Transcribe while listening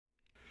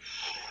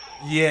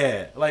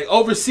Yeah, like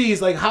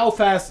overseas, like how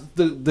fast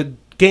the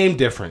game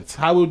difference?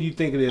 How would you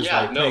think it is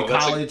Yeah, like no, playing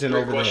that's a college and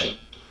great over question.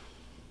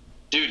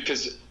 Dude,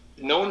 because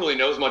no one really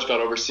knows much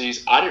about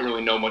overseas. I didn't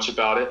really know much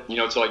about it,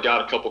 until I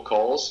got a couple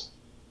calls.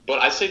 But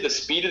I'd say the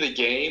speed of the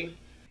game.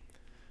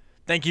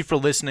 Thank you for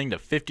listening to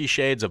 50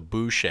 Shades of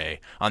Boucher.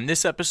 On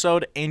this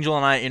episode, Angel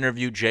and I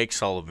interview Jake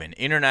Sullivan,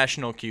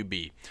 international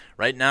QB.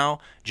 Right now,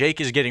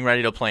 Jake is getting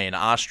ready to play in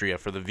Austria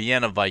for the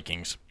Vienna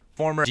Vikings.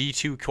 Former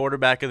D2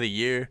 quarterback of the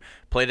year,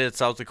 played at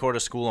South Dakota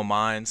School of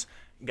Mines.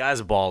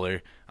 Guy's a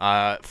baller.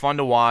 Fun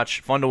to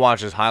watch. Fun to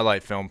watch his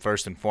highlight film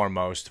first and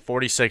foremost.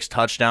 46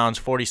 touchdowns,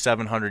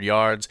 4,700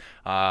 yards.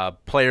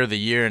 Player of the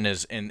year in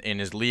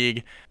his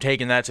league.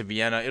 Taking that to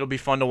Vienna. It'll be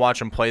fun to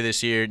watch him play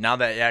this year. Now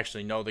that you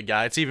actually know the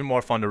guy, it's even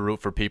more fun to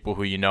root for people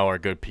who you know are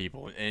good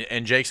people.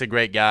 And Jake's a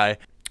great guy.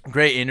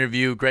 Great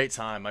interview, great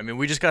time. I mean,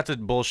 we just got to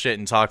bullshit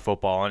and talk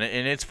football, and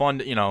it's fun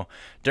to,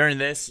 during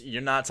this,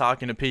 you're not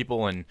talking to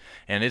people, and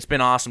it's been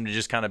awesome to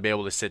just kind of be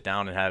able to sit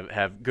down and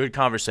have good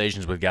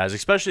conversations with guys,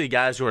 especially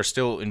guys who are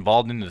still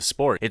involved in the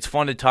sport. It's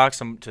fun to talk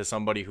to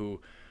somebody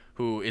who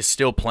is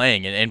still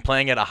playing and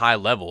playing at a high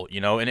level,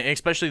 and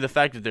especially the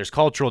fact that there's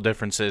cultural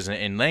differences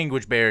and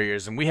language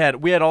barriers, and we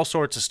had all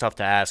sorts of stuff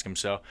to ask him.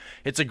 So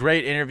it's a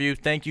great interview.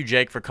 Thank you,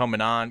 Jake, for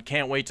coming on.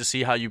 Can't wait to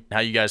see how you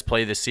guys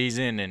play this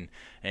season, and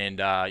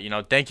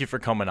thank you for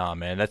coming on,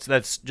 man.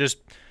 That's just,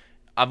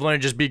 I've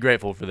learned to just be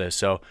grateful for this.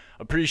 So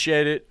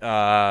appreciate it.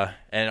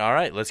 And all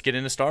right, let's get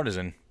into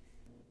Startisan.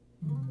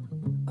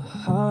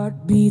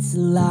 Heart beats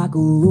like a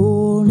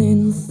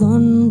rolling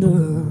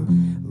thunder.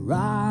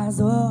 Rise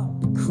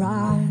up,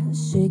 cry,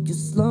 shake your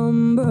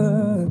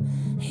slumber.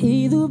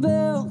 Hear the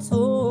bell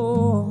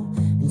toll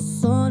and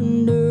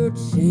sunder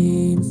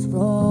chains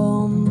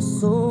from the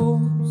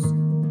souls.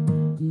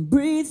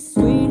 Breathe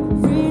sweet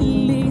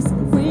release.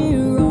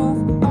 We're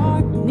off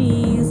our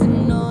knees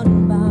and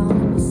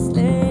unbound.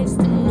 Slaves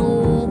to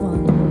no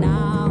one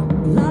now.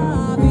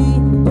 La vie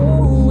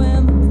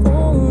bohème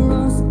for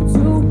us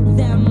to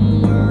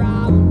them. We're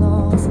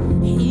outlaws,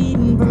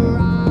 hidden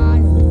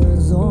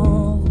pariahs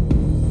all.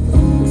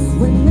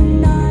 When the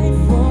night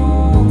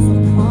falls, we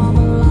come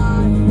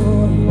alive,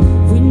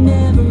 boy. We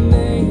never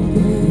make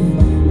it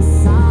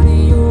inside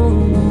of your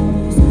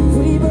walls.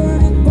 We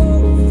burn at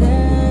both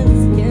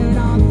ends, get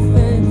on the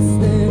fence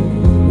then.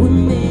 We're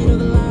made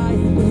of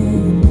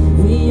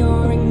lightning, we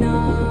are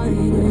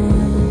ignited.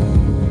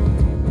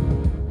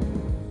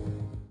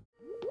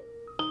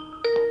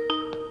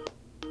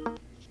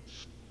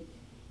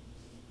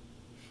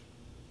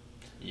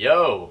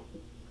 Yo,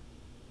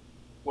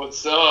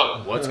 What's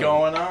up? what's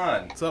going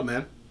on? What's up,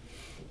 man?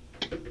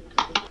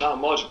 Not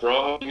much,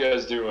 bro. How you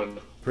guys doing?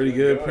 Pretty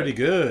good, pretty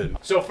good.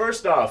 So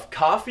first off,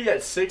 coffee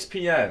at 6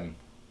 p.m.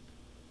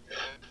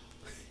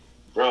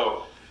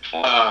 Bro,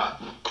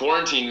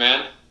 quarantine,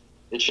 man.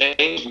 It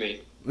changed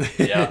me.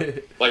 Yeah.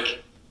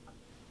 Like,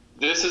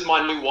 this is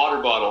my new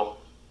water bottle.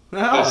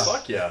 Oh,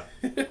 fuck yeah.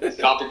 This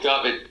coffee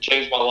cup, it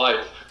changed my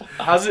life.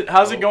 How's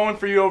it going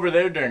for you over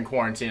there during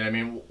quarantine? I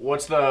mean,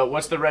 what's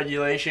the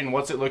regulation?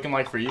 What's it looking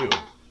like for you?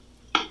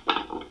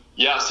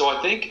 Yeah, so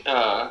I think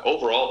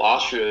overall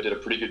Austria did a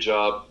pretty good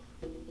job.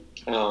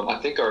 I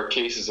think our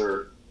cases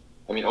are,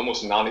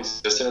 almost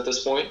non-existent at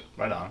this point.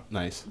 Right on.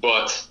 Nice.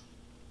 But,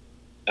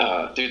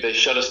 dude, they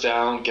shut us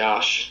down,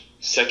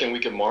 second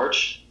week of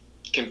March,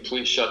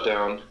 complete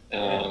shutdown.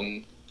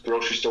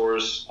 Grocery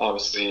stores,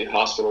 obviously,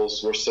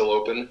 hospitals were still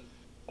open.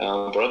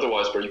 But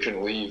otherwise, bro, you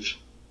couldn't leave.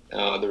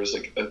 There was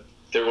I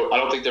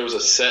don't think there was a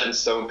set in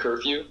stone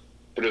curfew,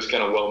 but it was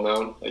kind of well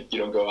known. Like, you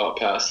don't go out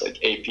past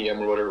 8 p.m.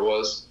 or whatever it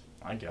was.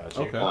 I got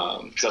you. Okay.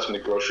 Because that's when the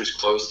groceries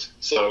closed.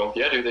 So,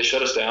 yeah, dude, they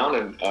shut us down,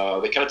 and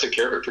they kind of took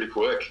care of it pretty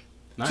quick.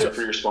 Nice. So they're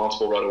pretty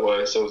responsible right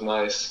away, so it was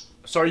nice.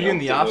 So are you in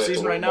the didn't off really have to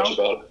season worry right now? much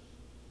about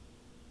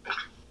it.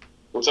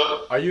 What's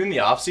up? Are you in the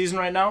off season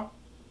right now?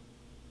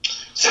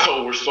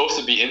 So we're supposed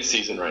to be in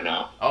season right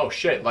now. Oh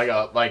shit! Like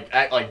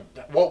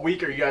what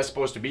week are you guys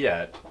supposed to be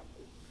at?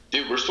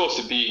 Dude, we're supposed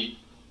to be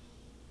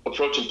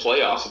approaching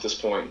playoffs at this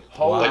point.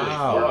 Holy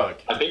Wow.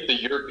 fuck! I think the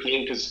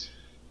European, because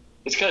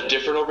it's kind of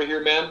different over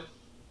here, man.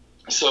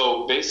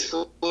 So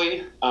basically,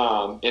 in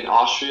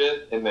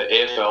Austria, in the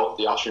AFL,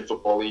 the Austrian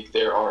Football League,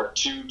 there are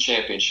two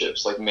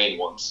championships, main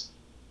ones.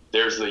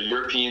 There's the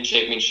European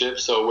Championship,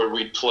 so where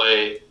we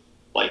play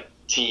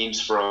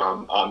teams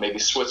from maybe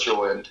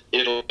Switzerland,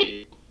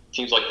 Italy,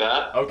 teams like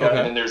that. Okay. And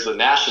then there's the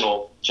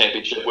National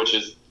Championship, which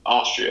is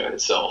Austria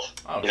itself.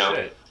 Oh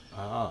shit!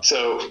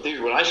 So,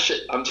 dude,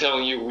 I'm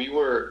telling you, we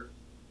were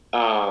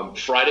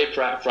Friday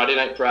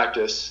night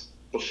practice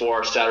before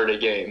our Saturday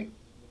game,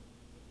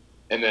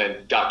 and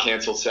then got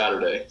canceled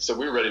Saturday. So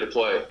we were ready to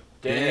play.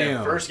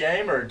 Damn. First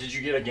game, or did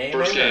you get a game?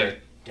 First in, or- game.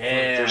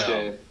 Damn. First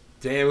game.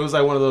 Damn, it was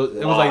like one of those.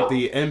 It was like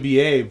the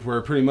NBA where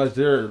pretty much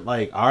they're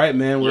like, "All right,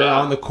 man, we're Yeah.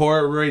 on the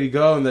court, we're ready to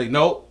go," and they're like,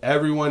 "Nope,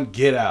 everyone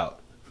get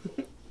out."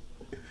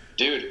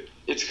 Dude,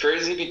 it's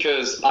crazy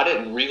because I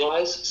didn't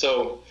realize.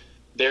 So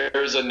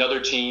there's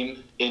another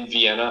team in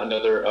Vienna,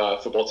 another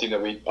football team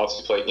that we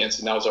obviously play against,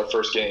 and that was our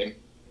first game.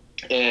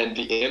 And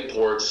the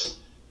imports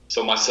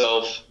So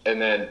myself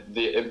and then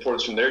the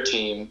imports from their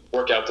team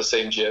work out at the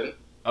same gym.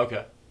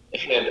 Okay.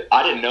 And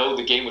I didn't know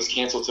the game was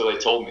canceled till they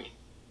told me.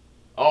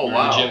 Oh, We were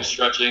wow. in the gym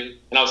stretching,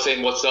 and I was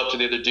saying what's up to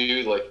the other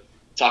dude, like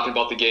talking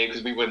about the game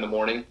because we went in the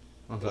morning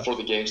before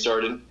the game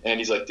started. And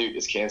he's like, dude,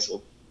 it's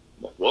canceled.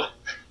 I'm like, what?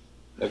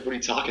 Like, what are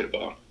you talking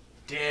about?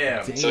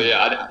 Damn. So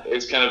yeah, it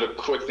was kind of a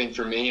quick thing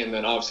for me, and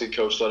then obviously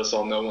coach let us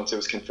all know once it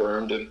was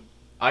confirmed, and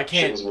I it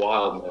can't was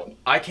wild, man.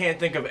 I can't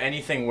think of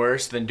anything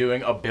worse than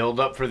doing a build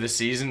up for the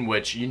season,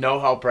 which you know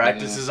how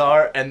practices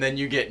are, and then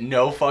you get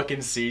no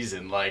fucking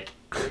season. Like,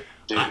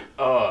 Dude,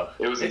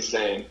 it was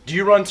insane. do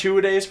you run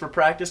 2-a-days for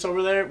practice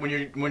over there when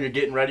you're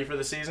getting ready for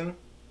the season?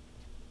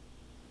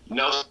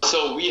 No,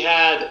 so we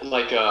had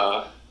like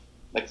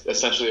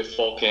essentially a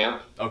fall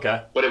camp,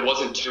 Okay. but it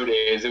wasn't 2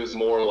 days. It was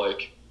more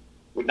like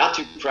not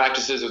 2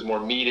 practices. It was more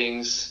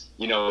meetings,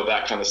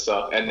 that kind of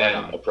stuff, and then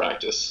Right on. a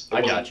practice. It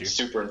I wasn't got you.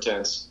 Super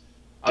intense.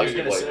 I was Dude,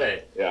 gonna like,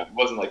 say. yeah, it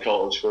wasn't like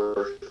college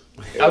where.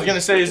 I was gonna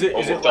say, is it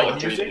almost like all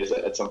 3 music? days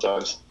at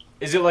sometimes.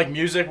 Is it like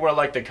music where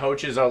like the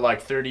coaches are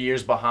like 30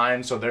 years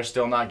behind, so they're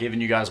still not giving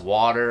you guys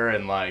water,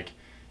 and like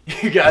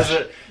you guys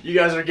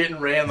are getting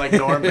ran like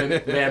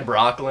Norman Van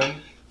Brocklin?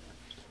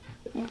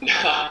 No,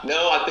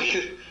 I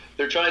think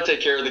they're trying to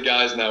take care of the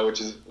guys now,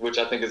 which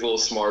I think is a little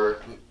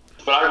smarter.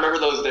 But I remember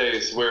those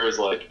days where it was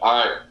like,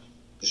 all right,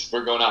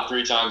 we're going out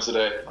 3 times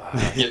today.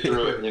 Get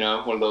through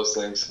it, one of those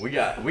things. We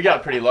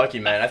got pretty lucky,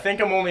 man. I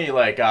think I'm only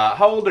like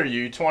how old are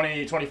you?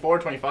 20, 24,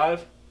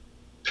 25?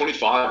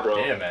 25,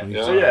 bro. Yeah, man.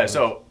 Yeah.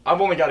 So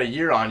I've only got a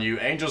year on you.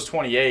 Angel's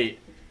 28.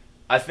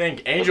 I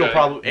think Angel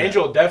Okay.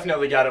 Angel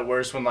definitely got it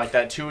worse when like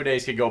that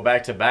 2-a-days could go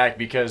back to back,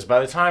 because by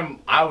the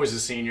time I was a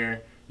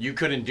senior, you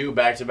couldn't do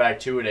back to back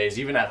 2-a-days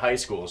even at high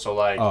school. So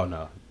like, Oh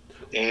no.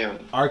 Damn.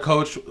 Our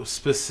coach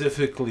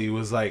specifically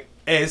was like,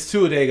 "Hey, it's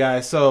 2-a-day,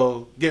 guys.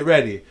 So get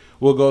ready.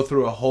 We'll go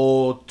through a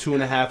whole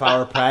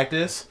 2.5-hour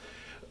practice.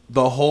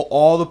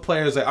 All the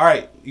players like, all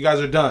right, you guys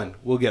are done.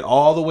 We'll get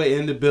all the way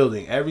in the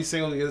building. Every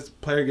single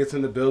player gets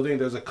in the building.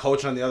 There's a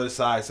coach on the other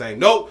side saying,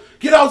 nope,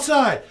 get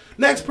outside.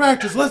 Next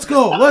practice. Let's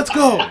go. Let's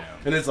go."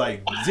 And it's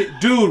like,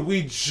 dude,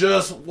 we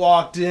just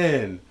walked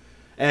in,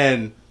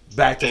 and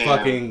back to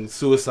fucking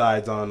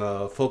suicides on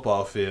a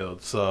football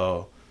field.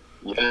 So.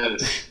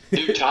 Yes.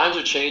 Dude, times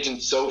are changing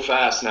so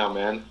fast now,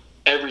 man.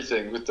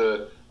 Everything with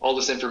all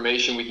this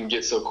information we can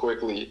get so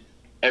quickly.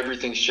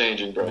 Everything's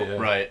changing, bro. Yeah.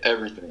 right.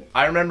 Everything.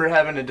 I remember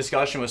having a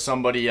discussion with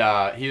somebody.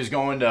 He was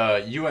going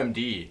to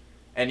UMD,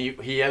 and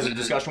he has a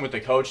discussion with the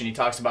coach, and he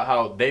talks about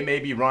how they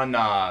maybe run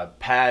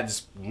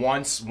pads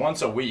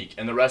once a week,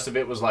 and the rest of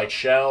it was like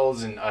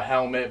shells and a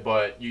helmet,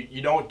 but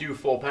you don't do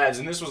full pads.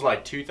 And this was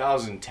like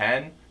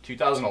 2010,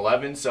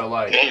 2011. So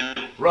like,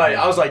 right?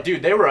 I was like,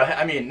 dude, they were.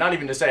 I mean, not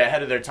even to say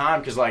ahead of their time,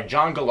 because like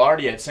John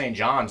Gallardi at St.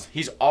 John's,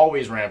 he's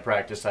always ran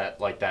practice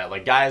like that.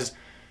 Like guys.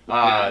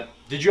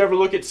 Did you ever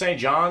look at St.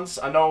 John's?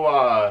 I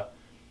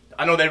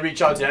know they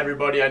reach out to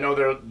everybody. I know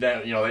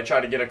they try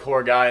to get a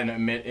core guy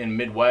in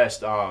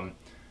Midwest.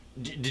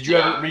 Did you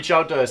ever reach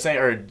out to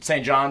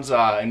St. John's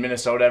in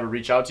Minnesota? Ever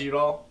reach out to you at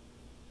all?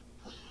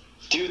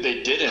 Dude,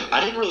 they didn't. I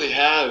didn't really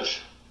have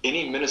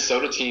any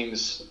Minnesota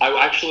teams.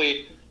 I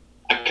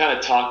kind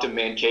of talked to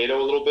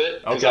Mankato a little bit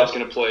because I was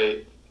going to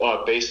play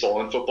baseball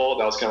and football.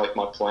 That was kind of like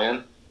my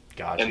plan.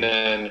 Gotcha. And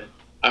then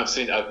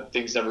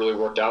things never really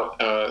worked out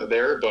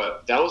there,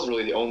 but that was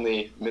really the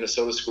only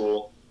Minnesota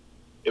school.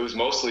 It was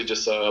mostly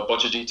just a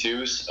bunch of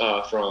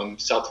D2s from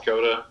South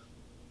Dakota,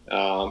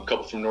 a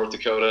couple from North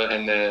Dakota,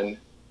 and then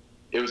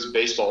it was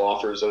baseball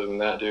offers. Other than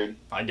that, dude,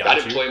 I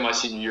didn't play my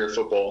senior year of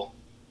football.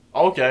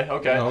 Okay. Oh,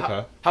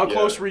 okay. How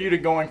close were you to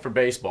going for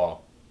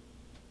baseball?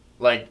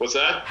 Like, what's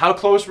that? How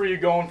close were you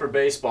going for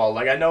baseball?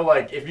 Like, I know,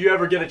 like, if you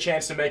ever get a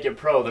chance to make it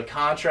pro, the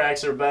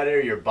contracts are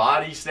better, your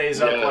body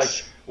stays up. Like,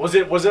 was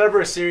it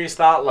ever a serious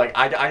thought? Like,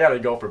 I gotta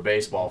go for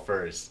baseball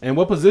first. And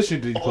what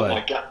position did you play? Oh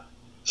my god!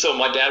 So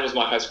my dad was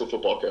my high school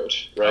football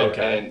coach, right?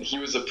 Okay. And he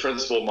was the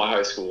principal of my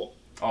high school.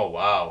 Oh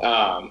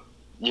wow.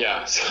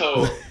 Yeah.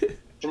 So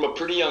from a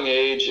pretty young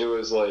age, it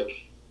was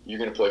like, you're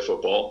gonna play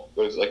football.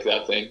 It was like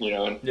that thing,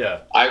 And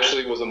yeah. I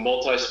actually was a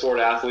multi-sport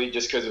athlete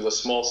just because it was a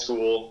small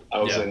school. I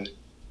was in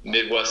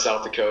Midwest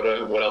South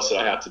Dakota. What else did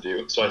I have to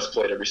do? So I just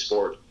played every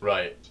sport.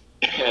 Right.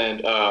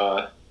 And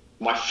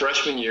my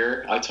freshman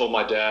year, I told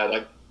my dad,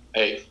 like,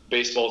 hey,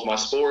 baseball is my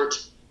sport.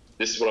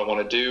 This is what I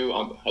want to do.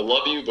 I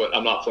love you, but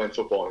I'm not playing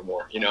football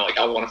anymore. Like,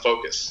 I want to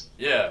focus.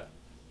 Yeah.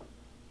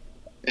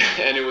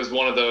 And it was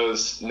one of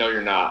those, no,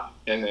 you're not.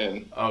 And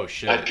then oh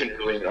shit, I couldn't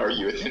really even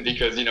argue with him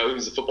because, he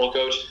was a football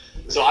coach.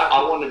 So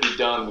I wanted to be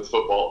done with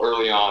football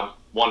early on,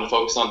 wanted to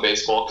focus on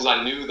baseball because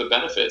I knew the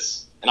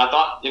benefits. And I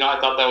thought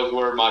that was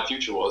where my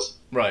future was.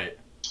 Right.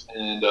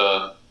 And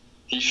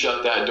he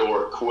shut that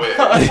door quick.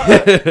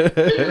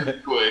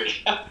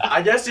 Quick.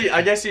 I guess he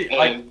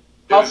like.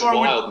 How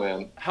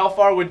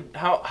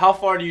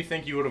far do you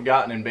think you would have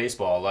gotten in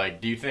baseball?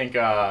 Like, do you think you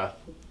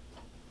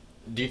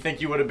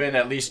would have been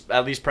at least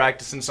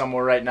practicing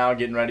somewhere right now,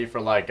 getting ready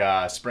for like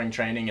spring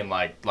training and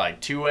like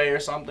 2A or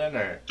something?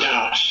 Or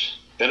gosh,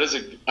 That is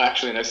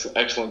actually an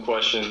excellent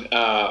question.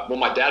 Well,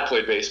 my dad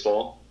played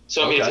baseball,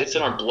 so I mean it's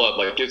in our blood.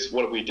 Like it's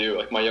what we do.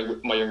 Like my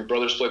younger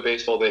brothers play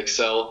baseball; they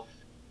excel.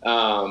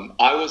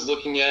 I was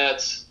looking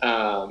at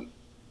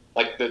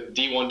like the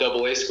D1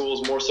 AA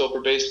schools more so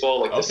for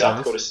baseball, like the South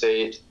Dakota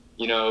State,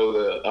 the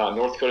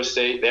North Dakota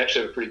State. They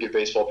actually have a pretty good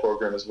baseball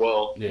program as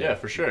well. Yeah,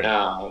 for sure.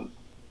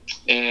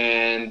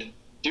 And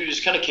dude, it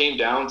just kind of came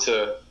down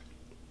to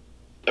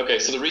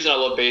so the reason I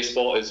love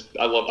baseball is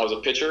I was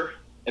a pitcher.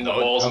 And the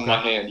ball's in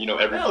my hand,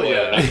 every play,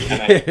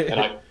 and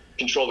I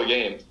control the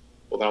game.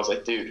 Well, then I was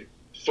like, dude,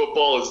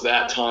 football is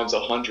that times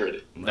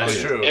 100. That's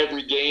true.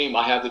 Every game,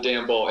 I have the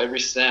damn ball, every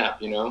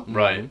snap,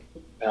 Right.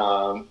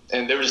 And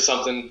there was just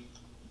something,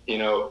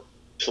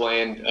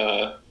 playing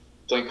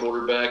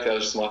quarterback. That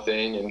was just my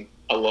thing, and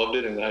I loved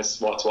it, and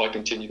that's why I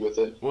continued with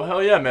it. Well,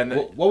 hell yeah, man.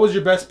 What was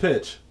your best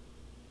pitch?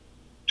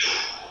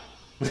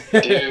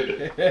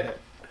 Dude.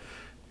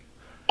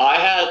 I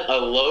had a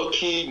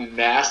low-key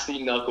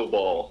nasty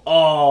knuckleball.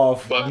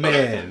 Oh,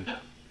 man.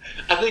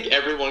 I think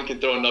everyone can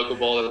throw a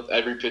knuckleball at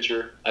every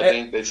pitcher. I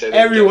think they say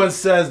everyone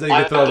says they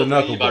can throw the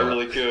knuckleball. I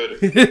really could.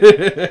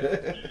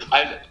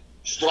 I had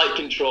slight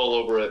control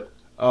over it.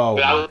 Oh,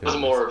 but I was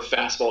more a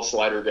fastball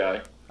slider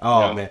guy.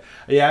 Oh, man.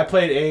 Yeah, I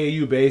played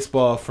AAU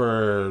baseball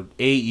for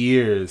 8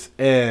 years,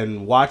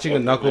 and watching a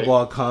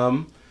knuckleball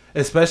come,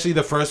 especially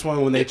the first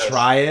one when they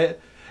try it,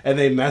 and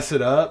they mess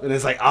it up, and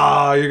it's like,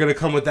 you're going to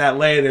come with that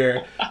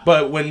later.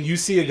 But when you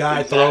see a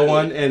guy throw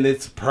one, and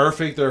it's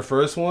perfect, their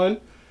first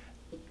one,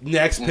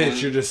 next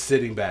pitch, you're just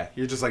sitting back.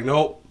 You're just like,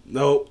 nope,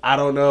 I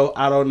don't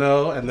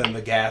know, and then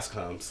the gas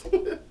comes.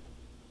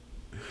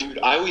 Dude,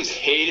 I always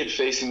hated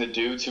facing the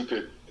dudes who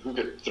could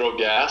throw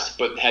gas,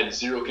 but had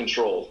zero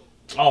control.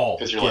 Oh,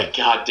 because you're like,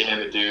 God damn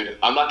it, dude.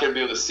 I'm not going to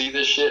be able to see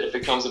this shit if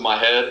it comes in my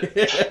head.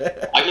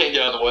 I can't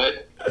get out of the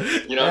way.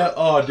 Yeah,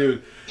 oh,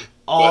 dude.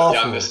 But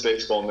yeah, I miss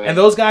baseball, man. And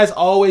those guys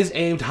always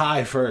aimed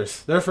high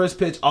first. Their first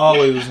pitch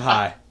always was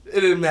high.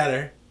 It didn't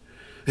matter.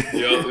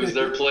 It was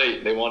their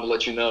plate. They wanted to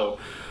let you know.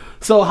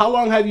 So how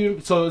long have you...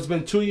 So it's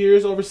been 2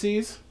 years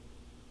overseas?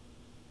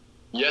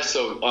 Yeah,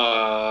 so,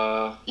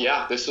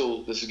 this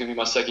is going to be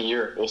my second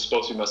year. It was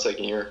supposed to be my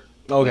second year.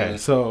 Okay,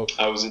 so...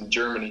 I was in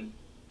Germany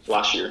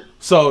last year.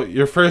 So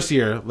your first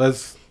year,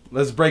 let's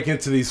break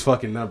into these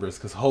fucking numbers,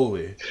 because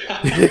holy...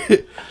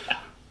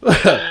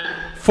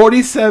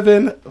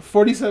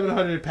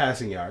 4,700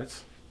 passing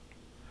yards.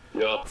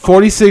 Yeah.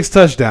 46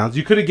 touchdowns.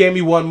 You could have gave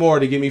me one more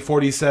to give me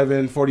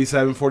 47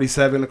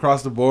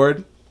 across the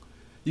board.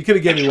 You could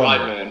have given me one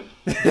more. Man.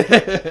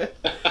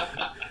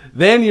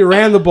 Then you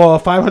ran the ball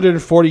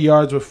 540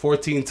 yards with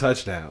 14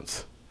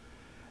 touchdowns.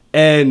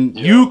 And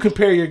you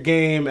compare your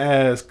game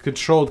as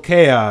controlled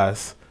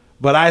chaos,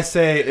 but I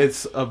say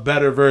it's a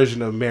better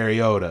version of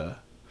Mariota.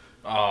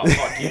 Oh,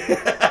 fuck you.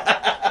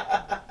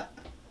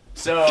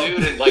 So,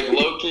 dude, like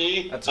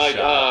low-key, that's a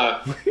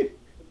shot.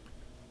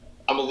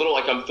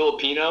 I'm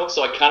Filipino,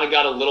 so I kind of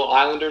got a little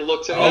Islander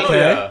look to me. Okay.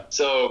 Yeah.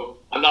 So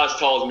I'm not as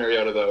tall as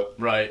Mariota, though.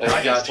 Right.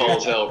 Like, he's tall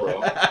as hell,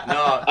 bro.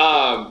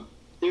 No.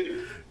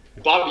 Dude,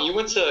 Bobby, you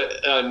went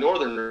to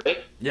Northern, right?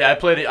 Yeah, I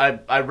played it.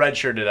 I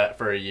redshirted that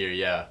for a year.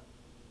 Yeah.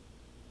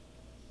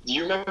 Do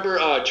you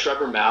remember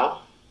Trevor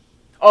Mao?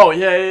 Oh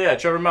yeah.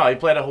 Trevor Mao. He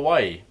played at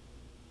Hawaii.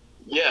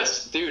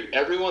 Yes, dude.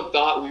 Everyone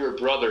thought we were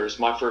brothers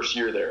my first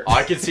year there.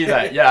 I could see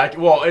that. Yeah.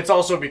 Well, it's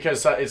also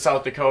because it's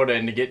South Dakota,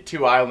 and to get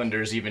two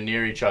Islanders even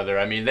near each other,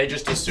 I mean, they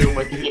just assume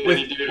with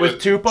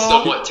Tupou,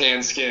 somewhat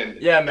tan skin.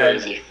 Yeah, man.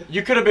 Crazy.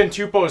 You could have been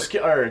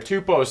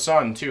Tupou's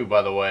son too,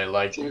 by the way.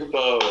 Like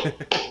Tupou.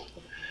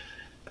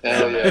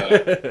 Hell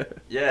yeah.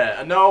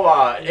 Yeah. No.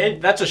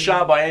 That's a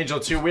shot by Angel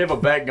too. We have a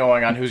bet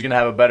going on who's gonna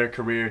have a better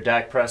career,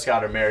 Dak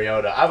Prescott or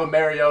Mariota. I have a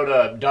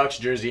Mariota Ducks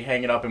jersey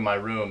hanging up in my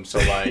room, so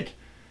like.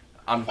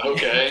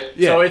 Okay.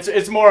 So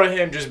it's more of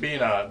him just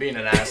being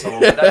an asshole.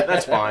 But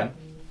that's fine.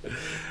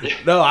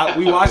 No,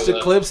 we watched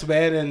the clips,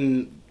 man,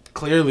 and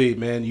clearly,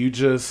 man,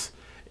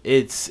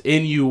 it's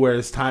in you where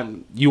it's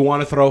time. You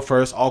want to throw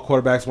first. All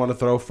quarterbacks want to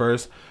throw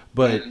first,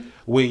 but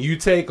when you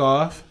take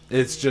off,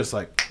 it's just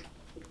like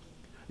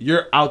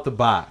you're out the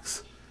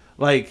box.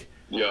 Like,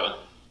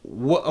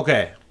 what?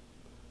 Okay.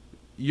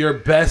 Your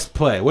best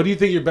play. What do you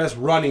think your best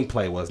running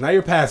play was? Not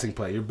your passing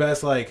play. Your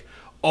best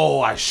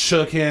I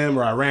shook him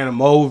or I ran him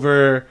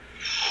over.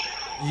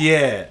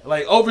 Yeah.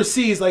 Like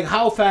overseas, like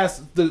how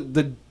fast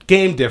the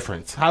game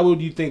difference? How would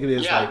you think it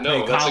is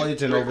playing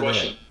college and over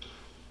there?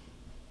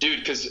 Dude,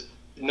 because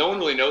no one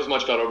really knows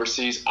much about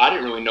overseas. I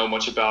didn't really know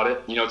much about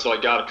it, until I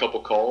got a couple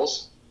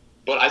calls.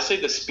 But I'd say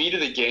the speed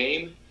of the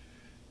game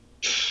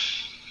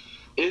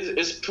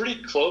is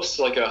pretty close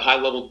to like a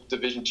high-level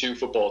Division II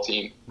football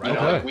team. Right.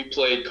 Like we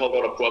played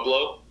Colorado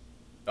Pueblo.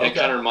 And it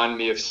kind of reminded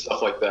me of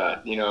stuff like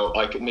that,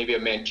 like maybe a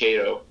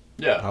Mankato.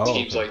 Yeah.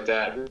 Teams like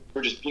that.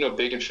 We're just,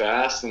 big and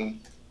fast.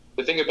 And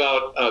the thing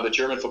about the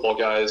German football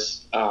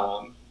guys,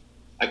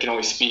 I can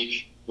only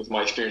speak with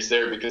my experience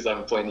there because I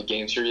haven't played any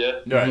games here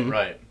yet.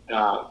 Right.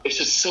 It's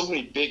just so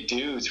many big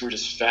dudes who are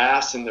just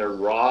fast and they're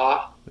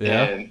raw.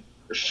 Yeah. And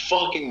they're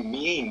fucking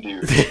mean,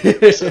 dude.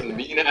 Some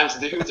mean-ass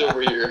dudes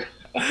over here.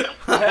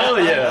 Hell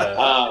yeah.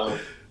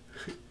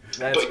 But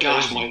That's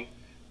gosh, crazy. my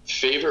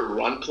favorite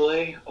run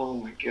play. Oh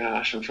my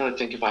gosh, I'm trying to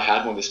think if I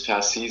had one this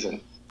past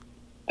season.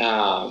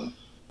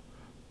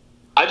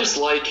 I just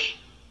like,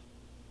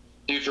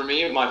 dude. For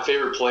me, my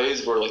favorite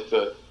plays were like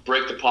the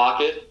break the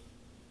pocket,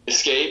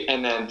 escape,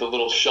 and then the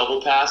little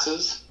shovel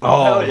passes.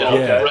 Oh, Hell yeah.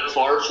 yeah. Okay. Brett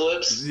Favre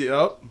flips.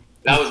 Yep.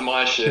 That was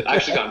my shit. I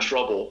actually got in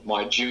trouble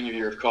my junior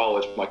year of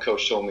college. My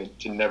coach told me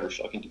to never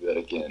fucking do that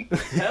again.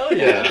 Hell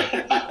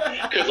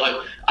yeah. Because like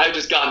I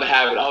just got in the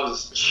habit. I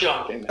was just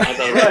chucking. I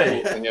thought it was the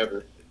coolest thing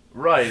ever.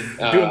 Right.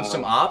 Doing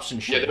some option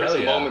Yeah, shit. there was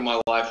Hell a yeah. moment in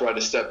my life where I had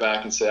to step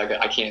back and say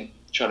I can't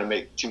try to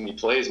make too many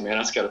plays, man.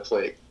 I just got to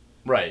play.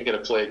 I Right. got to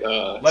play.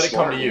 Let it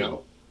come to you.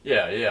 know?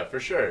 Yeah,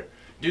 for sure.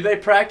 Do they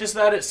practice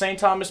that at St.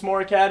 Thomas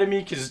More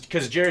Academy?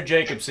 Because Jared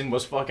Jacobson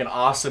was fucking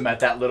awesome at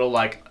that little,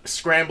 like,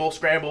 scramble,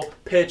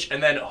 pitch,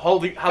 and then,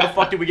 holy, how the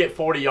fuck did we get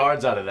 40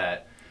 yards out of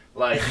that?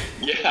 Like,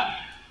 Yeah.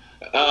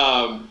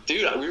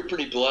 Dude, we were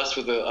pretty blessed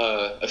with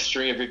a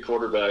string of good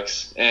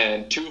quarterbacks,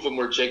 and two of them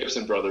were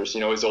Jacobson brothers.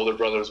 You know, his older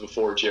brother was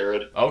before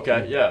Jared.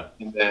 okay, yeah.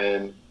 And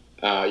then,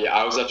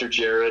 I was after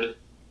Jared.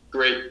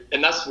 Great.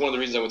 And that's one of the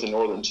reasons I went to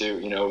Northern, too.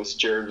 You know,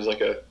 Jared was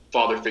like a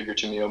father figure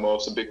to me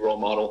almost, a big role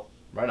model.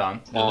 Right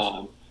on.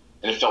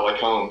 And it felt like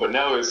home. But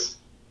now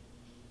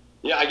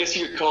I guess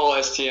you could call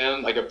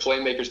STM like a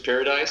playmaker's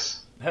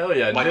paradise. Hell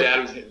yeah. My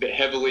dad was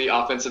heavily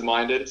offensive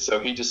minded, so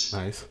he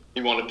Nice.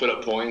 wanted to put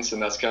up points,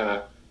 and that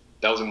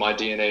was in my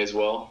DNA as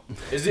well.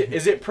 Is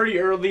it pretty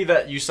early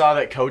that you saw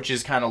that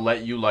coaches kind of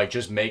let you, like,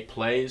 just make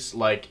plays?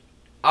 Like,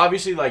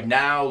 obviously, like,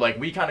 now, like,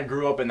 we kind of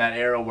grew up in that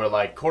era where,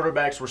 like,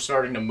 quarterbacks were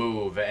starting to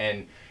move,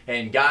 and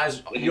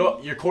guys,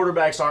 your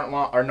quarterbacks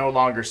are no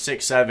longer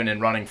 6'7"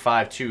 and running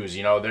 5'2s.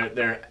 You know,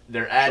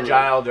 they're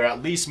agile. They're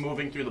at least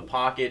moving through the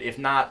pocket, if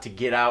not to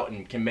get out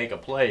and can make a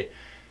play.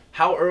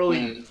 How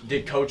early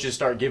did coaches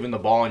start giving the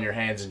ball in your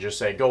hands and just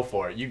say, "Go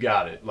for it, you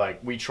got it"? Like,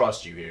 we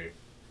trust you here.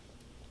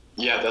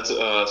 Yeah, that's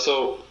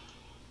so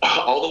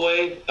all the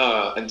way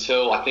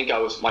until I think I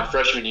was my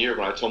freshman year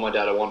when I told my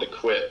dad I wanted to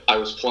quit. I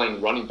was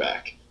playing running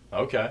back.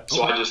 Okay.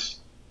 So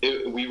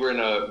we were in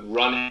a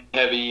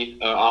run-heavy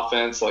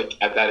offense. Like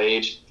at that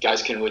age,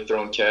 guys couldn't really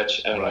throw and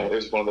catch. I don't know. It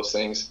was one of those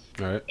things.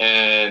 Right.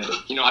 And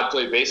I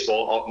played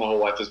baseball my whole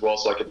life as well,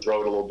 so I could throw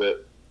it a little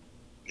bit.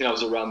 I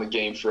was around the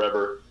game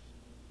forever.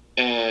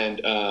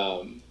 And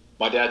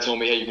my dad told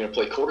me, "Hey, you're going to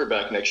play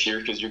quarterback next year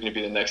because you're going to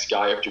be the next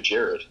guy after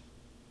Jared."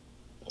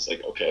 I was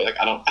like, "Okay, like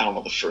I don't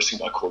know the first thing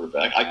about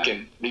quarterback. I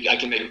can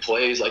make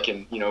plays. I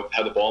can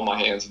have the ball in my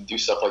hands and do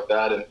stuff like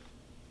that." And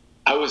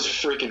I was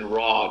freaking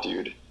raw,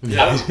 dude.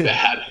 Yeah. I was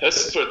bad.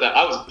 Let's just put it that.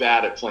 I was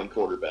bad at playing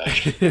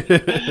quarterback.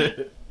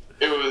 It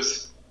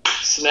was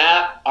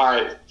snap. All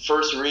right,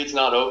 first read's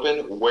not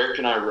open. Where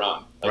can I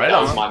run? Like, Right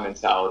that was on. my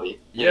mentality.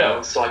 You Yeah.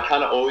 know? So I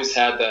kind of always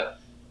had that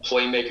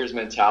playmaker's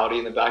mentality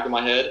in the back of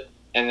my head.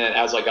 And then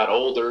as I got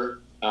older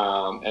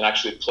and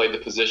actually played the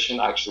position,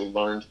 I actually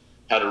learned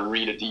how to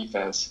read a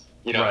defense.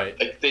 Right.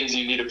 Like things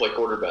you need to play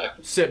quarterback.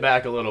 Sit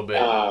back a little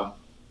bit.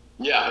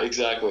 Yeah,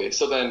 exactly.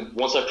 So then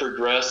once I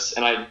progressed,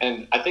 and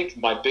I think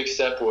my big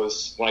step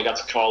was when I got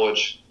to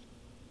college,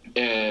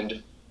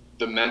 and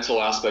the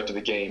mental aspect of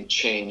the game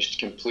changed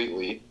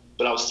completely.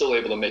 But I was still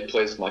able to make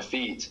plays with my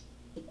feet.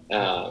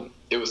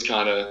 It was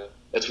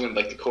that's when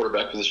like the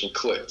quarterback position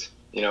clicked.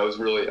 It was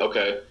really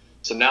okay.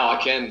 So now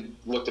I can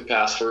look to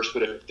pass first,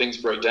 but if things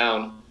break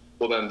down,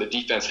 well then the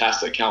defense has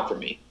to account for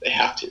me. They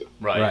have to.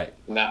 Right.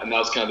 And that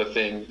was kind of the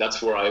thing.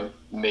 That's where I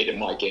made it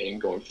my game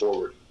going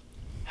forward.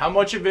 How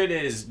much of it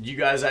is you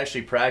guys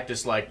actually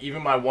practice? Like,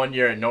 even my 1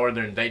 year at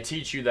Northern, they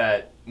teach you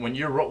that when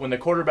the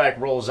quarterback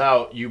rolls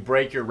out, you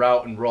break your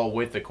route and roll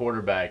with the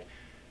quarterback.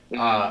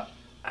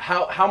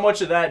 How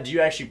much of that do you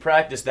actually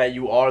practice that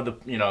you are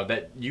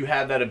that you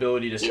have that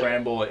ability to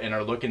scramble and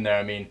are looking there?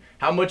 I mean,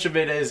 how much of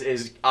it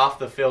is off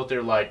the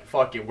filter, like,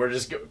 fuck it, we're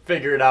just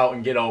figure it out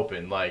and get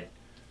open, like?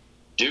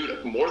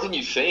 Dude, more than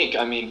you think.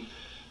 I mean,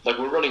 like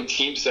we're running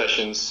team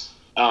sessions.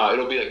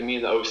 It'll be like me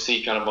and the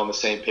OC kind of on the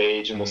same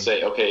page, and we'll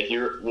say, okay,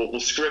 here we'll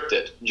script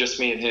it, just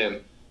me and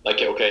him.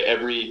 Like, okay,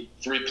 every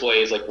 3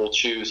 plays, like we'll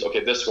choose.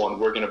 Okay, this one I'm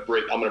gonna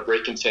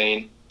break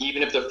contain,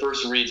 even if the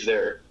first read's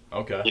there.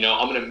 Okay.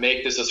 I'm gonna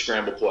make this a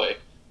scramble play.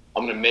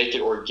 I'm gonna make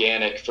it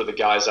organic for the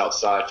guys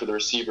outside, for the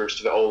receivers,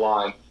 for the O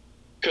line.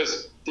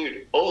 Because,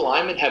 dude, O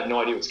linemen have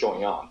no idea what's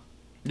going on.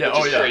 Yeah.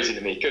 Which is crazy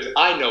to me because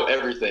I know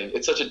everything.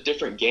 It's such a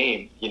different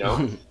game,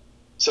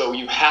 So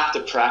you have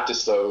to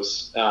practice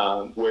those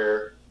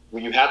where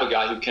when you have a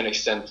guy who can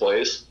extend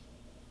plays,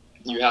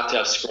 you have to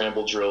have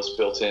scramble drills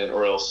built in,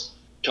 or else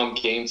come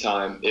game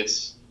time,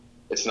 it's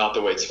not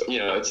the way it's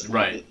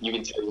right. You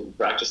can tell you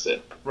practiced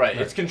it. Right.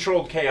 It's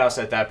controlled chaos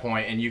at that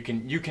point, and you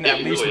can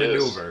at least really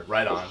maneuver.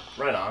 Right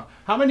on.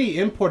 How many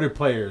imported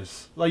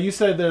players? Like you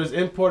said, there's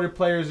imported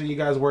players, and you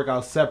guys work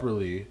out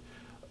separately.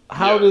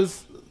 How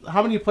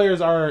many players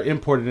are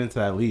imported into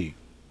that league?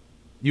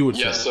 You would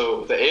say. Yeah.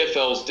 So the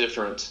AFL is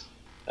different.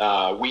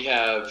 We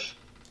have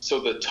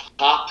the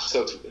top.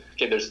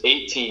 There's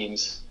 8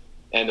 teams,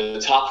 and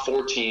the top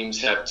 4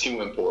 teams have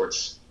 2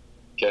 imports.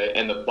 Okay,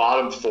 and the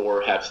bottom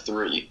 4 have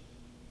 3.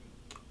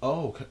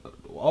 Oh,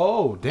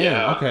 damn.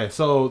 Yeah. Okay,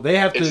 so they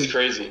have to. It's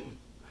crazy.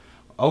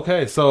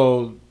 Okay,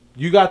 so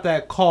you got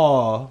that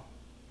call.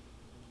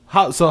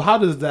 How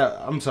does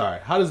that? I'm sorry.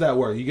 How does that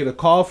work? You get a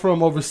call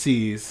from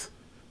overseas.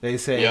 They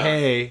say, Yeah.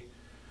 "Hey,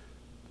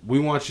 we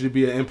want you to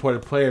be an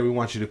imported player. We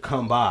want you to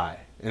come by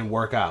and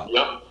work out."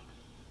 Yep.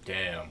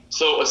 Damn.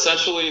 So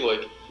essentially,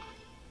 like,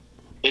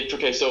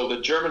 so the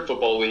German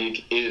Football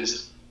League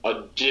is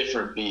a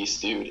different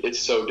beast, dude. It's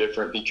so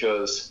different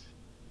because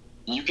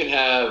you can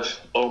have,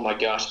 oh my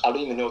gosh, I don't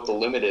even know what the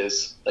limit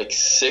is, like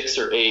 6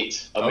 or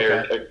 8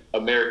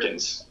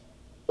 Americans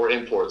or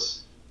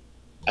imports.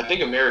 I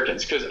think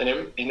Americans, because an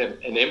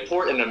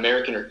import and an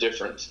American are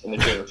different in the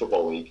German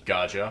Football League.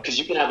 Gotcha. Because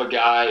you can have a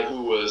guy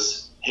who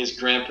was his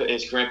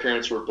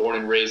grandparents were born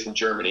and raised in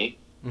Germany,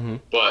 Mm-hmm.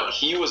 but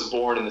he was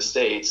born in the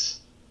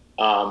States,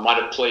 might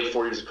have played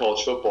 4 years of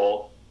college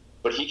football,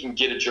 but he can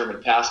get a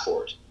German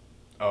passport.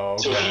 Oh,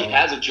 okay. So if he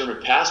has a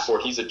German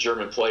passport, he's a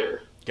German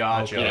player.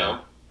 Gotcha. You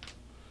know?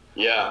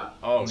 Yeah.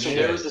 Oh, So shit.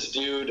 there was this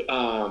dude,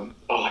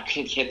 I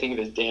can't think of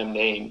his damn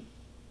name,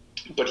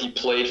 but he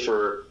played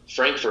for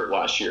Frankfurt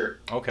last year.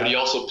 Okay. But he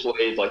also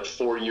played like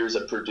 4 years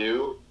at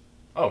Purdue.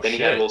 Oh, Then he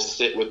had a shit. little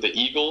stint with the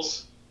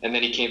Eagles, and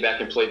then he came back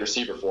and played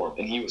receiver for him,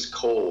 and he was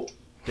cold.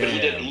 But he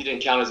Damn.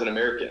 didn't count as an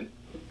American.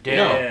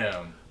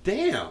 Damn.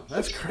 Damn,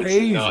 that's It's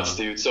crazy. nuts,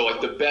 dude. So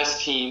like the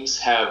best teams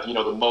have, the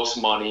most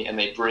money, and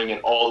they bring in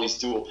all these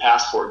dual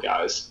passport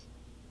guys.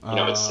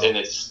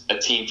 It's a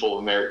team full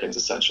of Americans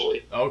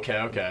essentially.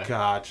 Okay.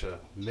 Gotcha,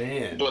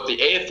 man. But the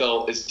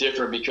AFL is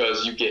different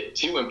because you get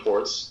 2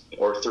 imports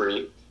or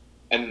 3,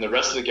 and then the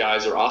rest of the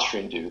guys are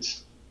Austrian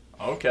dudes.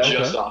 Okay.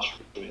 Just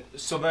Austrian.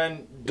 So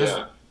then,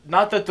 Yeah.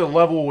 not that the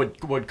level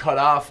would cut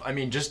off. I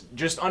mean,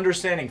 just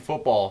understanding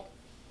football.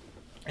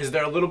 Is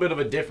there a little bit of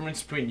a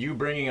difference between you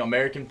bringing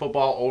American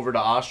football over to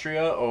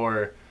Austria,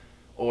 or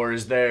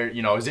is there,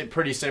 is it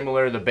pretty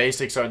similar? The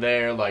basics are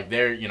there, like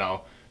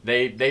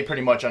they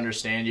pretty much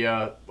understand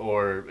you,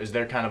 or is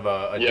there kind of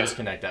a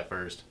disconnect at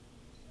first?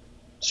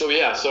 So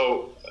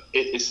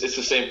it's the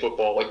same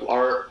football. Like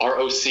our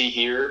OC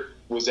here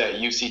was at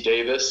UC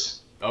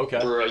Davis Okay.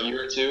 for a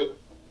year or 2.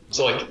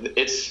 So like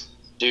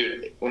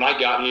dude, when I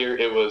got here,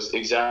 it was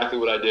exactly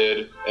what I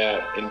did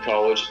in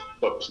college,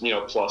 but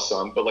plus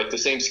some. But like the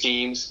same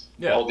schemes,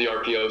 Yeah. all the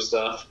RPO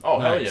stuff, Oh,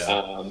 hell Nice.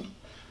 yeah.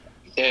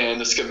 and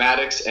the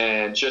schematics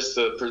and just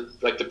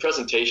the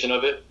presentation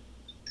of it.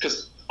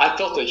 Because I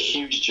felt a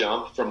huge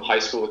jump from high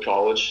school to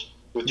college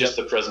with just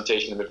the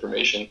presentation of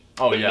information,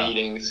 Oh, the yeah.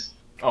 meetings,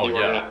 Oh, the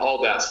yeah.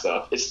 all that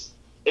stuff. It's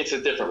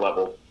a different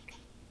level.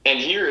 And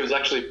here it was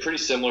actually pretty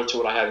similar to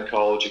what I had in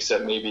college,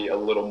 except maybe a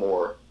little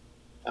more.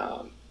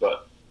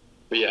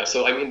 But yeah,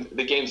 so I mean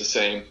the game's the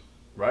same.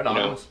 Right on.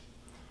 know.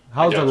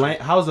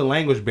 How's the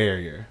language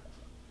barrier?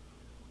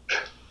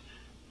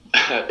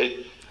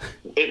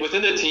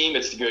 Within the team,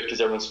 it's good because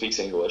everyone speaks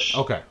English.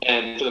 Okay.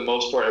 And for the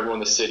most part, everyone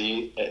in the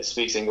city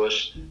speaks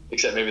English,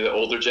 except maybe the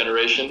older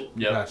generation.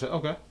 Yep. Gotcha.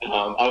 Okay.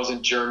 I was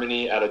in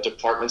Germany at a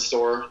department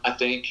store, I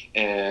think,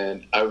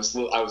 and I was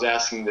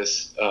asking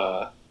this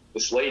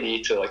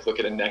lady to like look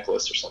at a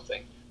necklace or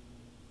something,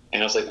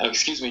 and I was like,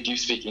 "Excuse me, do you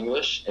speak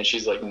English?" And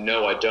she's like,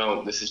 "No, I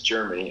don't. This is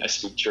Germany. I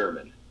speak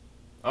German."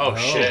 Oh,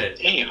 shit.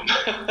 Damn.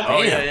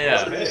 Oh,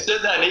 yeah. You said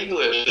that in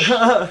English.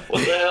 What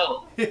the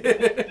hell?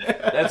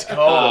 That's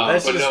cold.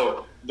 That's But just,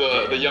 no,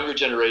 the younger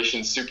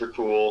generation's super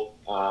cool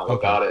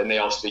about it, and they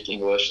all speak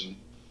English. And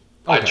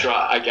Okay.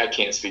 I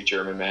can't speak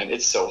German, man.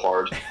 It's so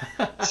hard.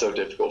 It's so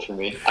difficult for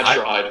me. I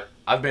tried.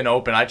 I've been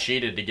open. I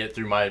cheated to get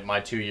through my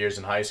 2 years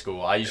in high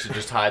school. I used to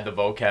just hide the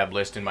vocab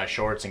list in my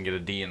shorts and get a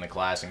D in the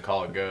class and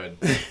call it good.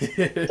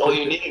 That's all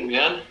you need,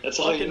 man. That's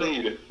all you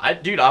need.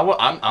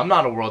 I'm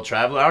not a world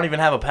traveler. I don't even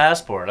have a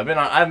passport. I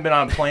haven't been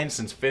on planes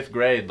since 5th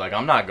grade. Like,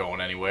 I'm not going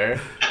anywhere.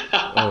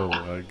 Oh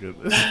my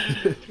goodness.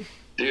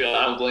 Dude,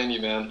 I don't blame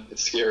you, man.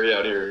 It's scary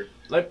out here.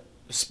 Like,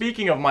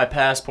 speaking of my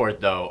passport,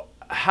 though,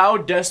 how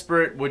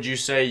desperate would you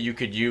say you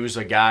could use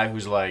a guy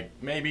who's like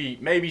maybe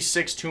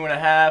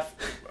 6'2.5",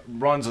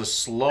 runs a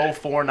slow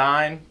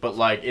 4.9, but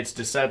like it's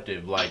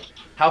deceptive? Like,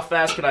 how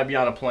fast could I be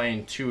on a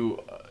plane to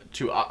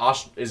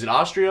is it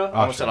Austria?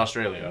 I almost said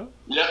Australia.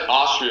 Yeah,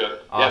 Austria.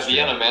 Austria.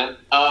 Yeah, Vienna, man.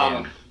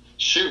 Damn.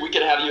 Shoot, we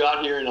could have you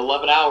out here in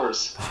 11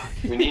 hours.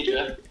 We need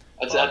you.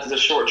 That's a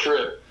short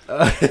trip.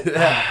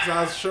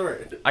 Sounds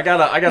short. I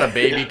got a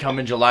baby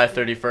coming July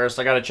 31st.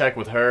 I got to check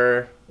with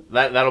her.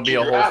 That'll be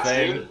Congrats, a whole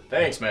thing. dude.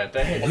 Thanks, man.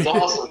 Thanks. That's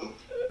awesome.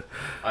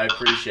 I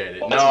appreciate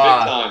it. That's big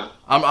time.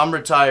 I'm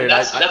retired.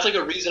 That's like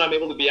a reason I'm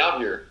able to be out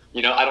here.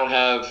 I don't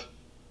have.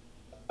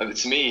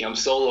 It's me. I'm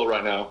solo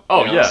right now.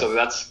 Oh, yeah. So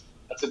that's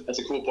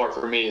a cool part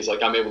for me. Is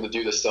like I'm able to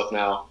do this stuff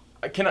now.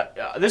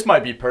 This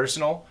might be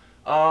personal.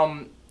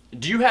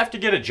 Do you have to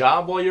get a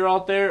job while you're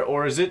out there,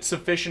 or is it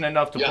sufficient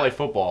enough to play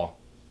football?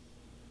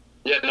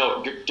 Yeah.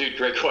 No, dude.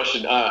 Great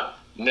question.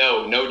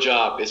 No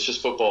job. It's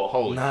just football.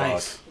 Holy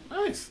Nice. fuck.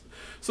 Nice.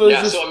 So Yeah,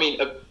 is this, so I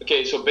mean,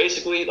 okay, so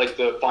basically, like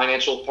the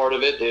financial part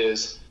of it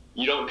is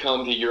you don't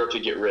come to Europe to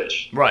get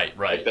rich. Right.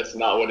 Like that's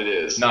not what it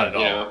is. Not at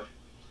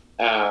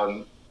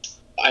all.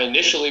 I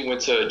initially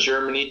went to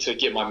Germany to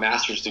get my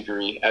master's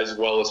degree as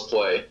well as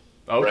play.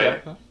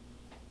 Okay. Right?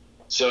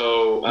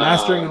 So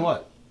Mastering in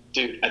what?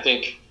 Dude, I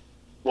think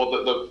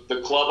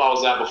the club I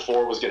was at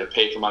before was going to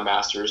pay for my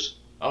master's.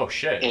 Oh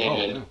shit.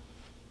 And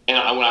when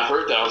I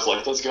heard that, I was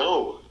like, let's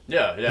go.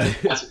 Yeah.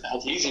 That's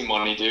easy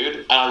money, dude.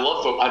 And I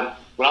love football.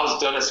 When I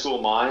was done at School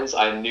of Mines,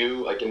 I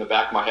knew, like, in the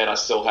back of my head, I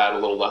still had a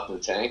little left in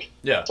the tank.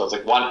 Yeah. So I was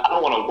like, I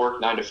don't want to work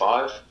 9 to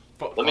 5.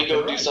 Let me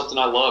go do something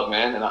I love,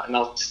 man, and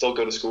I'll still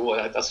go to school.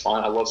 That's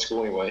fine. I love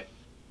school anyway.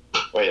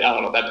 Wait, I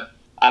don't know.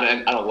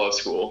 I don't love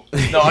school.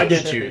 No, I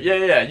get you.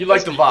 Yeah. You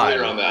like the vibe.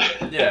 Clear on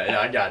that. Yeah,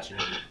 I got you.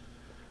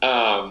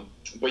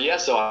 But yeah,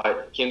 so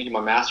I came to get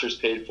my master's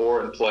paid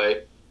for and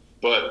play.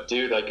 But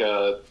dude, like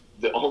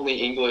the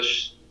only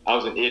English, I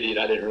was an idiot.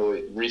 I didn't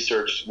really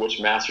research which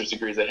master's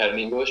degrees they had in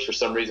English. For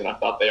some reason, I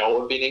thought they all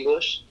would be in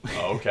English.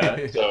 Oh,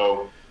 okay.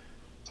 So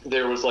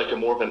there was like a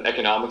more of an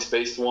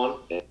economics-based one,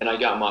 and I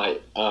got my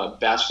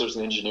bachelor's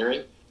in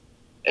engineering.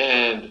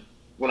 And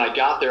when I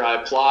got there,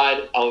 I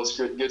applied, all this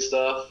good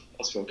stuff. I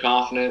was feeling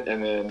confident,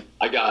 and then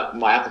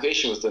my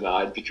application was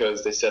denied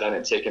because they said I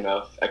didn't take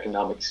enough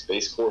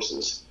economics-based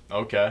courses.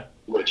 Okay.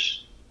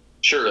 Which,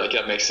 sure, like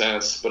that makes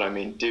sense, but I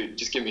mean, dude,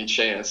 just give me a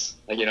chance.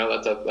 Like, you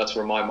know, that's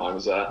where my mind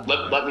was at.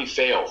 Let me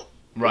fail.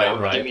 Right, you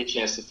know? right. Give me a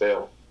chance to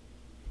fail.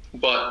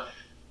 But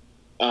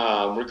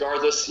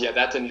regardless, yeah,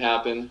 that didn't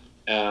happen.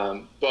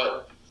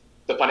 But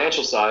the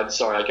financial side,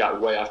 sorry, I got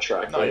way off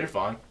track. No, you're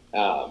fine.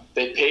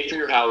 They pay for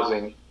your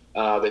housing.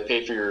 They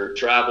pay for your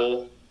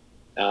travel,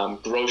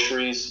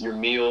 groceries, your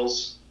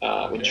meals.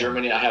 In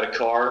Germany, I had a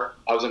car.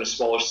 I was in a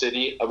smaller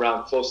city,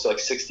 around close to like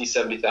 60,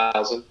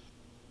 70,000.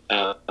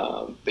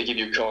 They give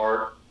you a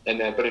car.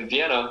 But in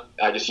Vienna,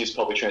 I just use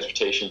public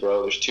transportation,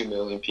 bro. There's 2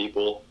 million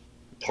people.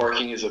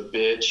 Parking is a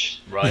bitch.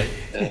 Right.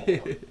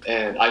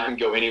 And I can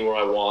go anywhere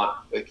I want,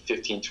 like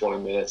 15,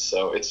 20 minutes.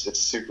 So it's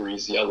super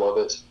easy. I love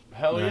it.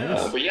 Hell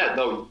yeah. But yeah,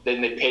 no,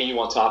 then they pay you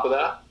on top of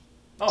that.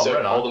 Oh, So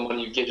right all on. the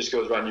money you get just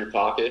goes right in your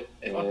pocket.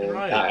 And Fucking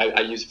right.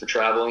 I use it for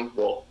traveling.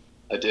 Well,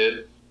 I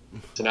did.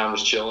 So now I'm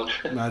just chilling.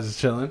 I was just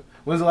chilling.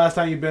 When's the last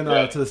time you've been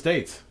to the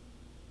States?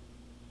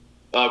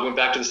 Went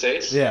back to the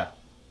States. Yeah.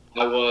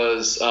 I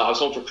was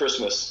home for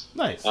Christmas.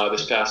 Nice.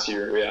 This past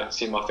year. Yeah,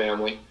 seeing my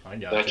family. I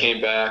got Then I you.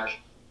 came back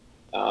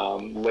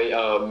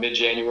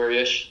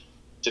mid-January-ish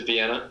to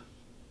Vienna,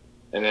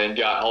 and then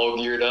got all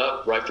geared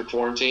up right for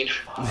quarantine.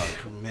 Oh,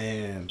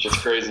 man. Just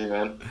crazy,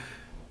 man.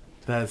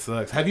 That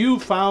sucks. Have you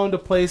found a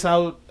place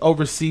out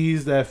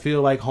overseas that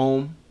feel like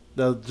home?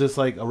 That just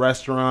like a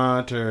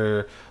restaurant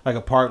or like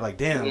a park? Like,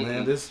 damn,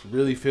 man, this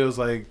really feels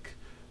like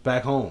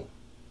back home.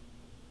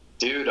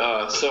 Dude,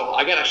 so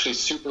I got actually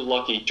super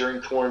lucky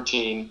during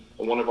quarantine.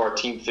 One of our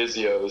team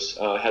physios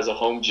has a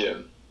home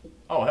gym.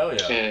 Oh, hell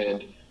yeah.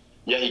 And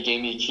yeah, he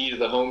gave me a key to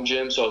the home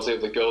gym, so I was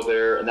able to go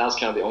there. And that was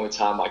kind of the only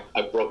time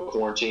I broke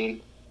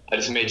quarantine. I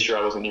just made sure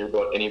I wasn't near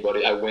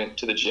anybody. I went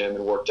to the gym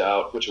and worked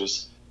out, which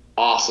was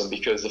awesome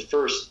because the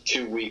first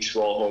 2 weeks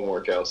were all home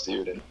workouts,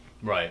 dude. And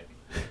Right.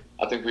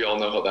 I think we all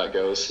know how that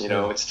goes. You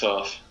know, it's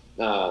tough.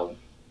 But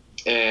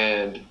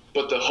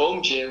the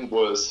home gym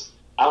was,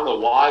 I don't know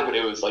why, but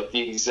it was like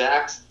the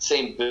exact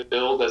same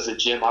build as the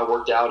gym I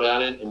worked out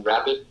at in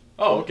Rapid.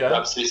 Oh, okay.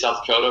 Rapid City,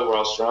 South Dakota, where I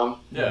was from.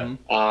 Yeah.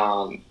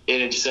 And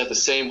it just had the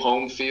same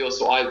home feel.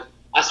 So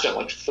I spent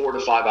like 4 to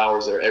 5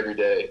 hours there every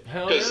day.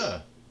 Hell 'Cause yeah.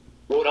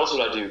 what else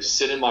would I do?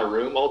 Sit in my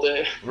room all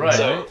day? Right.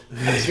 So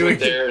I just went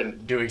there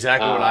and Do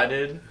exactly what I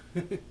did.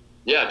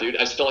 yeah, dude,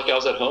 I just felt like I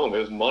was at home. It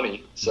was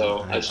money. So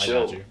I just I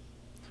chilled. got you.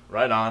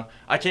 Right on.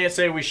 I can't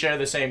say we share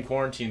the same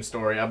quarantine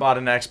story. I bought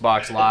an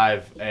Xbox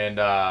Live and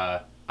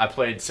I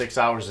played 6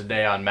 hours a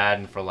day on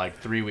Madden for like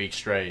 3 weeks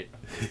straight.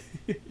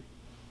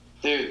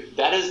 Dude,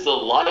 that is the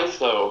life,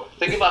 though.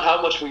 Think about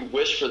how much we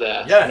wish for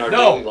that Yeah, in our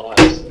no. daily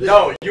lives.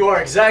 No, you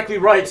are exactly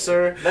right,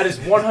 sir. That is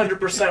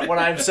 100% what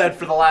I've said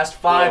for the last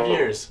 5 Bro.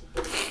 years.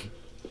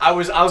 I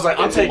was like,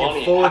 I'm It's taking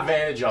money. full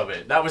advantage of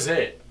it. That was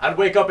it. I'd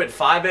wake up at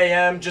 5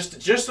 a.m.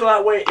 just so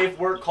that way if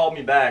work called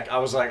me back, I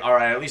was like, all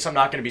right, at least I'm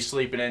not going to be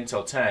sleeping in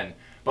until 10.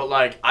 But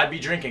like, I'd be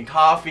drinking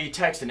coffee,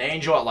 texting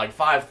Angel at like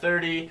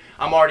 5:30.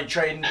 I'm already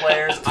trading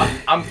players.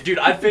 Dude,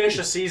 I finished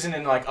a season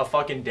in like a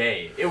fucking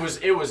day. It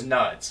was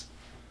nuts.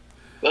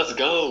 Let's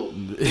go.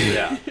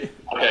 Yeah.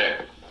 Okay.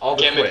 All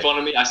the Can't make quit. fun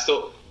of me. I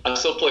still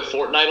play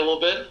Fortnite a little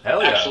bit.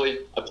 Hell yeah. Actually,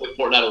 I play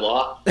Fortnite a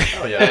lot.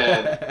 Oh yeah.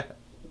 And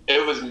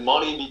it was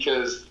money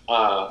because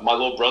my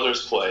little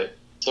brothers play.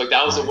 So like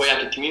that was the way I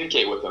could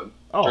communicate with them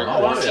during oh,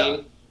 quarantine.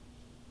 yeah.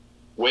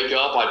 Wake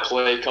up, I'd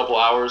play a couple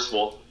hours.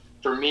 Well,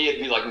 for me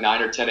it'd be like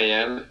 9 or 10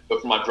 a.m.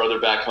 But for my brother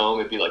back home,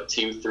 it'd be like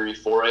 2, 3,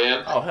 4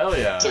 a.m. Oh hell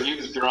yeah. So he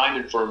was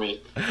grinding for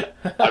me. I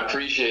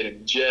appreciate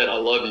him. Jed, I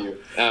love you.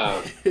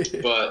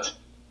 But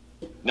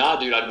nah,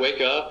 dude, I'd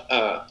wake up.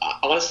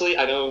 Honestly,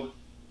 I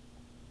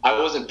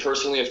wasn't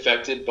personally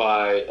affected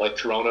by like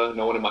Corona.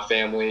 No one in my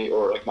family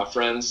or like my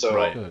friends. So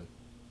Right. Good.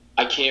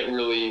 I can't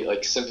really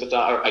like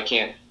sympathize. Or I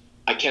can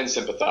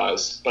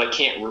sympathize, but I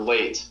can't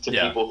relate to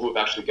Yeah. people who have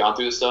actually gone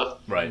through this stuff.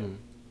 Right.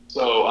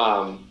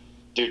 So,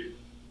 dude,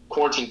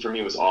 quarantine for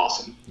me was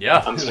awesome.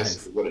 Yeah. I'm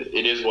just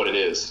it is what it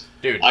is.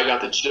 Dude. I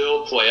got to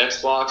chill, play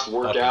Xbox,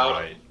 work Fucking out.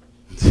 right.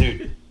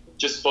 Dude,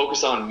 just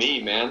focus on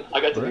me, man.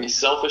 I got to be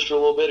selfish for a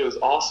little bit. It was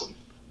awesome.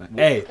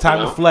 Hey, time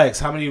to flex.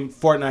 How many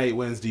Fortnite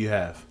wins do you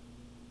have?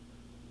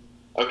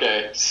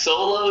 Okay,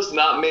 solos,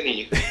 not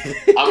many.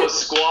 I'm a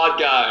squad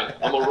guy.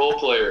 I'm a role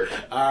player.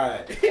 All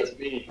right. That's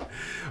me.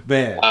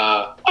 Man.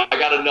 I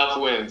got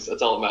enough wins.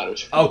 That's all that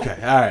matters. Okay,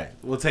 all right.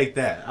 We'll take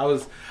that. I'm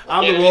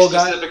Can't the role be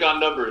guy. specific on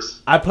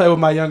numbers. I play with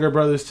my younger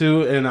brothers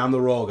too, and I'm the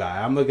role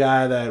guy. I'm the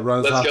guy that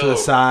runs Let's off to go. the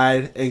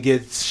side and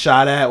gets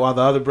shot at while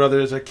the other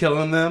brothers are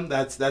killing them.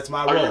 That's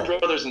my Are role. your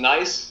brothers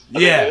nice? Are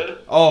they Yeah. good?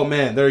 Oh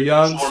man, they're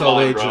young, That's so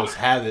mine, they bro. just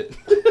have it.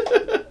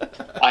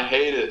 I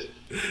hate it.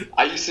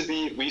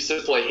 We used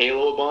to play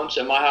Halo a bunch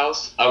at my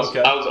house. I was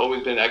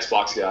always been an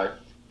Xbox guy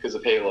because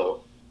of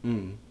Halo.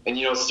 Mm. And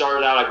it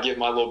started out I'd give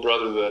my little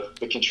brother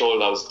the controller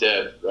that was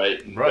dead,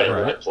 right? And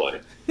whenever Right. I'd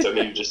play. So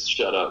he would just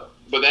shut up.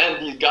 But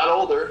then he got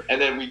older, and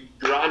then we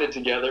grinded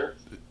together.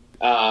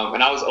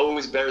 And I was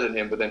always better than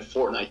him. But then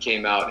Fortnite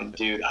came out, and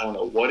dude, I don't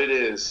know what it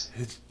is.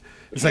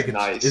 It's like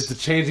nice. it's the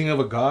changing of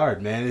a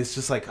guard, man. It's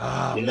just like,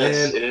 Yes,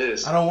 man, it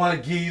is. I don't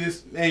want to give you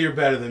this. Man, you're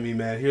better than me,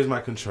 man. Here's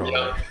my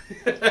controller.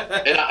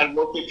 And I'm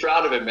really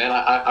proud of it, man.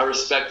 I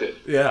respect it.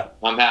 Yeah.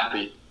 I'm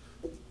happy.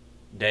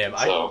 Damn,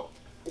 So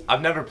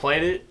I've never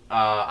played it.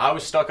 I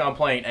was stuck on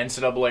playing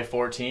NCAA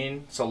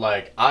 14, so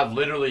like I've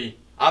literally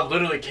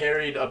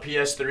carried a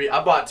PS3.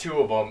 I bought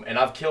 2 of them, and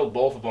I've killed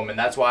both of them, and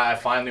that's why I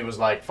finally was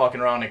like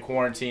fucking around in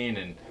quarantine,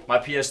 and my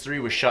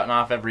PS3 was shutting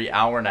off every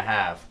hour and a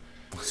half.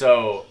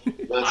 So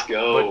let's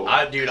go.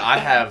 But I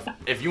have.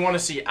 If you want to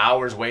see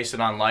hours wasted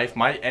on life,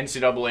 my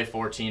NCAA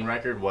 14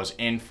 record was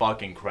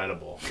fucking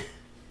incredible.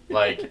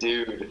 Like,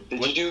 dude,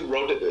 did you do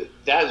Road to the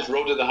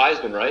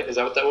Heisman, right? Is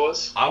that what that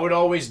was? I would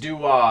always do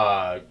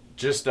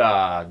just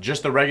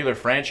the regular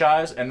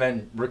franchise, and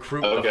then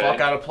recruit the fuck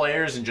out of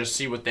players and just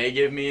see what they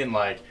give me, and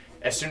like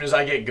as soon as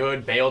I get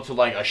good, bail to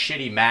like a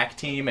shitty MAC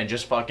team and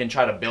just fucking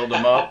try to build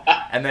them up,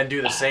 and then do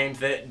the same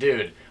thing.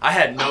 Dude, I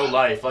had no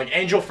life. Like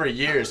Angel for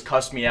years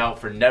cussed me out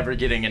for never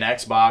getting an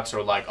Xbox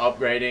or like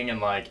upgrading,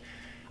 and like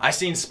I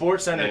seen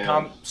SportsCenter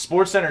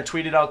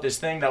tweeted out this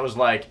thing that was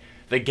like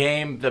the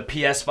game the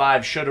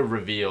PS5 should have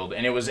revealed,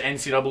 and it was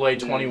NCAA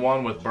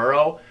 21 with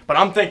Burrow. But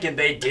I'm thinking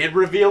they did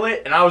reveal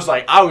it, and I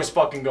was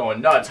fucking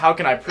going nuts. How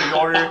can I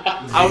pre-order?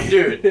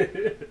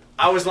 Dude,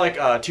 I was like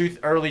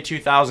early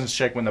 2000s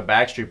chick when the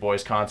Backstreet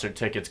Boys concert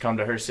tickets come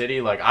to her city.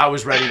 Like I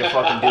was ready to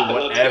fucking do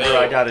whatever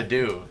I gotta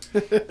do.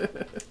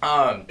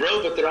 Bro,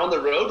 but they're on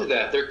the road to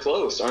that. They're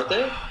close, aren't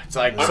they? It's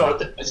like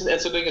and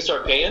so they can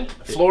start paying.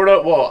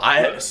 Florida.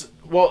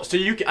 So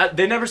you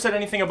they never said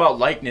anything about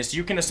likeness.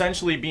 You can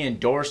essentially be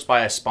endorsed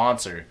by a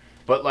sponsor,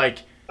 but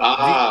like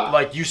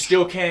you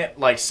still can't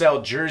like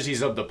sell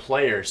jerseys of the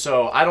player.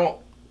 So I don't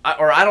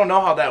know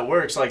how that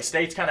works. Like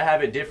states kind of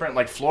have it different.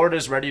 Like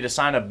Florida's ready to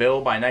sign a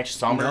bill by next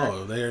summer.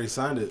 No, they already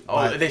signed it.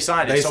 Oh, they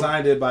signed it. They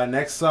signed it by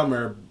next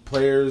summer.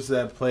 Players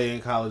that play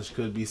in college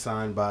could be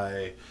signed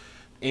by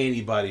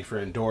anybody for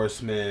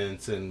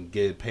endorsements and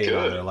get paid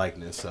on their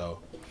likeness. So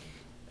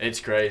it's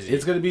crazy.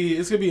 It's gonna be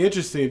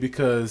interesting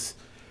because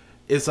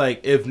it's like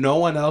if no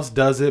one else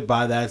does it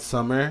by that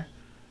summer,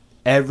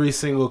 every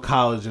single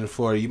college in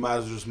Florida, you might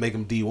as well just make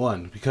them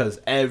D1 because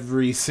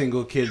every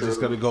single kid's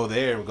just gonna go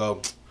there and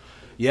go,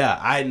 yeah,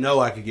 I know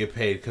I could get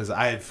paid because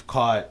I've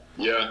caught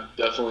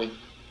definitely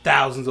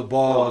thousands of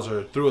balls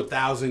or threw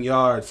 1,000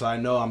 yards, so I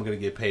know I'm gonna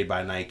get paid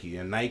by Nike.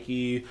 And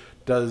Nike's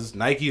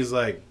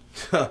like,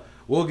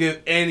 we'll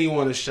give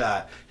anyone a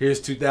shot. Here's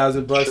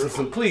 $2,000 and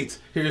some cleats.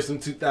 Here's some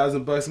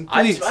 $2,000 and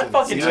cleats. I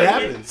fucking see what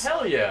happens.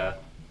 Hell yeah.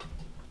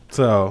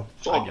 So,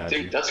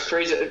 dude, that's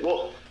crazy.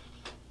 Well,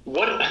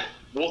 will it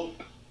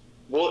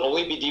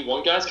only be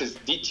D1 guys? Because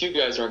D2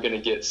 guys aren't going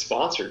to get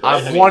sponsored.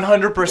 Right? I've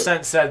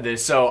 100% said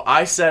this. So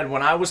I said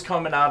when I was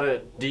coming out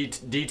of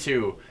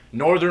D2,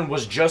 Northern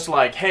was just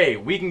like, hey,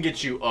 we can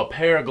get you a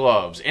pair of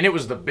gloves. And it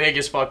was the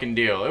biggest fucking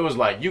deal. It was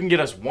like, you can get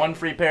us one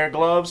free pair of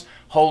gloves?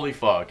 Holy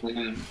fuck.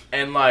 Mm-hmm.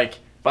 And like,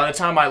 by the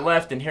time I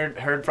left and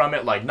heard from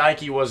it, like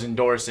Nike was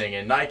endorsing,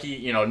 and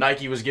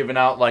Nike was giving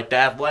out like the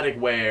athletic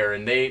wear,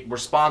 and they were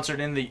sponsored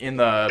in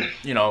Barnett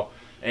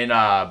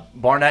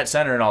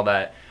Center and all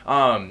that.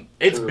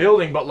 It's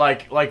building, but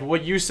like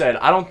what you said,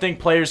 I don't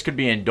think players could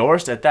be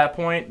endorsed at that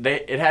point.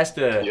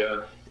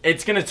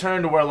 It's gonna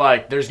turn to where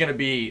like there's gonna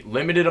be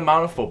limited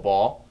amount of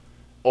football,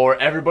 or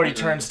everybody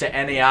turns to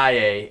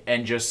NAIA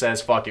and just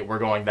says fuck it, we're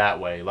going that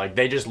way. Like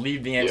they just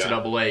leave the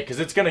NCAA because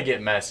it's gonna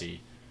get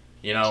messy,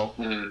 you know.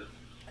 Mm-hmm.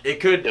 It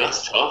could.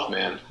 That's tough,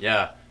 man.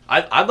 Yeah.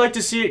 I'd like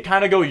to see it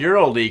kind of go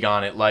EuroLeague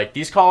on it. Like,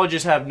 these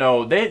colleges have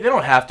they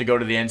don't have to go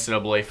to the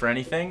NCAA for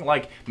anything.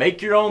 Like,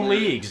 make your own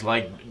leagues.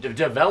 Like,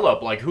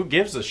 develop. Like, who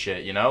gives a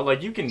shit, you know?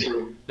 Like, you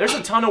can... There's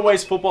a ton of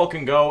ways football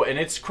can go, and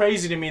it's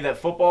crazy to me that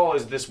football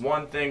is this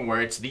one thing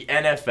where it's the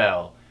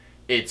NFL,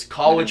 it's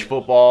college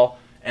football,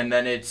 and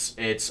then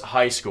it's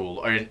high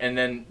school, and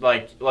then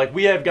like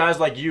we have guys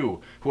like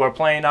you who are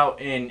playing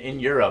out in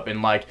Europe,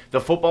 and like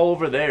the football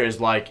over there is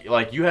like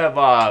you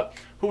have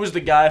who was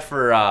the guy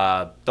for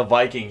the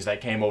Vikings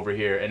that came over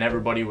here, and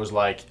everybody was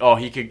like, oh,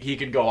 he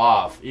could go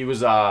off. He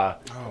was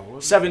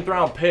 7th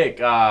round pick,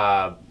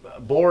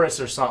 Boris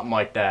or something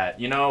like that.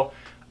 You know,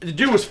 the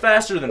dude was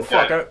faster than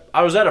fuck.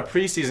 I was at a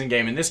preseason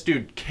game, and this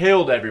dude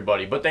killed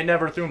everybody, but they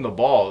never threw him the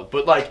ball.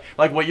 But like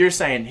what you're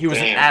saying, he was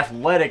an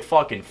athletic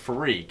fucking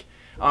freak.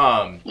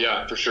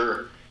 Yeah, for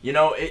sure. You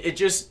know,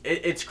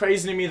 it's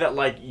crazy to me that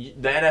like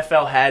the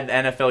NFL had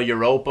NFL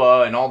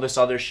Europa and all this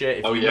other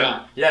shit.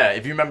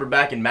 If you remember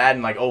back in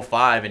Madden like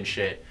 05 and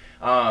shit.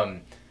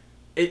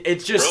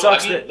 It just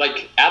sucks that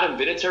like Adam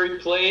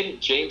Vinatieri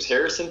played, James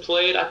Harrison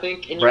played, I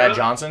think, in Brad Europe.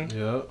 Johnson.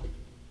 Yeah.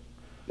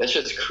 That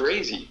shit's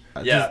crazy.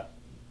 Yeah.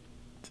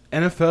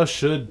 NFL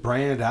should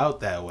brand out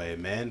that way,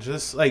 man.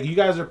 Just like you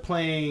guys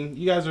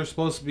are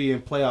supposed to be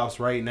in playoffs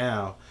right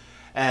now.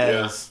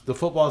 As the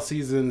football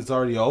season is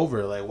already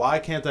over, like why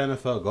can't the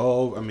NFL go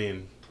over? I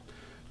mean,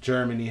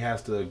 Germany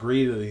has to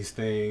agree to these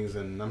things,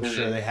 and I'm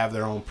sure they have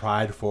their own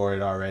pride for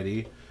it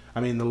already. I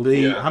mean, the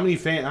league. How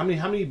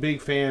many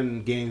big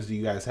fan games do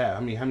you guys have?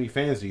 How many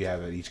fans do you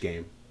have at each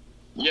game?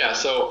 Yeah,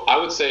 so I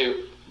would say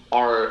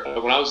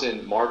when I was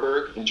in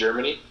Marburg in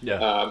Germany,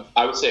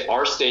 I would say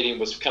our stadium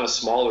was kind of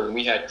smaller, and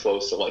we had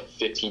close to like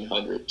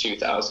 1,500,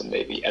 2,000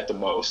 maybe at the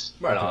most.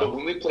 Right on. But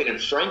when we played in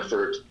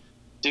Frankfurt,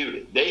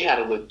 dude, they had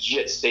a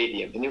legit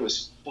stadium, and it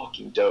was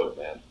fucking dope,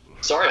 man.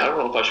 Sorry, I don't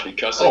know if I should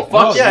be cussing. Oh,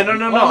 fuck yeah, no.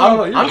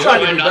 I'm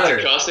trying to be better.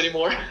 Not to cuss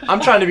anymore.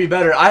 I'm trying to be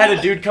better. I had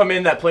a dude come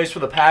in that plays for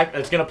the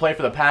that's going to play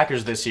for the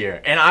Packers this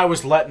year, and I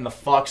was letting the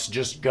fucks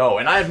just go,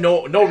 and I have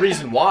no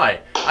reason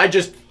why.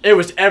 It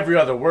was every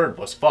other word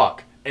was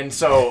fuck. And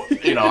so,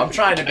 you know, I'm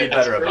trying to be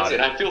better about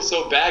it. And I feel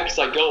so bad because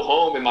I go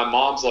home, and my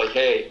mom's like,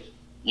 hey,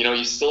 you know,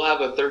 you still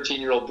have a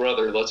 13-year-old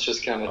brother. Let's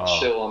just kind of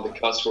chill on the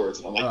cuss words.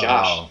 And I'm like,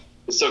 gosh.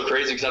 It's so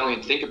crazy because I don't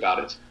even think about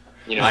it,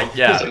 you know.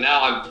 So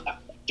now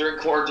during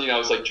quarantine, I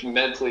was like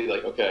mentally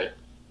like, okay,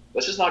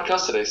 let's just not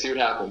cuss today, see what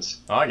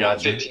happens. Oh, I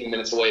got you. 15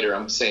 minutes later,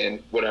 I'm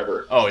saying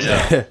whatever. Oh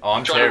yeah. Oh,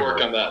 I'm trying terrible. to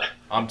work on that.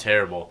 I'm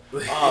terrible.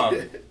 All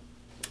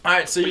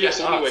right, so anyway,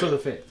 the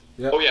fans.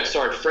 Yep. Oh yeah,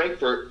 sorry,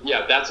 Frankfurt.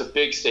 Yeah, that's a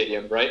big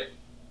stadium, right?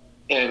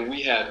 And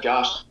we had,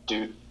 gosh,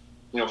 dude,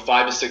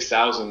 5,000 to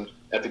 6,000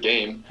 at the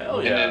game.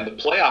 Hell yeah. And then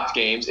the playoff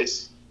games,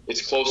 it's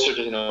closer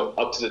to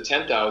up to the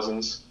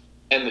 10,000s.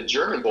 And the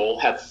German Bowl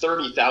had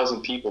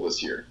 30,000 people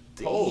this year.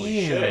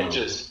 Holy shit!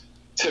 Just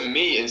to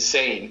me,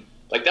 insane.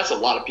 Like that's a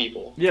lot of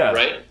people. Yeah.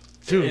 Right.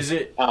 Dude. Is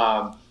it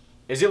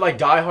like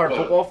diehard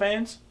football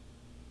fans?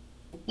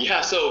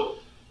 Yeah. So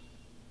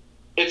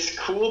it's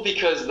cool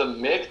because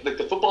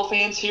the football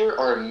fans here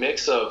are a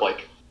mix of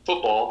like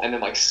football and then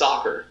like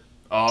soccer.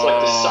 Oh. It's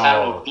like I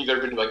don't know if you've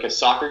ever been to like a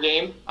soccer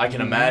game. I can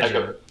imagine.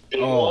 Like a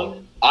big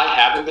one. I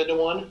haven't been to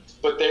one,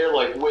 but they're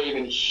like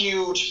waving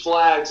huge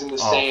flags in the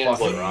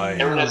stands. Like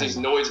everyone has these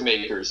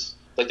noisemakers.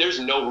 Like there's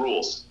no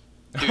rules.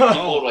 Dude,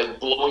 people are like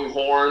blowing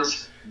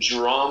horns,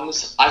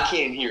 drums. I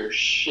can't hear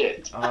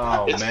shit.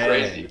 Oh, it's man.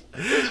 crazy.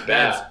 It's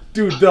bad.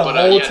 Dude, the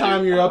whole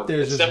time you're up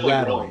there is just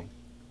rattling.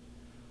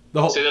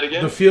 Say that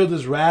again? The field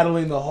is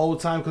rattling the whole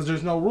time because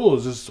there's no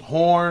rules. Just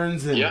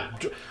horns and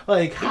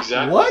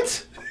exactly.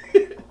 What?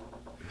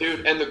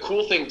 Dude, and the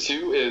cool thing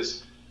too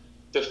is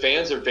the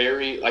fans are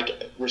very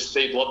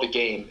they love the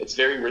game. It's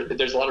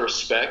there's a lot of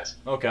respect.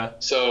 Okay.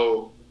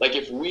 So like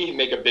if we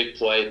make a big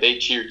play, they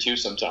cheer too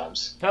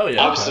sometimes. Hell yeah.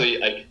 Obviously,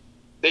 like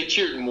they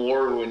cheered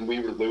more when we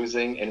were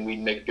losing and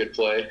we'd make a good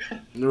play.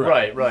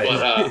 Right.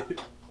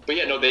 But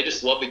yeah, no, they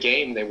just love the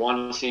game. They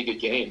want to see a good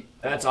game.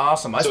 That's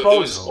awesome. I suppose it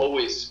was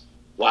always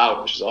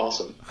loud, which is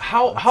awesome.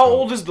 How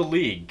old is the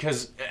league?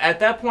 Because at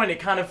that point, it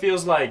kind of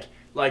feels like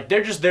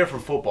they're just there for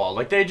football.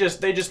 Like they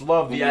just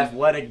love the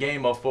athletic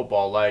game of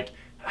football. Like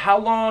how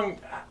long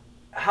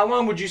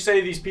would you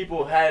say these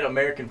people had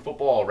American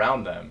football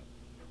around them?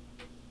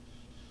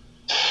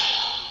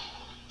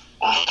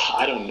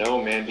 I don't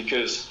know, man,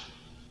 because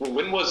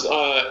when was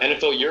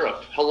NFL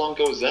Europe? How long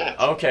ago was that?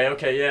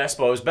 Okay, yeah, I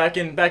suppose back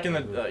in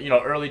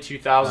the early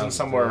 2000s,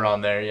 somewhere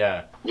around there,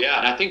 yeah. Yeah,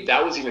 and I think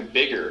that was even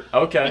bigger.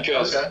 Okay.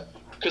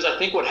 Because I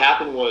think what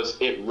happened was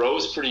it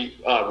rose pretty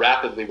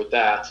rapidly with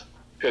that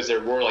because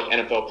there were like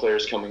NFL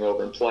players coming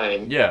over and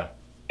playing. Yeah.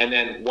 And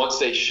then once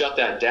they shut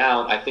that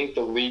down, I think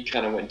the league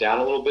kind of went down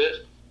a little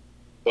bit,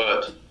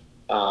 but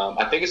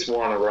I think it's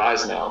more on a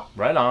rise now.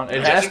 Right on.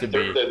 It has to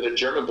be. The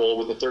German Bowl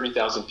with the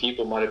 30,000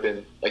 people might have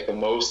been like the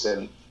most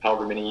in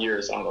however many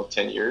years. I don't know,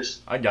 10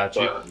 years. I got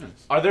you.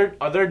 But,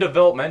 are there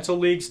developmental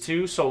leagues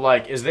too? So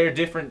like, is there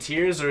different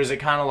tiers, or is it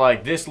kind of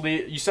like this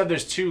league? You said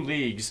there's 2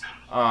 leagues.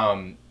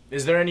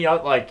 Is there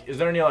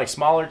any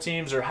smaller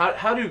teams, or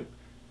how do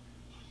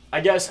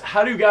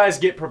guys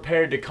get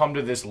prepared to come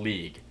to this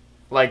league?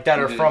 Like that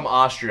are from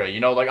Austria,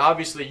 like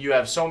obviously you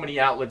have so many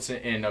outlets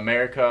in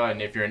America,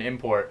 and if you're an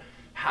import,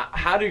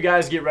 how do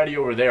guys get ready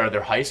over there? Are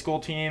there high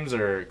school teams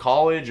or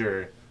college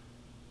or?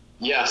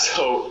 Yeah,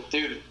 so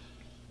dude,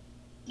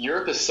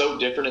 Europe is so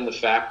different in the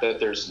fact that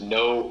there's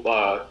no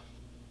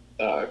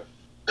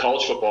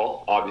college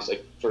football, obviously,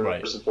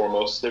 Right. first and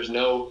foremost. There's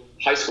no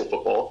high school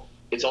football.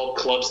 It's all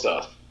club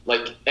stuff.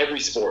 Like every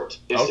sport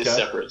is Okay.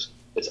 separate.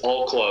 It's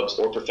all clubs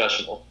or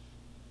professional.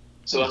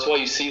 So that's why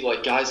you see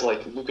like guys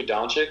like Luka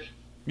Doncic.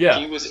 Yeah.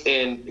 He was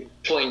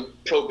playing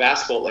pro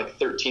basketball at like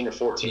 13 or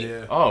 14.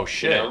 Yeah. Oh You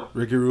shit. know?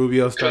 Ricky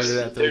Rubio started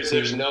at 13.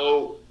 There's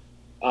no,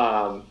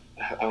 I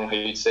don't know how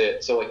you'd say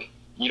it. So like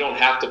you don't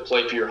have to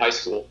play for your high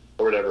school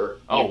or whatever.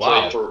 You Oh, play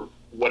wow. for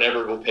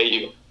whatever will pay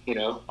you. You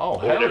know, Oh,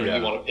 or hell whatever yeah.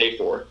 you want to pay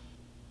for.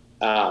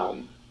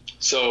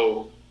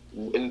 So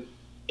in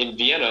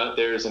Vienna,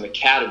 there's an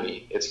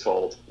academy. It's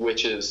called,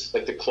 which is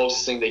like the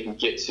closest thing they can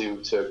get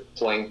to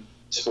playing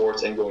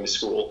sports and going to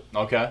school.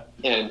 Okay.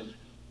 And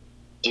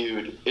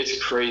dude,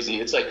 it's crazy.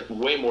 It's like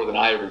way more than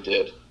I ever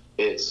did.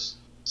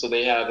 So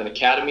they have an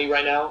academy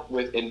right now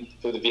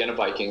for the Vienna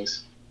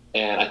Vikings,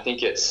 and I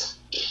think there's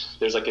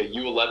like a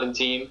U11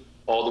 team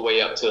all the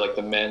way up to like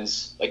the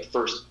men's like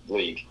first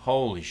league.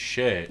 Holy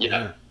shit.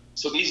 Yeah.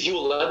 So these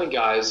U11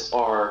 guys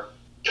are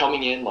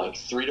coming in like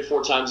 3 to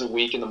 4 times a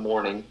week in the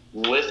morning,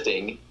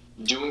 lifting,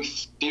 doing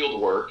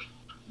field work,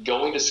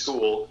 going to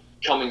school,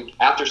 coming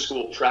after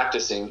school,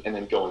 practicing, and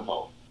then going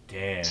home.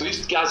 Damn. So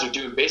these guys are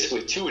doing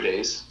basically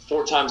 2-a-days,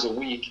 4 times a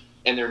week,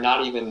 and they're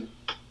not even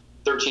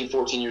 13,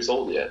 14 years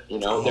old yet. You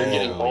know, they're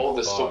getting all of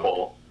this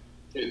football.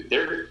 Dude,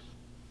 they're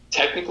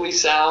technically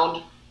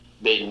sound.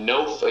 They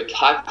know like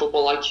high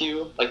football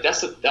IQ. Like that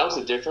was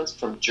the difference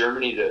from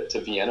Germany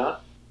to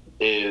Vienna.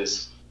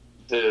 Is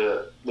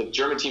the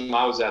German team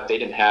I was at, they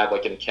didn't have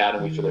like an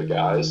academy for their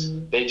guys.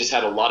 They just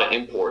had a lot of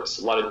imports,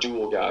 a lot of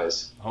dual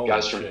guys, Holy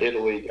guys from shit.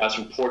 Italy, guys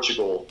from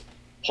Portugal,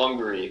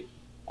 Hungary,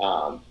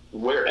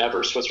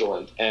 wherever,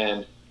 Switzerland.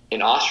 And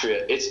in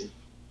Austria, it's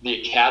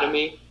the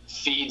academy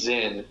feeds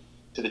in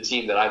to the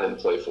team that I then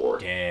play for.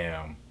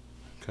 Damn.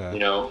 Okay. You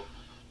know,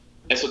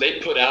 and so they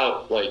put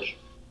out like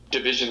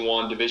Division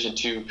I, Division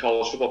II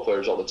college football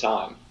players all the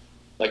time.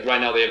 Like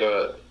right now, they have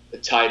a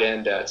tight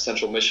end at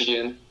Central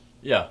Michigan.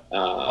 Yeah.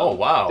 Oh,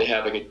 wow. They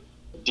have like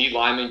a D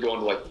lineman going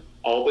to like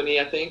Albany,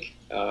 I think,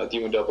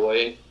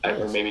 D1AA,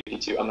 or maybe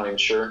D2. I'm not even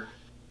sure.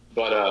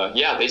 But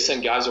yeah, they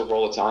send guys over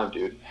all the time,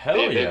 dude. Hell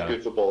they yeah. have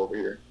good football over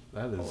here.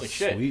 That Holy is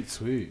shit.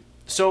 sweet.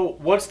 So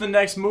what's the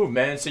next move,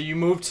 man? So you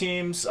moved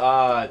teams.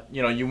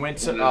 You went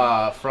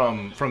to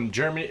from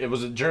Germany. It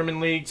was a German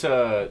league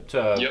to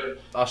Yep.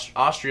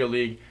 Austria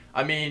league.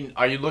 I mean,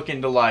 are you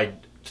looking to like?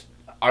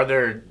 Are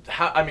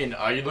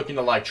you looking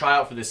to like try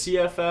out for the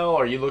CFL?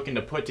 Or are you looking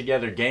to put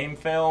together game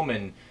film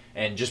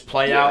and just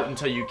play Yeah. out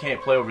until you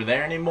can't play over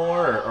there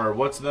anymore? Or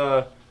what's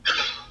the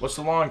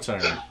long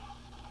term?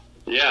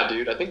 Yeah,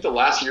 dude. I think the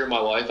last year of my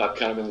life, I've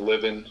kind of been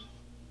living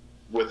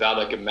without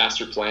like a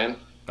master plan.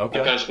 I've kind Okay.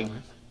 of just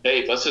been,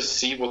 hey, let's just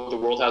see what the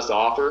world has to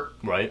offer.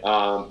 Right.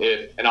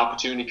 If an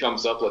opportunity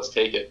comes up, let's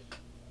take it.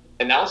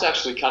 And that was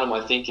actually kind of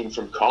my thinking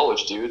from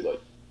college, dude.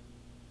 Like,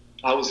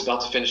 I was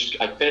about to finish.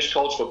 I finished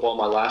college football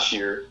my last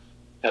year,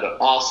 had an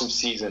awesome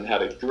season,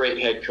 had a great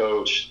head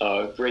coach,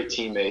 great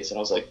teammates, and I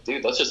was like,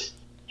 dude, let's just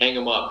hang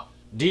them up.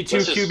 D2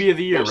 Let's just QB of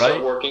the year, go start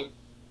right? working.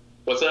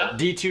 What's that?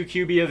 D2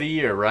 QB of the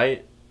year,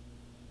 right?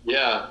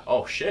 Yeah,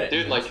 Oh shit.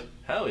 dude. Like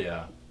Hell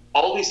yeah.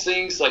 all these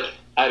things. Like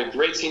I had a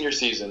great senior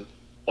season,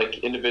 like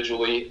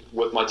individually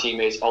with my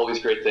teammates, all these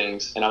great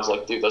things, and I was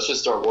like, dude, let's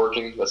just start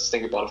working. Let's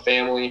think about a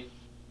family,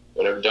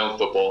 whatever. Done with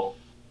football.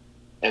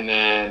 And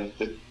then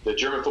the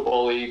German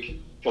Football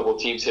League, a couple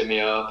of teams hit me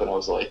up, and I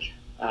was like,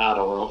 I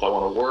don't know if I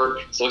want to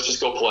work, so let's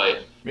just go play.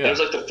 And Yeah. it was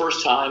like the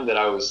first time that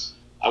I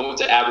went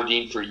to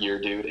Aberdeen for a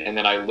year, dude, and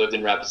then I lived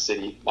in Rapid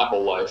City my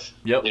whole life.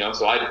 Yep. You know,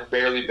 so I'd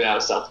barely been out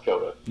of South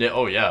Dakota. Yeah.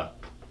 Oh yeah.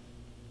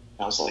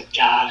 I was like,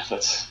 God,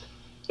 let's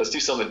do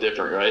something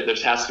different, right? There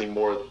has to be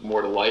more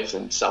to life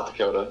than South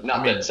Dakota. Not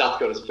I mean, that South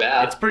Dakota's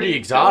bad. It's pretty You know,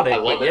 exotic, I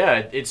love but it. yeah,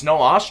 it's no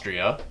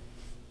Austria.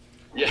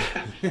 Yeah,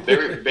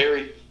 very,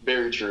 very,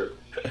 very true.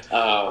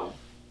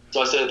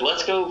 So I said,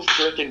 let's go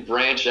freaking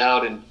branch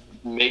out and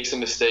make some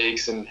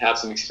mistakes and have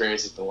some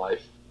experiences in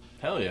life.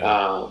 Hell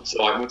yeah.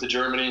 So I went to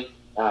Germany.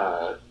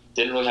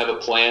 Didn't really have a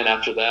plan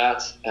after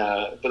that,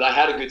 but I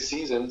had a good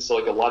season. So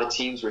like a lot of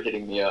teams were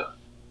hitting me up,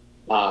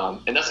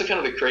 and that's the kind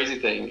of the crazy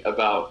thing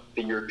about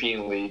the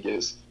European League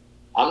is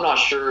I'm not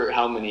sure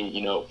how many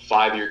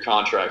 5-year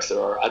contracts there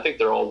are. I think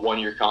they're all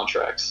 1-year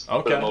contracts for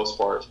Okay. the most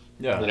part.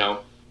 Yeah.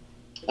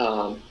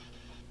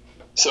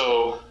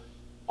 So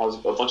a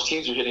bunch of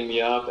teams were hitting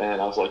me up,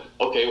 and I was like,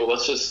 okay, well,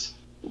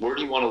 where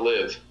do you want to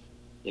live? I was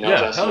Yeah,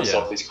 asking hell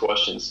myself yeah. these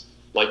questions,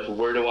 like,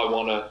 where do I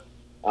want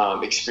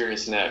to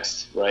experience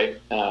next, right?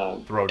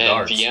 Throw and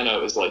darts. Vienna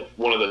is like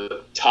one of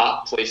the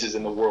top places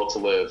in the world to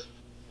live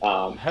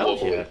Hell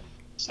globally. yeah.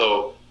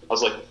 So I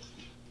was like,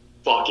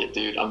 fuck it,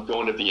 dude, I'm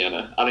going to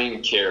Vienna. I don't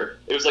even care.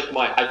 It was like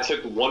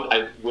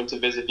I went to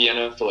visit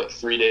Vienna for like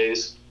 3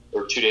 days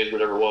or 2 days,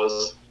 whatever it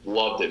was.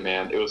 Loved it,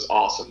 man. It was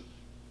awesome.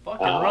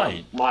 Fucking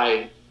right.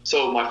 My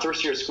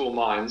first year at School of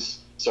Mines,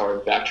 sorry,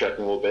 I'm backtracking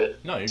a little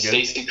bit. No, you're good.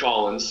 Stacey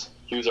Collins,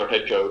 he was our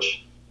head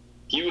coach.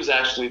 He was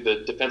actually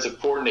the defensive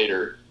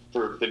coordinator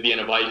for the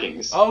Vienna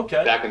Vikings Oh,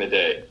 okay. back in the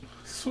day.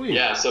 Sweet.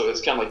 Yeah, so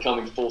it's kind of like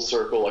coming full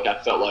circle. Like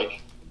I felt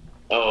like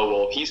oh,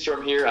 well, he's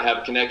from here. I have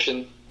a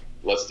connection.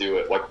 Let's do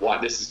it. Like, why?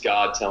 This is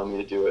God telling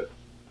me to do it.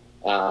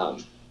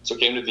 So I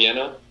came to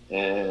Vienna,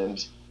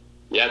 and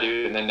yeah,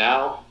 dude. And then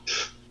now,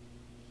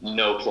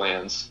 no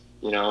plans,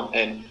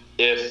 And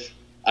if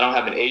I don't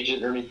have an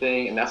agent or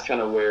anything, and that's kind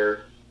of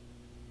where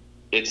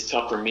it's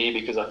tough for me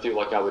because I feel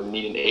like I would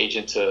need an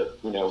agent to,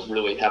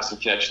 really have some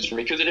connections for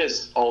me because it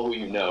is all who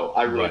you know.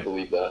 I really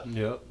believe that.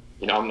 Yep.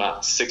 I'm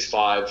not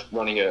 6'5",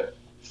 running a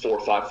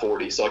 4.5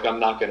 40, so like I'm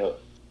not gonna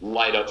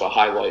light up a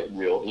highlight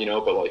reel,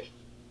 but like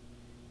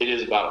it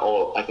is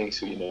about I think it's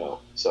who you know.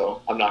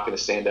 So I'm not gonna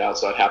stand out.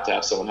 So I'd have to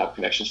have someone have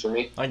connections for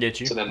me. I get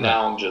you. So then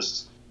now I'm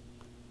just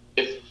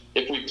if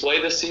we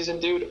play this season,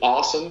 dude,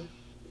 awesome.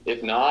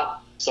 If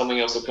not, something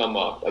else will come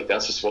up. Like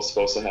that's just what's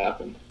supposed to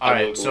happen. All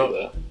right,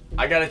 so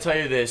I got to tell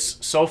you this.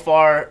 So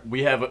far,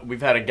 we've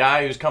had a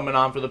guy who's coming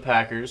on for the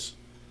Packers.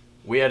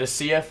 We had a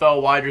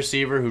CFL wide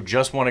receiver who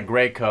just won a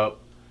Grey Cup.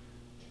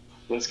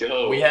 Let's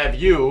go. We have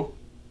you.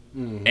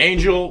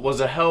 Angel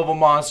was a hell of a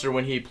monster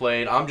when he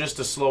played. I'm just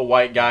a slow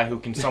white guy who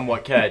can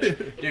somewhat catch.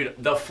 Dude,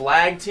 the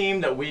flag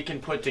team that we can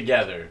put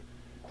together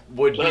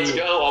would be. Let's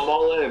go. I'm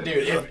all in.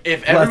 Dude,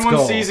 if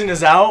everyone's season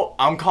is out,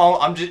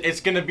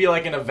 it's gonna be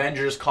like an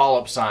Avengers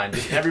call-up sign.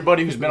 Just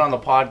everybody who's been on the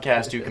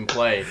podcast who can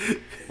play.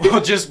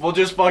 We'll just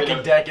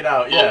fucking deck it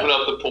out. Yeah. Open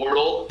up the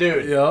portal.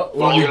 Dude. Yeah.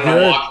 We're We'll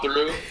gonna walk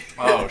through.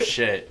 Oh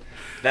shit.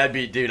 That'd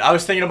be, dude. I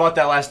was thinking about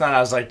that last night. I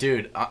was like,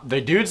 dude,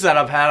 the dudes that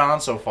I've had on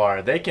so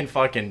far, they can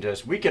fucking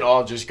we could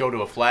all just go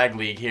to a flag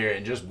league here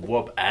and just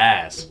whoop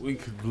ass. We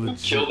could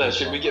kill that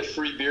shit. We get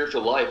free beer for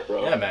life,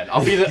 bro. Yeah, man.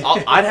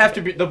 I'd have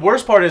to be. The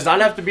worst part is I'd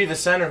have to be the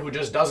center who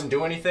just doesn't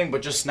do anything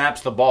but just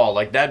snaps the ball.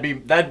 Like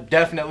that'd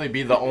definitely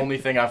be the only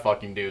thing I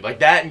fucking do.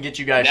 Like that and get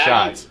you guys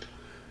shots.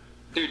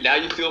 Dude, now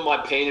you feel my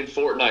pain in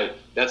Fortnite.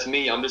 That's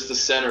me. I'm just the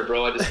center,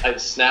 bro. I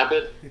snap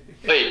it.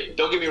 Wait,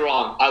 don't get me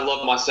wrong. I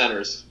love my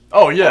centers.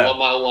 Oh yeah. I love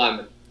my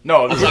alignment.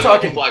 No, we're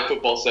talking flag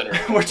football center.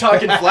 We're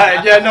talking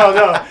flag. Yeah, no.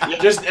 Yeah.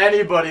 Just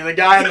anybody. The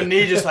guy on the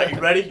knee, just like, you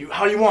ready?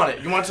 How do you want it?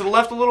 You want it to the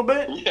left a little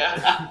bit?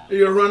 Yeah.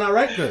 You're gonna run out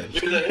right good.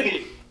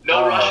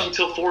 No rushing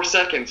until 4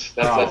 seconds.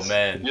 That's,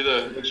 man. You're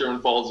the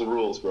everyone follows the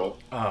rules, bro.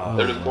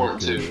 They're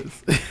important too.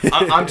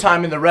 I'm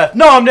timing the ref.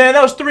 No, man,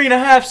 that was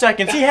 3.5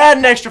 seconds. He had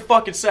an extra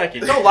fucking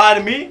second. Don't lie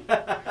to me.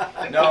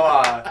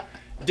 No,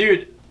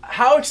 dude,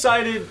 how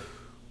excited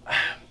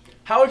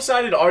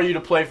are you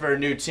to play for a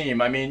new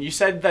team? I mean, you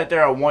said that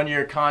there are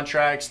 1-year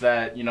contracts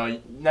that,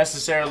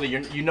 necessarily,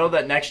 you know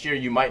that next year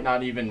you might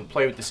not even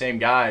play with the same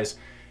guys.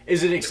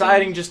 Is it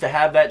exciting just to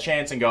have that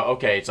chance and go,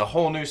 okay, it's a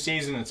whole new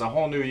season, it's a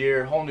whole new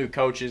year, whole new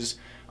coaches?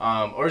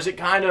 Or is it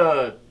kind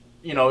of,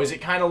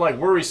 like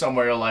worrisome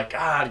where you're like,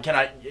 can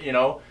I,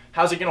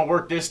 how's it going to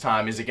work this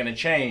time? Is it going to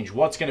change?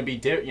 What's going to be,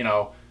 Dude,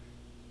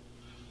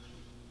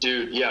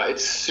 yeah,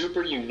 it's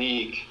super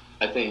unique,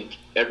 I think,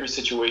 every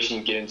situation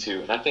you get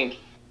into. And I think,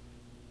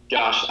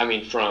 gosh, I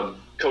mean, from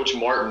Coach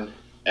Martin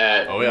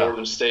at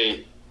Northern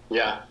State,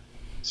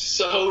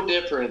 so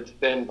different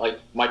than like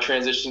my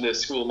transition to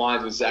School of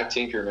Mines with Zach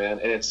Tinker, man.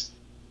 And it's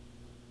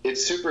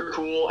super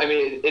cool. I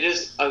mean, it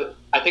is.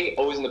 I think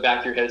always in the back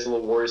of your head it's a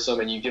little worrisome,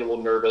 and you get a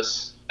little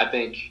nervous. I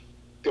think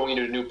going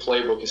into a new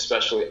playbook,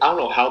 especially. I don't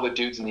know how the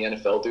dudes in the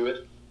NFL do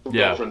it.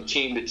 Yeah. From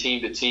team to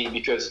team to team,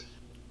 because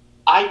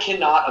I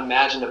cannot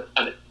imagine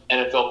an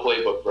NFL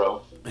playbook,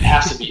 bro. It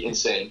has to be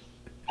insane.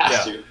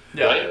 Has to.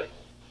 Yeah.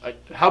 Right?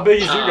 How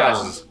big is your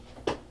guys'?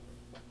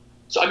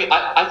 So I mean,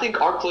 I think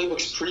our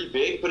playbook's pretty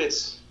big, but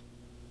it's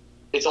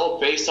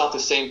all based off the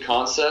same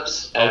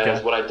concepts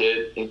as what I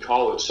did in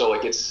college. So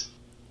like it's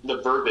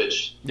the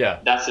verbiage. Yeah.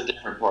 That's the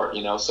different part,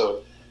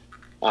 So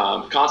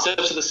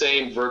concepts are the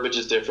same, verbiage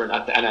is different,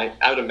 and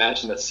I would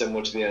imagine that's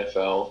similar to the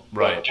NFL.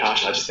 Right. But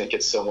gosh, I just think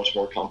it's so much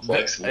more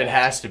complex. It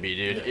has to be,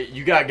 dude.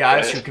 You got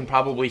guys who can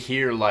probably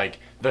hear like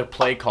the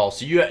play calls.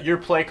 So your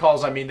play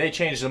calls, I mean, they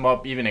changed them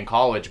up even in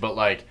college, but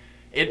like.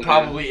 It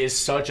probably is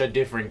such a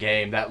different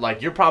game that,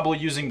 like, you're probably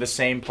using the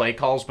same play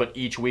calls, but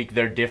each week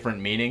they're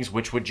different meanings,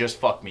 which would just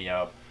fuck me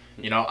up.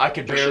 I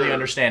could barely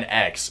understand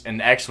X,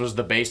 and X was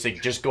the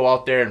basic, just go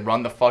out there and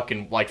run the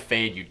fucking, like,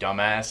 fade, you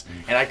dumbass.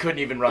 And I couldn't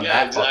even run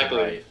that fucking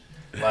right.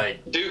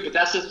 Like, dude, but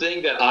that's the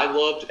thing that I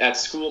loved at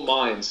School of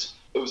Mines.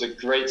 It was a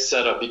great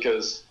setup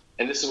because,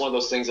 and this is one of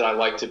those things that I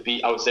like to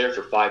be, I was there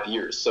for 5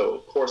 years, so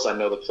of course I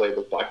know the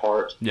playbook by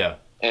heart. Yeah.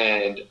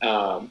 And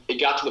it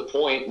got to the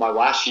point, my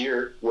last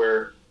year,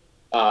 where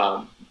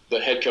the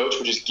head coach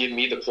would just give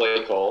me the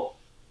play call,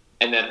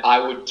 and then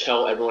I would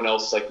tell everyone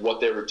else like what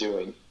they were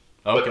doing,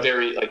 but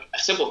very like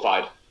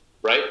simplified,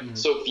 right? Mm-hmm.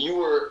 So if you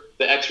were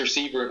the X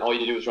receiver and all you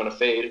had to do was run a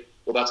fade,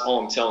 well, that's all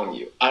I'm telling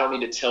you. I don't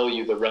need to tell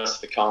you the rest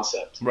of the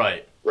concept.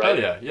 Right.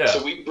 Right. Oh, yeah.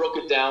 So we broke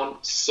it down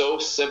so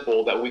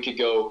simple that we could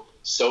go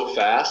so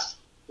fast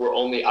where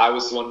only I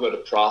was the one who had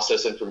to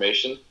process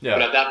information. Yeah.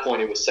 But at that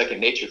point, it was second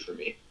nature for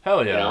me.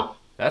 Hell yeah.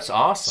 That's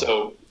awesome.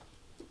 So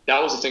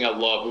that was the thing I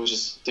loved. It was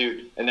just,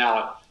 dude, and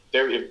now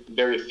very,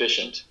 very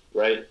efficient,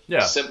 right? Yeah.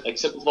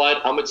 Simplified.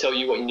 I'm gonna tell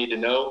you what you need to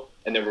know.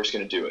 and then we're just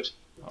gonna do it.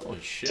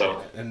 Holy shit.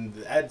 So And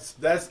that's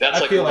that's I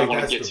like feel what I like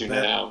want that's to get the to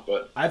best. now.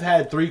 But I've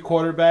had 3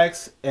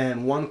 quarterbacks,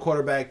 and one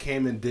quarterback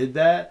came and did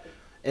that,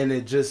 and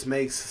it just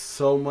makes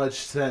so much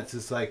sense.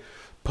 It's like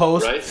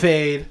post, Right.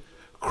 fade,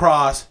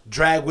 cross,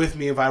 drag with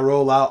me if I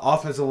roll out.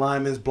 Offensive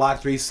linemen's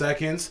block 3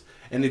 seconds,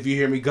 and if you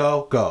hear me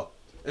go, go.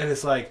 And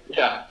it's like,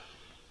 yeah,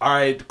 all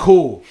right,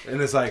 cool. And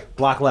it's like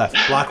block left,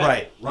 block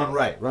right, run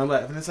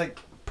left, and it's like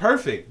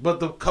perfect. But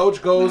the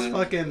coach goes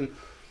fucking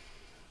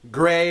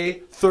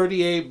gray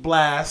 38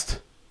 blast.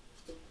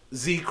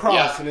 Z cross,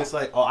 Yeah. and it's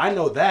like, oh, I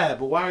know that,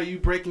 but why are you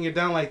breaking it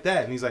down like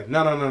that? And he's like,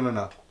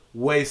 no.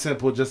 Way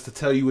simple, just to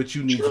tell you what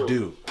you need to True.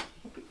 do.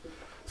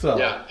 So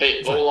yeah.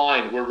 Hey,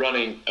 O-line, we're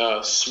running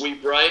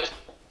sweep right.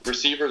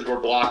 Receivers, we're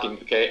blocking.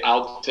 Okay,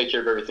 I'll take care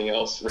of everything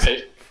else.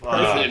 Right.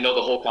 You need to know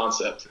the whole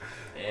concept.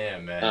 Yeah,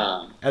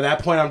 man. at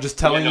that point, I'm just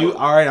telling Yeah, you, no.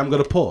 all right, I'm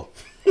gonna pull.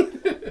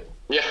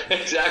 Yeah,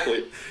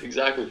 exactly,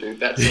 dude.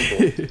 That's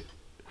simple.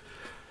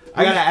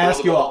 I gotta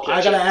ask you. ball, I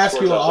catch gotta it, ask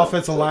score you an touchdown.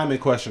 offensive lineman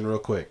question real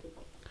quick.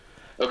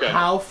 Okay.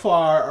 How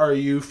far are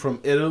you from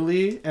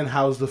Italy, and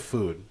how's the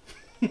food?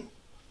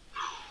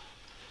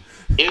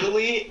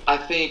 Italy, I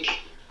think.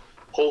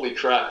 Holy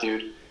crap,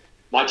 dude!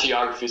 My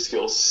geography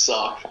skills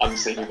suck. I'm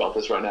just thinking about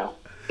this right now.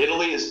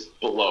 Italy is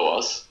below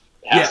us.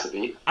 It has to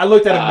be. I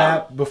looked at a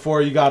map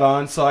before you got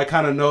on, so I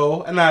kind of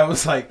know, and I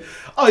was like,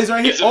 "Oh, he's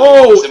right here." Is it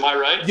Oh, close? Am I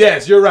right?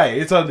 yes, you're right.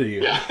 It's under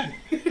you. Yeah.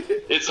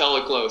 It's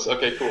hella close.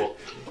 Okay, cool.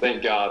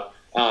 Thank God.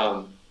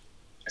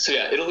 So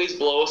yeah, Italy's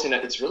below us, and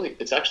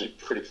it's actually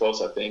pretty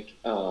close. I think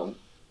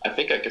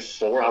like a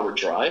 4-hour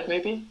drive,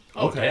 maybe,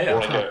 Okay.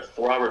 or like a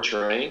 4-hour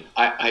train.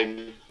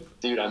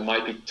 Dude, I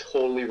might be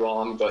totally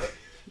wrong, but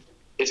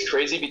it's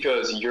crazy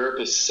because Europe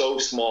is so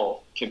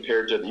small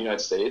compared to the United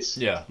States.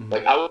 Yeah.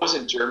 Like I was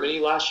in Germany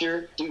last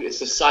year, dude. It's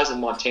the size of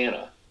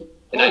Montana,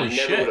 and I Holy never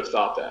shit. would have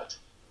thought that.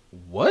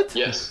 What?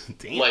 Yes.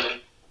 Damn.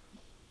 Like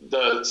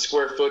the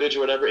square footage or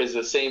whatever is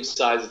the same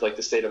size as like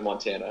the state of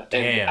Montana. And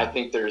Damn. I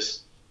think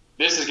this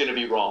is going to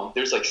be wrong.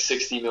 There's like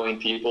 60 million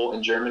people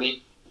in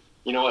Germany.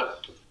 You know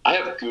what? I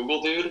have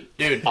Google, dude.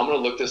 Dude. I'm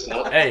going to look this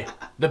up. Hey,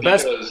 the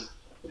best. Because,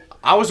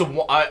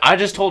 I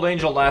just told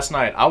Angel last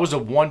night. I was a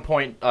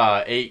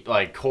 1.8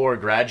 like core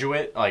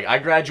graduate. Like I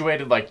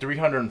graduated like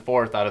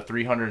 304th out of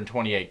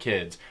 328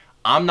 kids.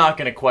 I'm not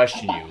gonna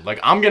question you. Like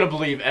I'm gonna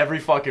believe every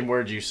fucking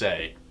word you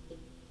say.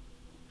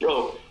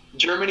 bro,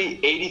 Germany,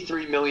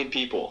 83 million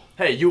people.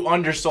 Hey, you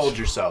undersold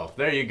yourself.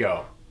 There you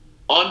go.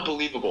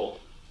 Unbelievable.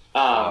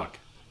 Fuck.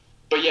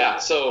 But yeah,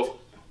 so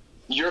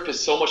Europe is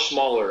so much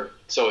smaller,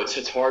 so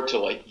it's hard to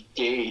like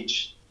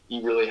gauge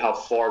really how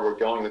far we're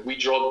going. Like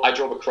I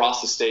drove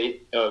across the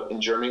state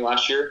in Germany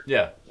last year,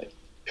 Yeah. a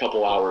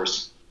couple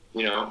hours,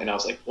 and I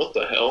was like, what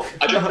the hell?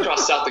 I drove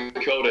across South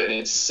Dakota and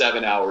it's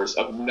 7 hours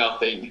of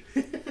nothing,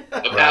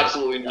 of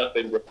absolutely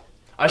nothing, bro.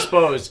 I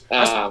suppose.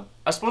 Um,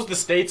 I suppose the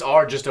states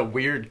are just a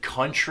weird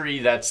country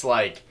that's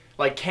like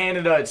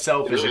Canada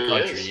itself is a really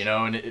country, is.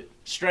 and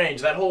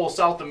strange. That whole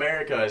South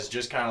America is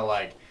just kind of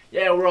like,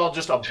 yeah, we're all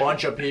just a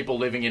bunch of people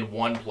living in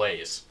one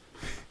place.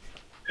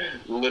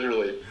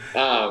 Literally.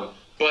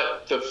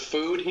 But the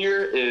food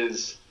here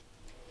is,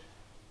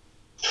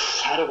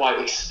 how do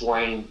I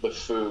explain the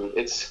food?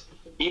 It's,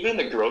 even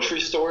the grocery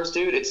stores,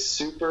 dude, it's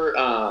super,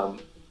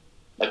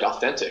 like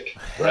authentic,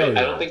 right?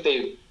 yeah.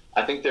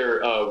 I think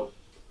their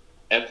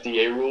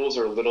FDA rules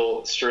are a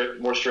little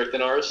more strict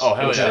than ours. Oh,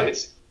 hell in the yeah.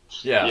 States.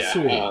 Yeah.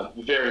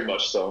 Sweet. Very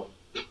much so.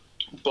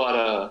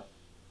 But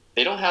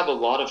they don't have a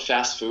lot of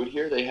fast food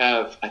here. They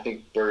have, I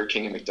think, Burger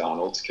King and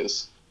McDonald's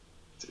because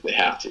they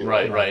have to.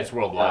 Right. It's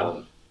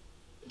worldwide.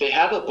 They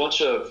have a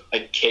bunch of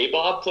like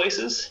kebab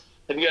places.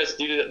 Do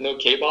you know what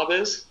kebab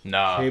is?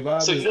 Nah.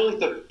 Kebab So is- you know like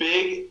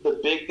the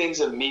big things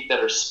of meat that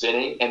are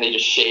spinning and they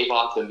just shave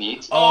off the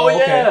meat? Oh, okay. You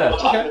know yeah. what I'm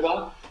talking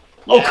about?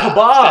 Oh, Yeah,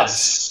 kebabs. That's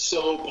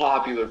so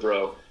popular,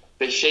 bro.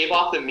 They shave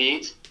off the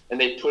meat and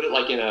they put it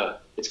like in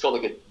it's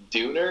called like a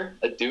doona.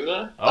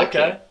 I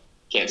Okay.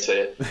 can't say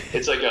it.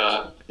 It's like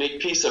a big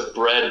piece of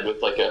bread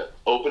with like a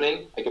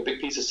opening, like a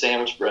big piece of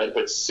sandwich bread,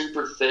 but it's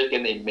super thick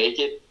and they make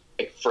it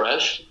like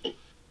fresh.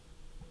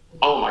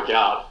 Oh my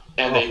God.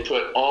 And they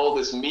put all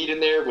this meat in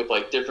there with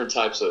like different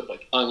types of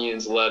like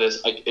onions,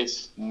 lettuce. Like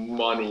it's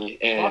money,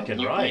 and Fucking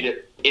you right. eat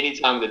it any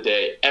time of the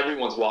day.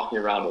 Everyone's walking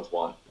around with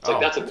one. It's like Oh,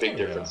 that's a big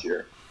yeah. difference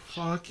here.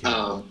 Fuck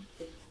yeah.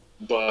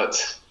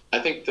 But I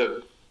think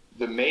the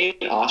main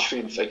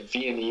Austrian like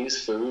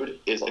Viennese food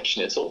is like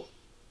schnitzel.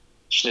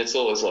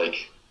 Schnitzel is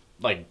like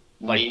Like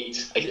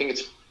meat. I think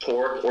it's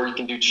pork, or you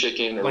can do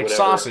chicken or Like whatever.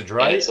 sausage,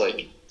 right? And it's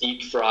like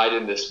deep fried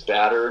in this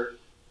batter,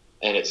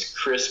 and it's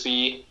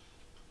crispy.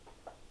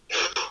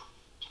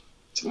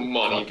 It's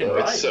money, Fucking bro.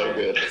 right, It's so man.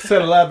 good.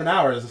 Said 11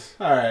 hours.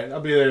 All right, I'll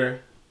be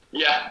there.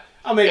 Yeah.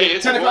 I'll make Hey, it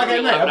it's 10 a o'clock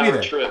at night. I'll be 11-hour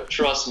there. trip.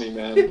 Trust me,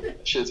 man.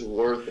 That shit's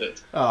worth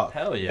it. Oh,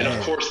 hell And yeah.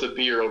 of course, the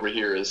beer over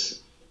here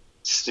is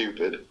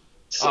stupid.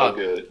 So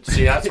good.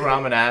 See, that's where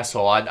I'm an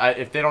asshole.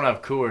 If they don't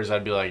have Coors,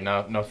 I'd be like,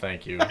 no,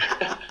 thank you.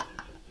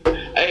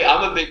 Hey,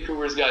 I'm a big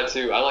Coors guy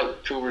too. I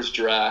like Coors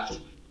Draft.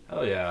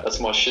 Hell yeah. That's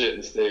my shit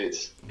in the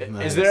States.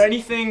 Nice. Is there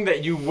anything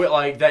that you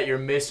like that you're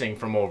missing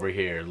from over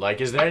here?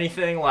 Like, is there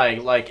anything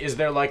like is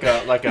there like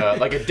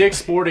a Dick's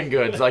Sporting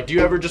Goods? Like, do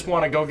you ever just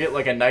want to go get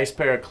like a nice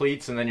pair of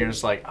cleats and then you're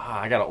just like,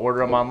 I gotta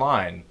order them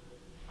online?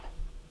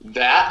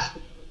 That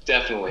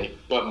definitely,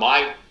 but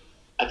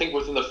I think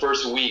within the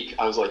first week,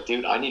 I was like,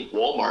 dude, I need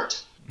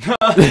Walmart.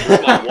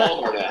 Where's my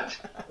Walmart at?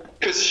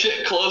 Because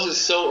shit closes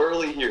so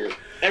early here.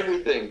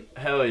 Everything.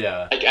 Hell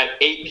yeah. Like at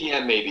 8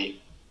 p.m.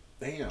 maybe.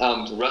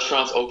 Damn.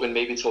 Restaurants open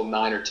maybe till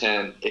 9 or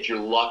 10 if you're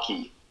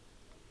lucky.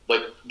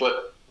 Like,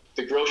 but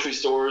the grocery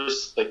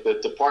stores, like the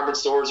department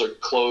stores, are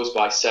closed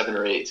by 7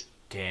 or 8.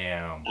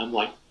 Damn. I'm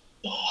like,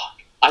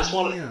 fuck. I just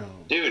want to,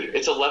 Damn. dude.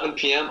 It's 11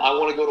 p.m. I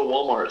want to go to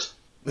Walmart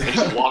and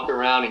just walk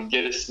around and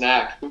get a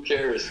snack. Who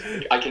cares?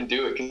 I can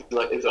do it because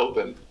like it's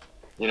open.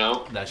 You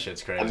know. That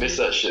shit's crazy. I miss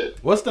that shit.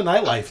 What's the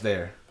nightlife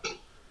there?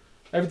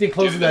 Everything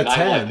closes Dude, the at nightlife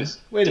 10. is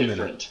Wait a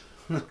different.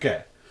 minute.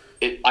 Okay.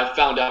 I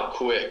found out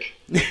quick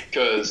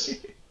because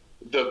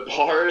the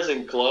bars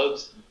and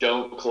clubs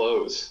don't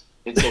close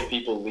until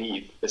people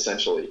leave,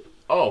 essentially.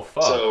 Oh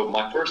fuck. So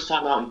my first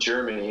time out in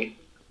Germany,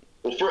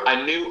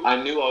 I knew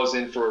I was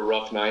in for a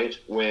rough night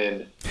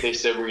when they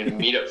said we're gonna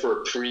meet up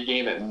for a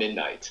pregame at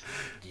midnight.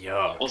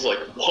 Yuck. I was like,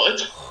 what?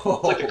 It's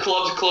like the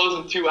clubs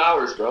close in 2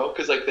 hours, bro,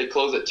 because like they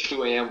close at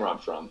 2 a.m. where I'm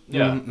from.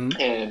 Yeah. Mm-mm.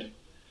 And I'm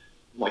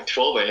like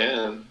 12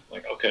 a.m.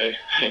 Like, okay,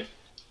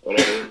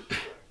 whatever.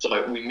 So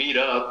like, we meet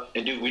up,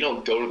 and dude, we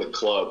don't go to the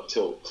club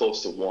till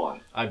close to 1.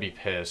 I'd be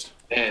pissed.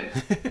 And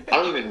I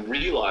don't even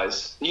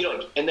realize,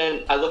 and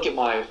then I look at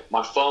my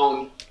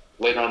phone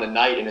later on in the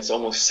night, and it's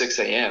almost 6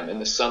 a.m., and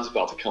the sun's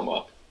about to come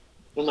up.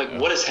 I'm like,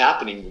 what is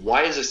happening?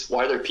 Why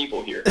are there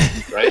people here,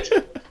 right?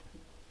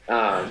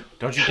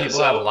 Don't you people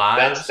so have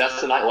lives? That's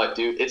the nightlife,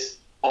 dude. It's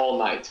all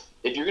night.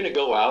 If you're going to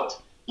go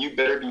out, you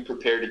better be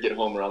prepared to get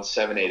home around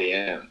 7, 8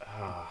 a.m.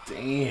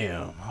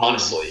 Damn.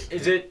 Honestly.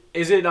 Is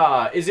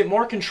it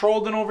more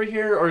controlled than over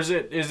here, or is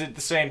it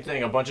the same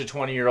thing? A bunch of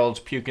 20-year-olds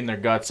puking their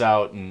guts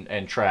out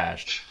and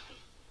trashed.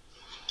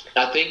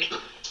 I think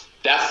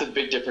that's the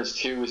big difference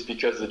too, is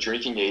because the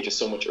drinking age is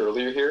so much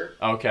earlier here.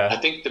 Okay. I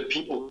think the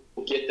people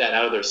get that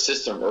out of their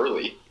system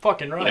early.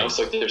 Fucking right.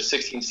 So if they're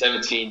 16,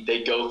 17,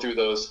 they go through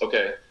those,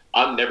 okay,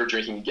 I'm never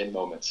drinking again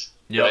moments.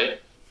 Yep.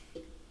 Right?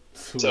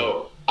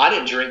 So I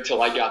didn't drink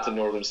till I got to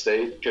Northern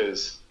State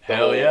because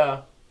Hell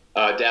yeah.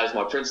 Dad's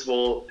my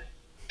principal,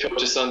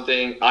 coach's son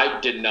thing. I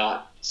did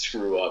not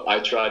screw up. I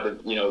tried to,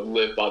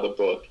 live by the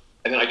book.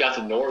 And then I got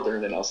to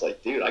Northern, and I was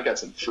like, dude, I got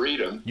some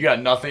freedom. You got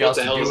nothing What else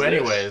the to hell is do this?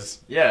 anyways.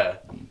 Yeah.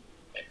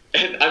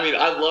 And I mean,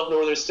 I love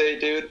Northern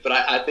State, dude, but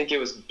I think it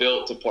was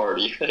built to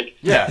party. Like,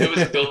 Yeah. It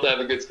was built to have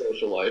a good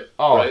social life.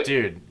 Oh, right?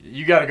 dude,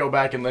 you got to go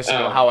back and listen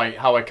to how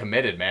I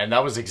committed, man.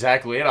 That was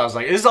exactly it. I was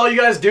like, "This is all you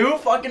guys do?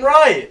 Fucking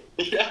right."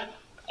 Yeah,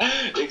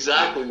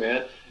 exactly,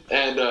 man.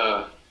 And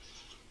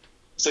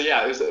so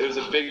yeah, it was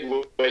a big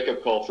wake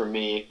up call for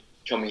me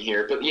coming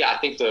here. But yeah, I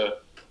think the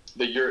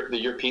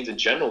Europeans in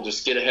general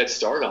just get a head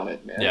start on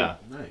it, man. Yeah.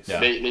 Nice.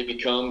 Yeah. They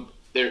become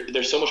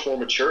they're so much more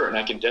mature, and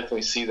I can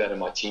definitely see that in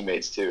my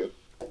teammates too.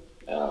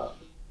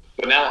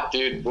 But now,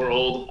 dude, we're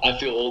old. I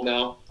feel old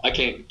now. I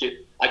can't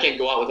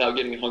go out without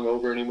getting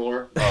hungover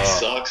anymore. It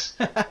sucks.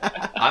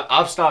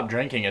 I've stopped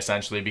drinking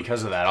essentially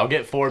because of that. I'll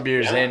get 4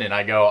 beers Yeah. in and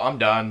I go, I'm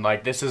done.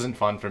 Like, this isn't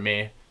fun for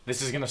me.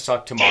 This is gonna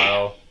suck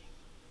tomorrow.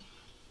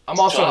 I'm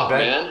also tough, in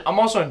bed. man. I'm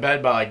also in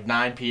bed by like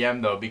 9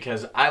 p.m. though,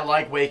 because I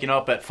like waking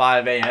up at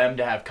 5 a.m.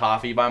 to have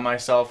coffee by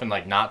myself and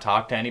like not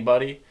talk to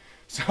anybody.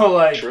 So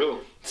like, True.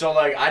 so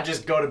like I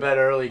just go to bed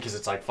early because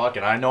it's like, fuck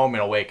it, I know I'm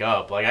gonna wake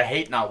up. Like, I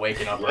hate not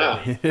waking up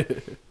Yeah. early.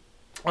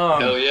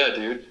 Hell yeah,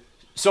 dude.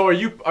 So are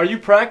you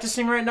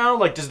practicing right now?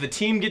 Like, does the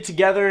team get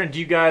together and do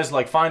you guys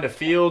like find a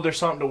field or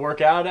something to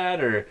work out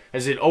at, or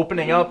is it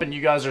opening up and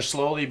you guys are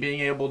slowly being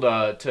able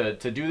to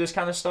do this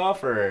kind of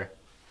stuff, or?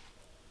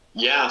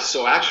 Yeah,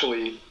 so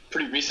actually,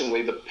 pretty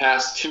recently, the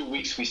past 2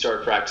 weeks, we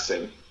started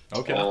practicing.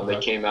 Okay. They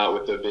came out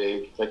with the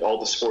big, like, all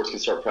the sports can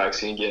start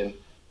practicing again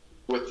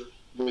with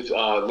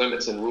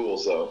limits and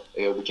rules, though.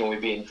 We can only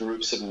be in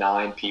groups of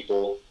 9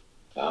 people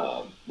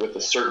with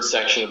a certain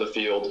section of the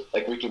field.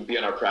 Like, we can be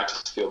on our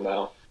practice field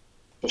now.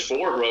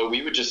 Before, bro,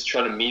 we would just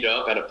try to meet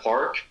up at a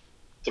park,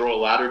 throw a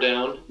ladder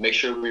down, make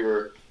sure we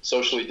were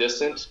socially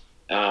distant,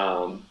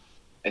 and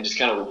just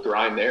kind of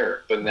grind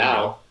there. But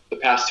now, the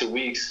past 2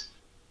 weeks,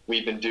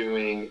 we've been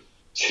doing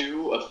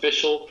 2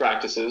 official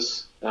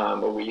practices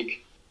a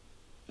week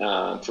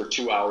for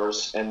 2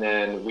 hours, and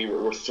then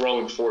we're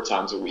throwing 4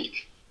 times a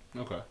week.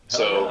 Okay.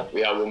 So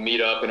yeah, we'll meet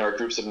up in our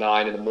groups of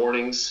 9 in the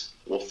mornings.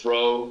 We'll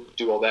throw,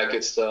 do all that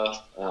good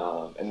stuff,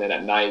 and then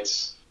at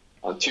nights,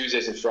 on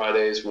Tuesdays and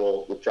Fridays,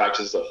 we'll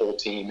practice the whole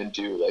team and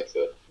do like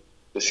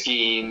the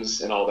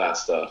schemes and all that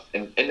stuff.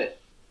 And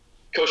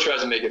Coach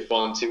tries to make it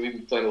fun too. We've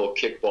been playing a little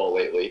kickball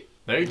lately.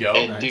 There you go.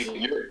 And nice. dude,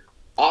 your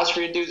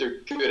Austrian dudes are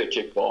good at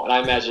kickball, and I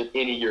imagine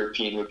any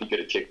European would be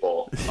good at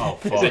kickball. Oh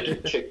Because they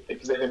fuck. can kick,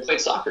 because they've been playing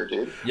soccer,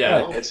 dude.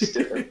 Yeah. You know, it's just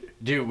different.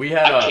 Dude, we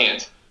had I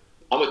can't.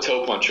 I'm a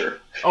toe puncher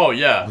Oh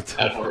yeah.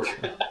 at heart.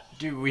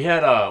 Dude, we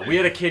had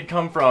a kid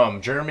come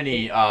from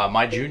Germany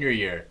my junior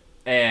year,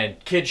 and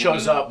kid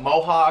shows up,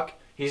 Mohawk.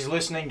 He's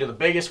listening to the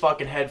biggest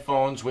fucking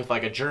headphones with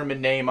like a German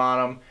name on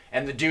them,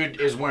 and the dude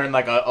is wearing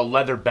like a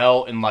leather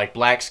belt and like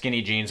black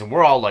skinny jeans, and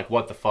we're all like,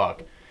 what the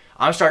fuck?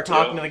 I start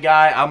talking to the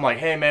guy. I'm like,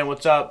 hey man,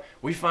 what's up?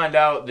 We find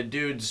out the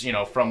dude's,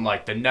 from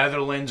like the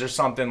Netherlands or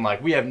something.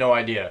 Like, we have no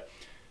idea.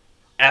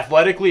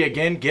 Athletically,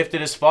 again,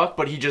 gifted as fuck,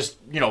 but he just,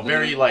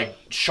 very like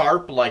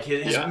sharp. Like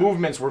his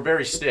movements were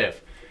very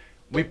stiff.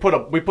 We put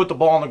the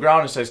ball on the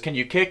ground and says, can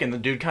you kick? And the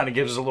dude kind of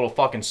gives us a little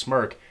fucking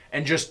smirk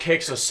and just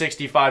kicks a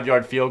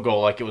 65-yard field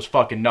goal like it was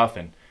fucking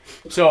nothing.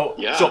 So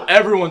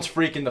everyone's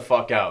freaking the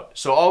fuck out.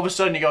 So all of a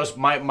sudden he goes,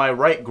 my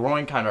right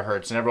groin kind of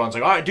hurts, and everyone's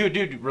like, all right,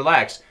 dude,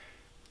 relax.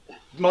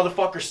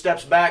 Motherfucker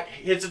steps back,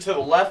 hits it to the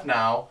left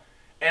now,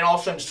 and all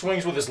of a sudden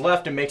swings with his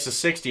left and makes a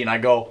 60, and I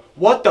go,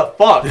 what the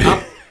fuck?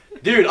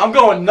 Dude, I'm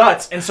going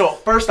nuts. And so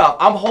first off,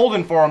 I'm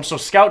holding for him, so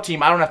scout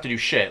team, I don't have to do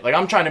shit. Like,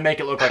 I'm trying to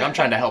make it look like I'm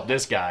trying to help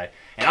this guy.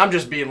 And I'm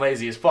just being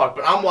lazy as fuck.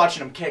 But I'm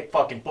watching him kick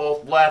fucking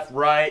both left,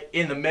 right,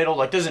 in the middle.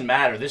 Like, doesn't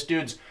matter. This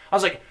dude's... I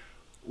was like,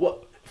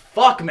 what?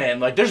 Fuck, man.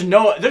 Like, there's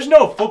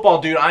no football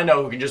dude I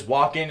know who can just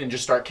walk in and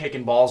just start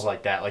kicking balls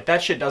like that. Like,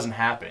 that shit doesn't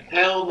happen.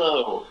 Hell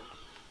no.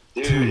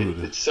 Dude.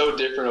 It's so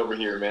different over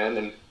here, man.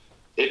 And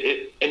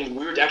and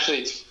we were actually...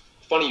 It's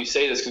funny you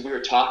say this because we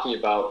were talking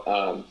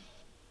about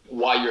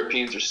why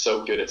Europeans are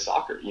so good at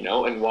soccer,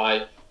 and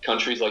why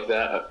countries like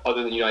that,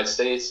 other than the United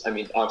States, I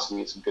mean, obviously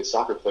we have some good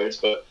soccer players,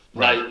 but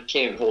you can't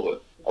even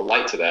hold a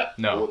light to that.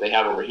 No. What they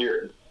have over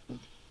here.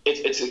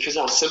 It's because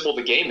how simple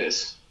the game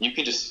is. You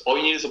can just, all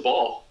you need is a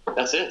ball.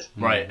 That's it.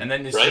 Right, and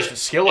then it's just a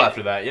skill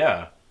after that,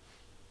 yeah.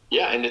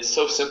 Yeah, and it's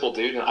so simple,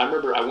 dude. And I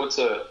remember I went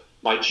to,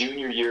 my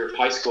junior year of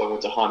high school, I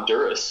went to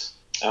Honduras,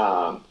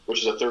 which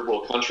is a third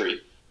world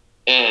country,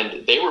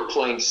 and they were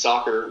playing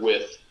soccer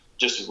with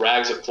just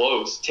rags of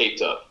clothes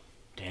taped up.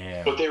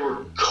 Damn. But they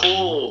were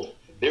cold.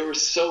 They were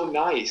so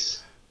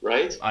nice,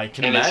 right? I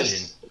can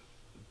imagine.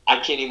 I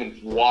can't even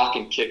walk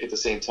and kick at the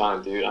same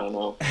time, dude. I don't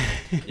know.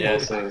 Yeah,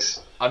 those things.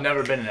 I've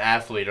never been an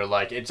athlete, or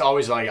like, it's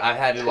always like I've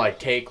had to like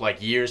take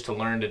like years to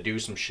learn to do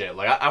some shit.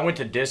 Like I went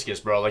to discus,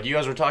 bro. Like you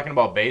guys were talking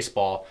about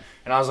baseball,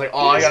 and I was like,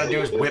 all I gotta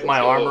do is whip my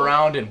arm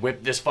around and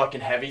whip this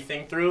fucking heavy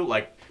thing through.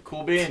 Like,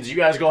 cool beans. You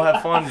guys go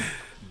have fun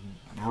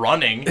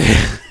running.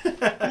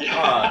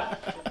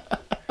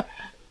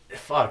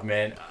 Fuck,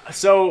 man.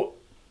 So,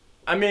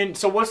 I mean,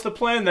 so what's the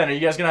plan then? Are you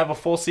guys gonna have a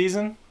full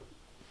season?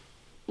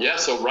 Yeah,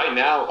 so right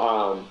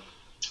now,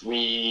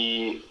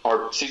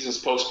 our season's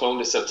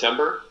postponed to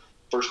September.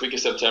 First week of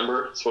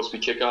September, it's supposed to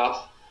be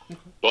kickoff.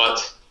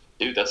 But,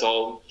 dude, that's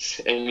all.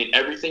 I mean,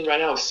 everything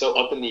right now is so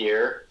up in the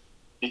air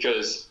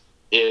because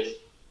if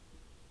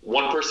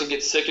one person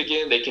gets sick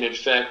again, they can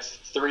infect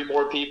 3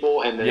 more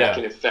people, and then they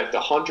can infect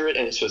 100,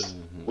 and it's just,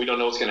 we don't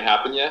know what's going to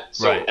happen yet.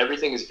 So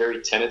everything is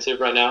very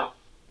tentative right now.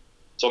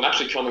 So I'm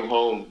actually coming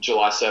home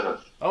July 7th.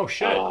 Oh,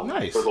 shit.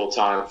 Nice. For a little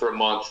time, for a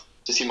month,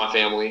 to see my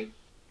family,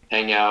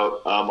 hang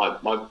out.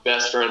 My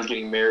best friend's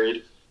getting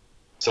married,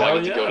 so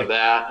I get to go to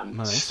that.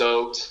 I'm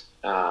stoked.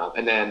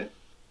 And then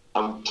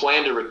I'm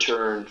planning to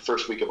return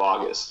first week of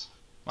August.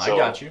 I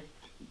got you.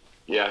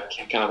 Yeah,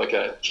 kind of like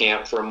a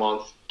camp for a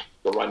month,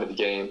 go right into the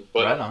game.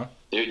 But, right on.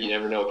 Dude, you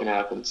never know what can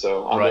happen.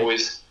 So I'm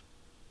always,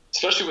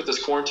 especially with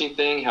this quarantine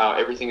thing, how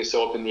everything is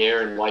so up in the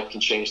air and life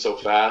can change so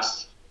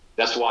fast.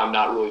 That's why I'm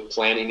not really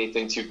planning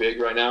anything too big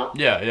right now.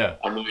 Yeah.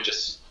 I'm really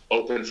just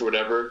open for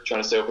whatever,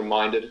 trying to stay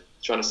open-minded,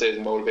 trying to stay as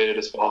motivated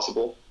as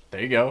possible. There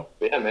you go.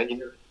 But yeah, man,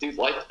 dude,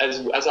 life, as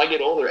I get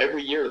older,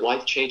 every year,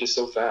 life changes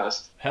so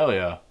fast. Hell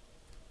yeah.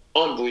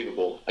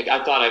 Unbelievable. Like,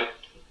 I thought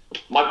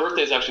my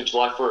birthday is actually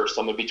July 1st.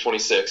 I'm going to be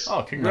 26.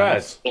 Oh,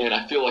 congrats. And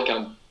I feel like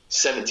I'm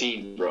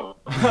 17, bro.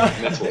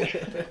 That's what,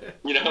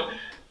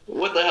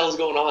 what the hell's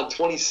going on?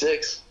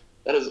 26?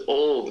 That is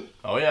old.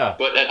 Oh, yeah.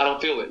 But I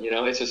don't feel it,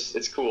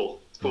 it's cool.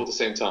 Cool at the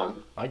same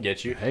time. I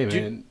get you. Hey,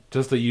 man,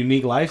 just a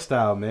unique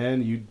lifestyle,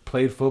 man. You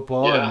played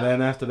football, and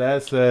then after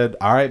that said,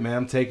 all right, man,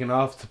 I'm taking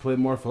off to play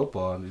more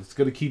football, and it's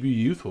going to keep you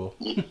youthful.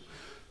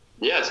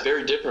 Yeah, it's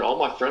very different. All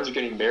my friends are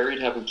getting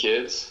married, having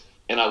kids,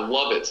 and I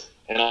love it.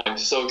 And I'm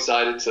so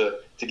excited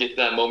to get to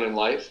that moment in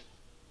life.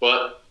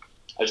 But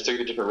I just took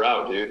a different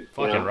route, dude.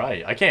 Fucking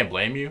right. I can't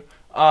blame you.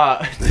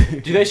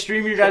 Do they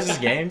stream your guys'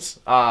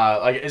 games?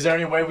 Is there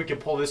any way we could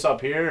pull this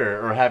up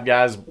here or have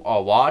guys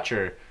watch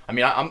or... I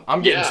mean,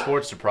 I'm getting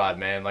sports deprived,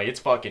 man. Like,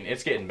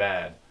 it's getting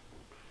bad.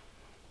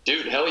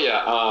 Dude, hell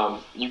yeah.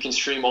 You can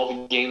stream all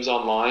the games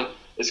online.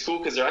 It's cool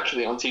because they're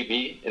actually on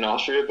TV in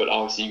Austria, but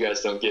obviously you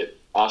guys don't get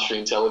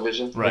Austrian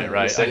television. Right.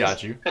 I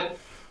got you. I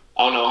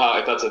don't know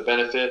if that's a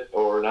benefit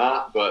or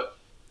not, but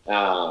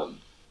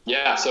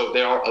yeah. So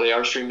they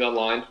are streamed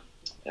online.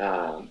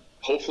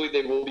 Hopefully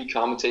they will be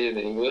commentated in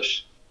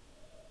English.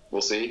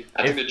 We'll see.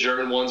 I think the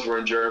German ones were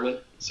in German,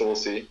 so we'll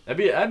see.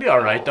 That'd be all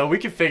right though. We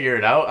can figure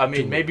it out. I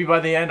mean, maybe by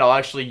the end I'll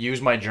actually use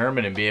my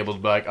German and be able to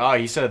be like, oh,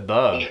 he said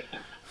the.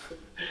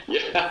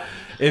 Yeah.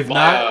 If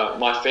not,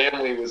 my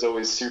family was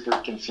always super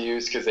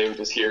confused because they would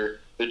just hear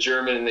the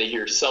German and they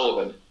hear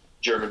Sullivan,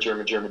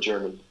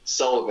 German.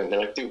 Sullivan. They're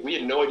like, dude, we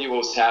had no idea what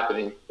was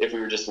happening if we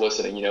were just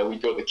listening. You know,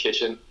 we'd go to the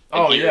kitchen.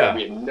 Oh, yeah.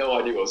 We had no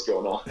idea what was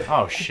going on.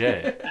 Oh,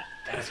 shit.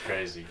 That's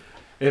crazy.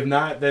 If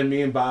not, then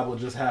me and Bob will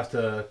just have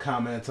to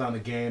comment on the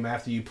game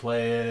after you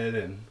play it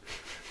and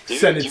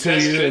send it to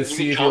you and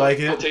see if you like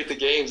it. Take the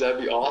games.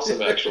 That'd be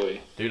awesome,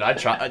 actually. Dude, I'd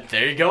try.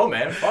 There you go,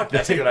 man. Fuck,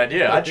 that's a good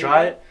idea. I'd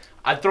try it.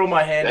 I'd throw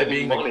my hand at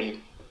being the...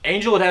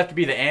 Angel would have to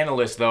be the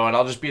analyst, though, and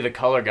I'll just be the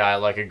color guy,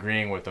 like,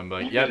 agreeing with him.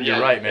 But, yep, you're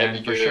right,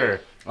 man, for sure.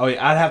 Oh,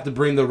 yeah, I'd have to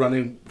bring the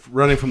running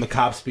from the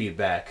cop speed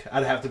back.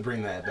 I'd have to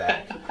bring that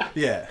back.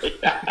 Yeah.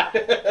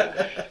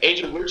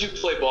 Angel, where'd you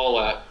play ball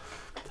at?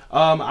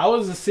 I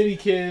was a city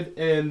kid,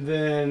 and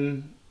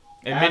then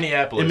in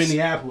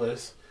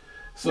Minneapolis.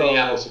 So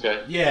Minneapolis,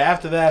 okay. Yeah,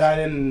 after that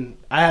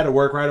I had to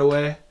work right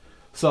away.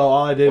 So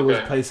all I did was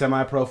play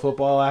semi-pro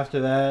football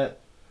after that.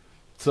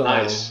 So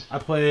nice. I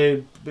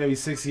played maybe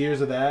 6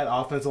 years of that,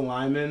 offensive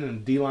lineman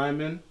and D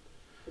lineman.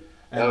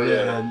 And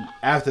then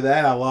after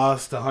that I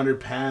lost 100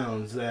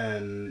 pounds,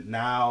 and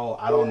now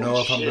I don't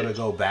know if I'm going to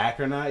go back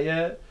or not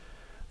yet.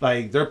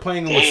 Like, they're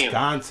playing in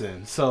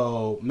Wisconsin,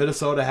 so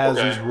Minnesota has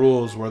these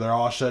rules where they're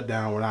all shut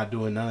down. We're not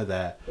doing none of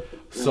that.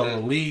 So the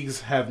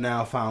leagues have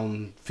now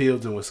found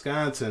fields in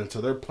Wisconsin, so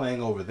they're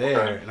playing over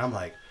there. And I'm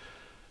like,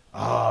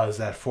 oh, is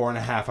that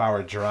 4.5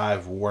 hour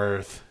drive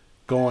worth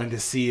going to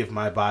see if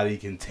my body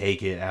can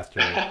take it after?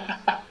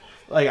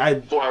 Like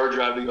 4-hour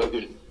drive to go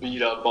get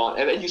beat up on,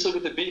 and then you still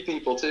get to beat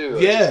people too.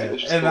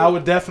 And I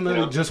would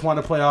definitely just want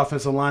to play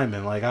offensive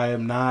lineman. Like, I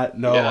am not.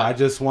 No, I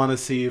just want to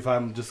see if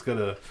I'm just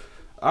gonna.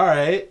 All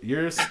right,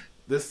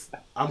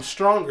 I'm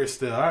stronger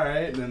still. All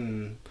right,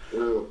 and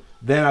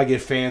then I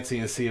get fancy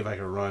and see if I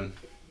can run.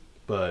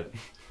 But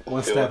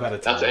one step at a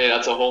time.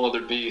 That's a whole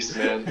other beast,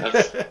 man.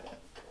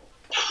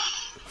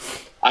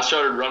 I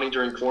started running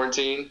during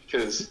quarantine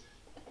because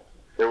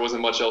there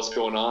wasn't much else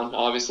going on,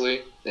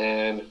 obviously,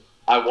 and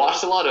I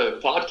watched a lot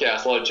of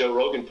podcasts, a lot of Joe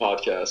Rogan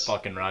podcasts.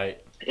 Fucking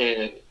right.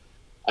 And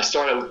I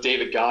started with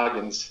David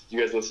Goggins. You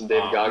guys listen to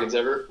David Goggins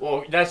ever?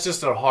 Well, that's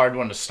just a hard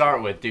one to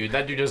start with, dude.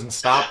 That dude doesn't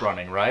stop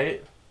running,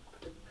 right?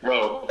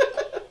 Bro,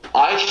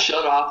 I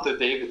shut off the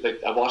David.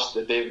 Like, I watched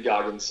the David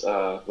Goggins,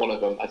 one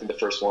of them. I think the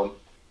first one.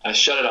 I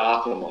shut it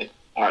off, and I'm like,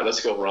 all right, let's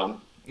go run.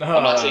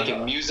 I'm not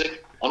taking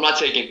music. I'm not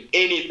taking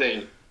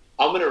anything.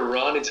 I'm gonna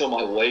run until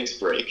my legs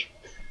break.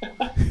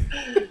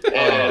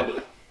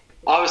 And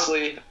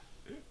obviously,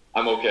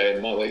 I'm okay.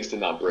 My legs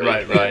did not break.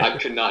 Right. I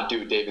could not do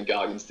what David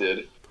Goggins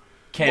did.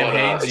 Cam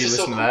Hanes, you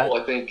listen to that?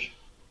 I think.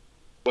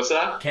 What's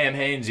that? Cam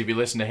Hanes, you be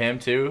listening to him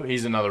too?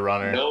 He's another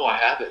runner. No, I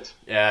haven't.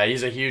 Yeah,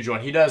 he's a huge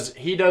one. He does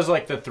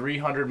like the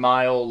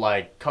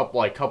 300-mile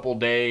couple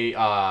day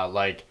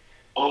like.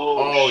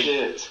 Oh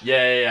shit.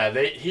 Yeah.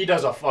 He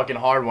does a fucking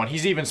hard one.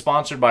 He's even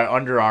sponsored by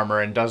Under Armour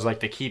and does like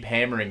the keep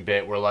hammering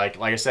bit where like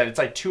I said, it's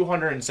like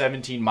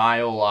 217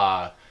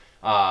 mile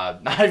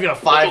not even a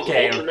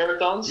 5K. Ultra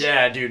marathons?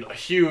 Yeah, dude,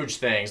 huge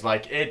things.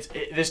 Like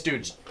this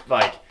dude's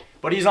like,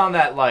 but he's on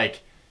that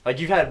like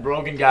you've had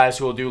Rogan guys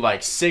who will do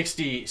like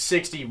 60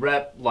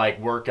 rep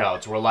like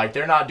workouts where like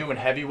they're not doing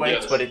heavy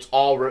weights, but it's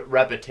all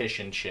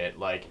repetition shit.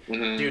 Like,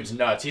 dude's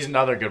nuts. He's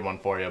another good one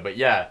for you. But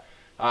yeah,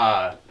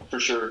 for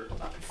sure.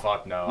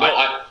 Fuck no.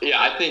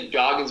 I think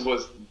Goggins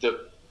was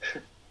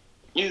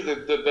either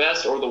the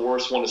best or the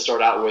worst one to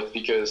start out with,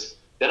 because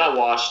then I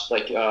watched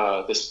like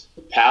this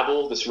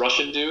Pavel, this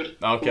Russian dude,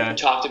 who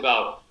talked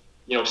about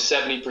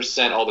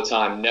 70% all the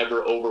time,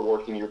 never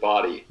overworking your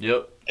body.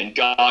 Yep. And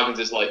Goggins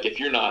is like, if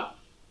you're not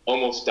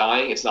almost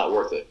dying, it's not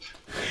worth it.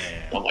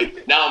 Yeah. I'm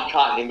like, now I'm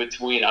caught in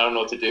between. I don't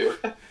know what to do.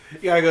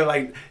 You gotta go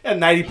like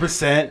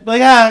 90%.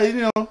 Like,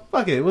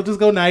 fuck it, we'll just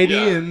go 90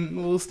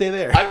 and we'll stay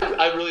there.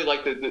 I really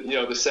like the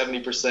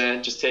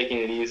 70%, just taking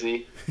it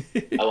easy.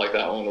 I like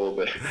that one a little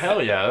bit.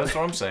 Hell yeah, that's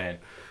what I'm saying.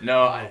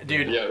 No,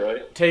 dude. Yeah,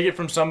 right. Take it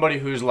from somebody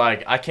who's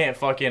like, I can't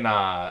fucking.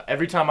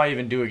 Every time I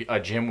even do a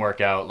gym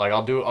workout, like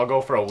I'll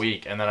go for a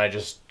week and then I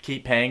just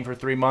keep paying for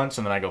 3 months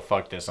and then I go,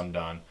 fuck this, I'm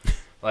done.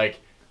 Like,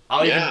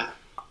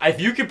 if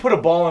you could put a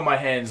ball in my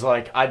hands,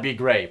 like, I'd be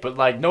great. But,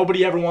 like,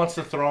 nobody ever wants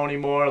to throw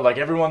anymore. Like,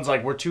 everyone's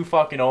like, we're too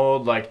fucking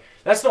old. Like,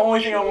 that's the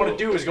only thing I want to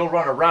do is go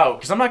run a route.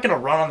 Because I'm not going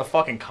to run on the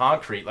fucking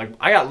concrete. Like,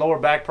 I got lower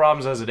back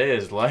problems as it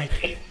is.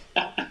 Like.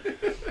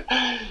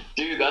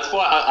 Dude, that's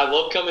why I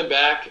love coming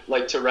back,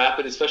 like, to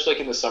Rapid, especially,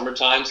 like, in the summer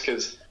times.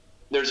 Because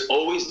there's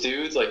always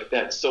dudes, like,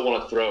 that still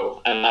want to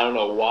throw. And I don't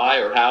know why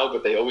or how,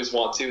 but they always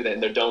want to.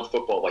 And they're done with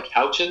football. Like,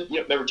 Houchin.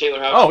 Remember Taylor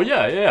Houchin? Oh,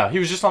 yeah. He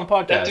was just on the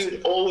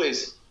podcast.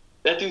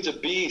 That dude's a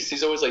beast.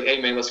 He's always like,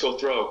 hey, man, let's go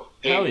throw.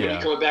 Hey, when are you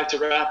coming back to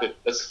Rapid?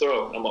 Let's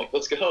throw. And I'm like,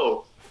 let's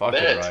go.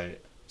 Fucking right.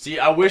 See,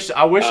 I wish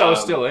I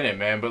was still in it,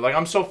 man. But, like,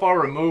 I'm so far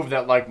removed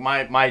that, like,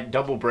 my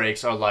double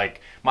breaks are,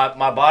 like,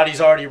 my body's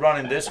already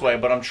running this way,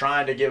 but I'm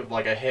trying to give,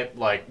 like, a hip,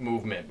 like,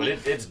 movement. But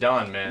it's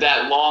done, man.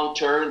 That long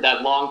turn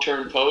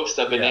post,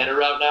 that banana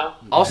route now.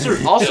 I'll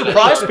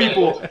surprise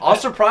people. I'll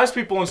surprise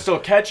people and still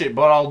catch it,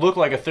 but I'll look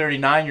like a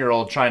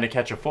 39-year-old trying to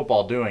catch a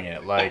football doing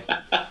it. Like...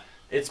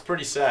 It's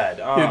pretty sad.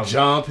 He'll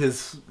jump,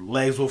 his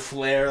legs will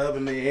flare up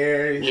in the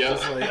air. He's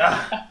just like,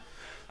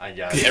 I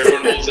guess.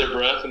 Everyone holds their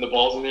breath and the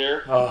ball's in the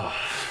air. Oh,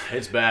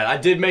 it's bad. I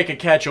did make a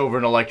catch over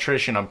an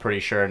electrician, I'm pretty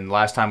sure, and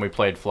last time we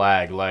played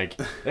flag. Like,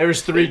 there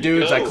was 3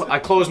 dudes. I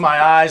closed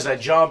my eyes, I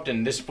jumped,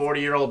 and this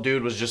 40-year-old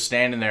dude was just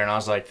standing there, and I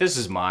was like, this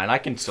is mine. I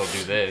can still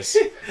do this.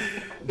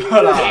 But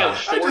Damn,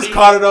 40? I just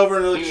caught it over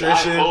an Dude,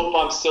 electrician. I hope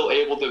I'm still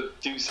able to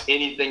do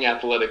anything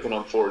athletic when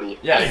I'm 40.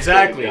 yeah, I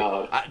exactly.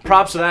 swear to God.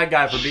 Props to that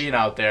guy for being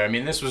out there. I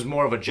mean, this was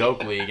more of a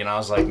joke league, and I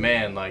was like,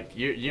 man, like,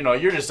 you know,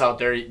 you're just out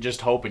there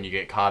just hoping you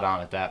get caught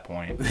on at that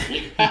point.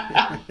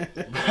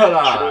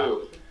 But,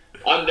 True.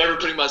 I'm never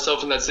putting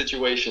myself in that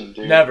situation,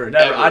 dude. Never. Ever.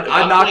 I'd If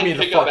I'm knock playing me the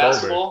pickup fuck over.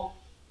 basketball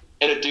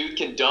and a dude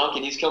can dunk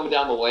and he's coming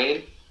down the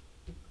lane,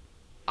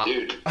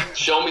 dude,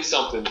 show me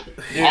something.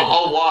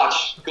 I'll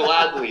watch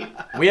gladly.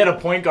 We had a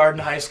point guard in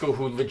high school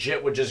who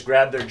legit would just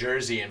grab their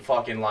jersey and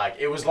fucking like,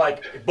 it was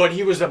like, but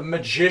he was a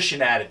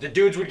magician at it. The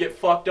dudes would get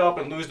fucked up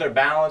and lose their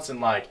balance and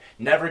like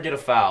never get a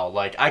foul.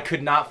 Like, I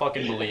could not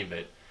fucking believe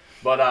it.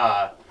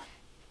 But,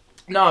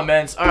 no,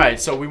 man. All right,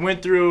 so we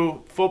went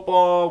through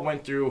football,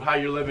 went through how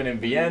you're living in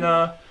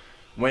Vienna,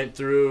 went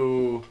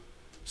through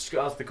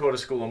South Dakota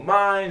School of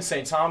Mines,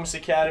 St. Thomas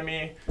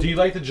Academy. Do you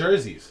like the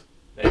jerseys?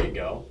 There you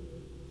go.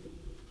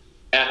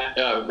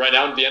 Right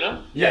now in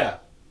Vienna? Yeah.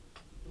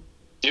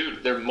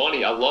 Dude, they're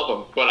money. I love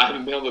them, but I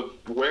haven't been able to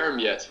wear them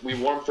yet. We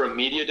wore them for a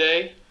media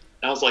day,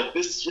 and I was like,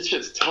 this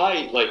shit's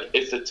tight. Like,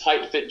 it's the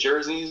tight fit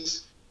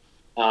jerseys.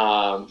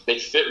 They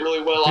fit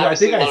really well. Dude, I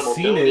think Obviously, a lot I've of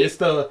seen mobility.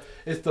 it.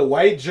 It's the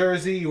white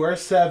jersey. You wear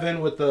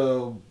 7 with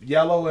the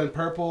yellow and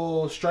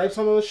purple stripes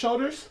on the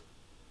shoulders.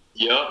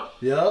 Yup.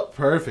 Yep,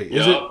 perfect.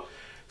 Is it? Yup.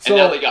 So,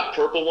 And now they got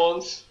purple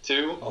ones,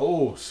 too.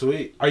 oh,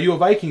 sweet. Are you a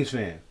Vikings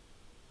fan?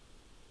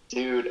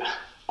 Dude,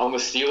 I'm a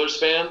Steelers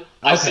fan.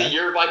 I Okay. see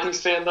you're a Vikings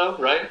fan, though,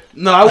 right?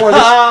 No, I wore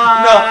this.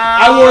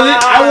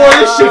 I wore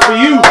this shit for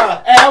you. And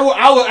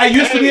I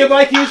used to be a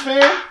Vikings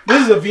fan.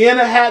 This is a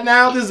Vienna hat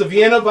now. This is a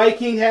Vienna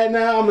Viking hat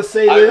now. I'm gonna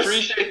say I this.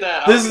 appreciate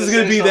that. This I was is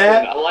gonna say be something.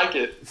 that. I like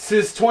it.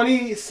 Since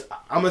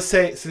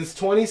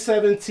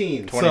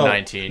 2017.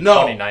 2019. So,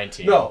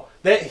 2019. No,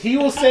 that he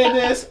will say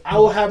this. I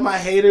will have my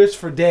haters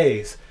for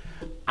days.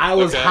 I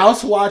was Okay.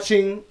 house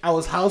watching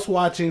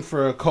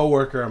for a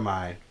coworker of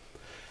mine,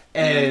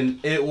 and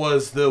it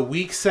was the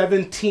week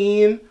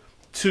 17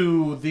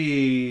 to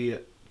the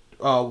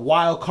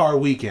wild card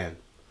weekend.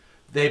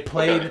 They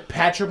played Okay.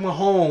 Patrick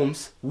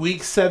Mahomes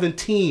week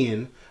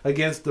 17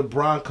 against the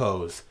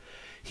Broncos.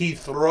 He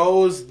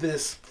throws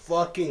this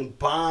fucking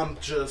bomb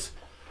just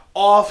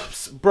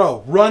off,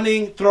 bro,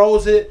 running,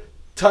 throws it,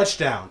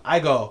 touchdown. I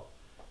go,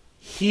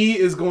 he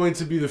is going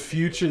to be the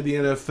future of the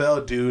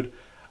NFL, dude.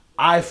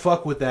 I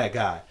fuck with that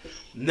guy.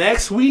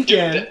 Next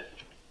weekend,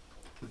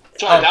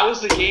 Sorry, that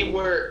was the game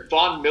where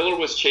Von Miller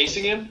was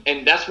chasing him,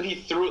 and that's when he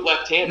threw it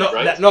left-handed, no,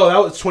 right? that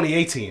was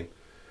 2018.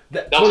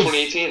 That was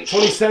 2018.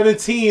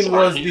 2017 Sorry,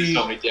 was you just the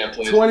told me damn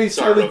plays. 2017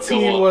 Sorry,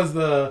 bro, go on. was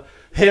the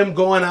him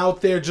going out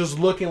there just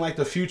looking like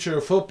the future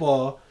of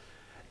football,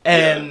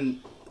 and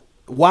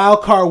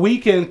wild card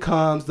weekend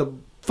comes. The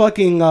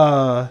fucking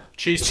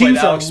Chiefs played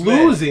are Alex Smith.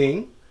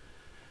 losing.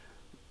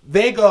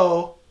 They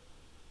go,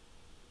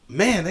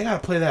 man, they gotta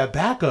play that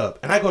backup.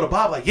 And I go to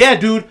Bob like, yeah,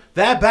 dude,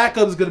 that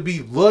backup is gonna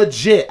be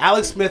legit.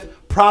 Alex Smith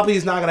probably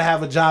is not gonna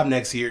have a job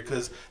next year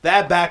because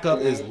that backup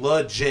is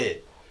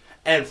legit.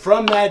 And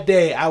from that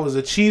day, I was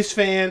a Chiefs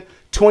fan.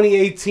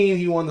 2018,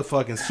 he won the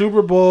fucking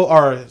Super Bowl.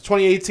 Or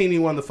 2018, he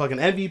won the fucking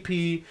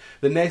MVP.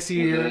 The next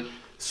year,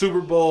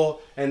 Super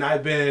Bowl. And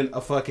I've been a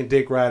fucking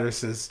dick rider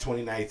since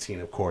 2019,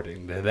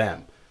 according to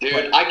them.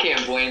 Dude, I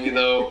can't blame you,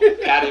 though.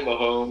 Patty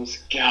Mahomes,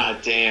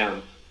 god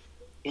damn.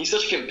 He's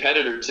such a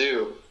competitor,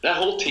 too. That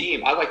whole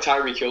team. I like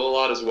Tyreek Hill a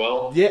lot as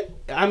well. Yeah,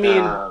 I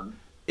mean,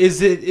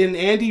 is it in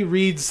Andy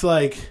Reid's,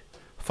 like,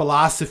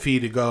 philosophy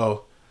to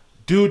go,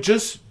 dude,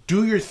 just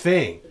do your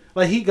thing?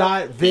 Like, he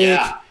got Vic.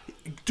 Yeah.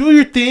 Do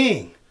your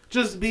thing.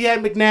 Just be at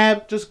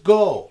McNabb. Just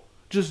go.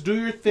 Just do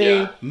your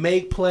thing. Yeah.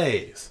 Make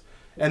plays.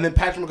 And then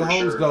Patrick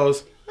Mahomes sure.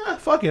 goes,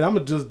 fuck it. I'm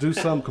going to just do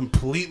something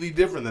completely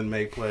different than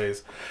make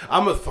plays.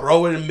 I'm going to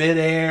throw it in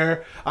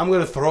midair. I'm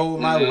going to throw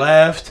with my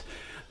left.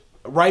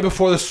 Right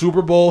before the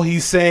Super Bowl,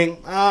 he's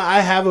saying,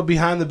 I have a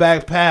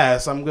behind-the-back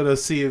pass. I'm going to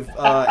see if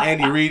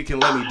Andy Reid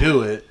can let me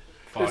do it.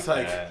 Fuck It's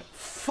like, that.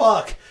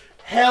 fuck.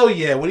 Hell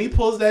yeah. When he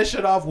pulls that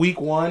shit off week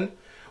 1,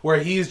 where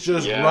he's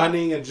just Yeah.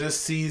 running and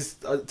just sees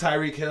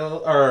Tyreek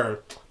Hill or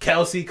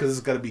Kelsey, because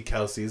it's going to be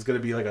Kelsey. It's going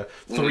to be like a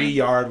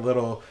 3-yard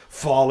little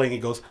falling. He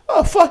goes,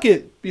 oh, fuck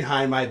it,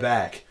 behind my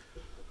back.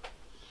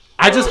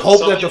 I just hope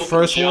Some that the people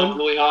first can jump one.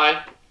 really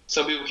high,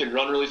 some people can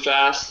run really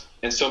fast,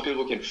 and some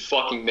people can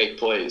fucking make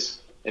plays.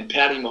 And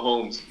Patty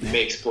Mahomes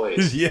makes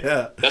plays.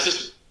 Yeah. That's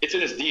just, it's in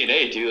his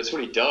DNA, dude. That's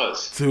what he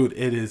does. Dude,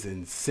 it is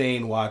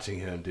insane watching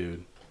him,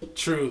 dude.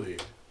 Truly.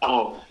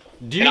 Oh,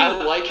 Do you? and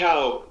I like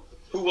how,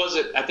 who was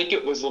it? I think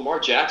it was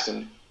Lamar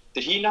Jackson.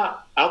 Did he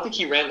not? I don't think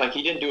he ran, like,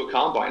 he didn't do a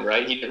combine,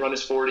 right? He didn't run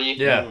his 40.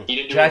 Yeah. He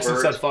didn't do Jackson a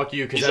vert. said fuck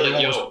you because He's like,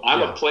 everyone yo, was, I'm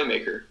yeah. a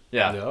playmaker.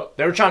 Yeah. Yep.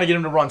 They were trying to get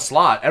him to run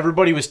slot.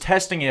 Everybody was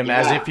testing him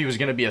as Yeah. if he was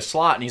going to be a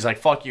slot, and he's like,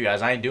 fuck you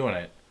guys, I ain't doing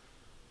it.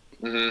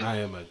 Mm-hmm. I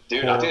am a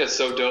Dude, core- I think that's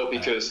so dope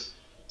because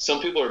some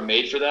people are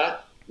made for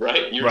that,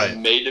 right? You're just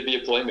made to be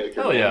a playmaker.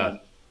 Hell yeah. Man.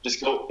 Just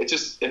go.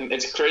 It's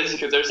crazy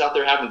because they're just out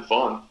there having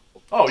fun.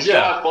 Oh, just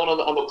yeah. have fun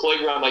on the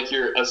playground like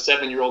you're a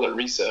 7-year-old at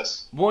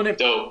recess.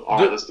 Dope. All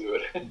right, let's do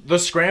it. The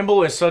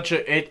scramble is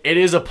it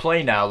is a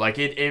play now. Like,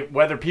 it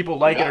whether people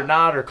like it or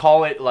not or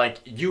call it, like,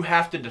 you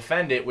have to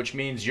defend it, which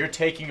means you're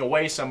taking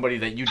away somebody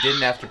that you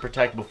didn't have to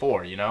protect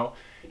before, you know?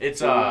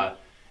 It's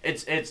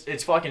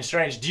fucking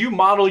strange. Do you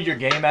model your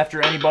game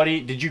after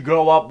anybody? Did you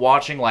grow up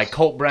watching, like,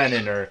 Colt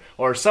Brennan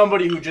or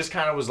somebody who just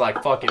kind of was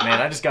like, fuck it,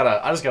 man, I just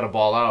gotta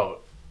ball out?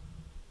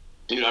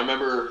 Dude, I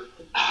remember,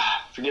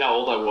 I forget how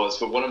old I was,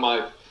 but one of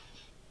my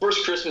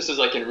first Christmases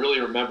I can really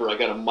remember, I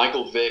got a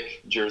Michael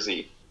Vick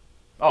jersey.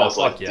 Oh, I was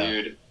fuck like, yeah.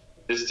 dude,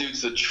 this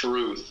dude's the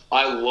truth.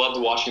 I loved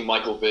watching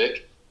Michael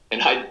Vick,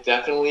 and I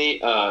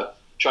definitely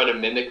tried to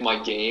mimic my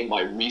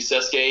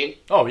recess game.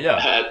 Oh,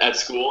 yeah. At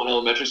school, in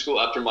elementary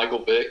school, after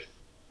Michael Vick.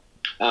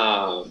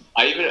 I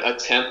even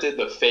attempted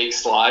the fake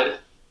slide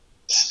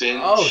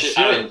spin. Oh, shit.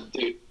 I mean,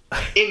 dude,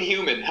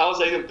 inhuman. How is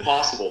that even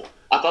possible?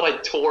 I thought I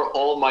tore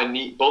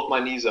both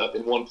my knees up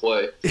in one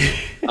play.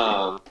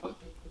 Yeah,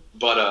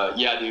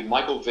 dude,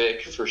 Michael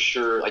Vick for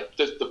sure. Like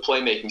the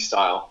playmaking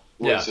style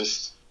was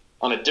just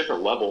on a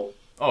different level.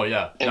 Oh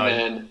yeah. And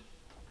then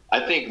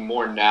I think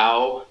more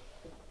now.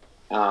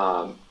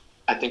 I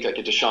think like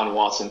a Deshaun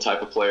Watson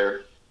type of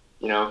player,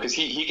 you know, because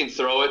he can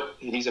throw it.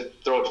 He's a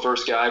throw it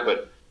first guy,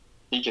 but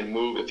he can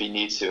move if he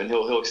needs to, and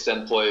he'll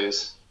extend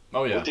plays.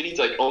 Oh yeah. Did he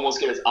like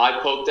almost get his eye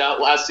poked out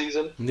last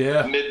season?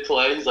 Yeah. Mid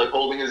play, he's like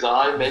holding his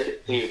eye, make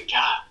it. Dude,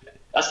 God,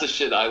 that's the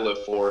shit I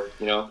live for.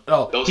 You know.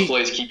 Oh, those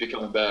plays keep you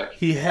coming back.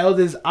 He held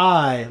his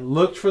eye,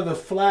 looked for the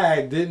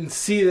flag, didn't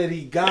see that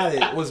he got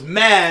it, was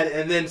mad,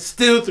 and then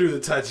still threw the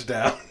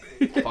touchdown.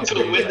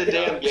 To win the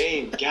damn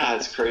game. God,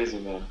 it's crazy,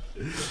 man.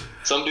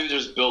 Some dudes are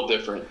just built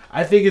different.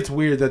 I think it's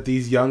weird that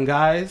these young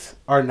guys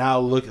are now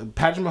looking.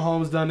 Patrick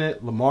Mahomes done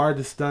it. Lamar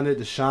just done it.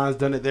 Deshaun's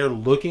done it. They're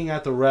looking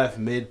at the ref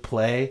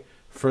mid-play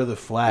for the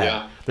flag.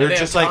 Yeah. They're they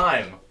just have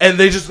like, time. and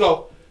they just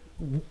go,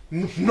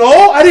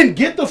 "No, I didn't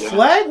get the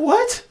flag.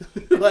 What?"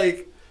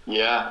 Like,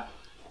 yeah.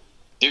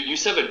 Dude, you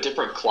just have a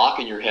different clock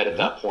in your head at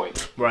that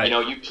point. Right. You know,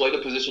 you play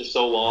the position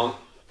so long.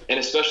 And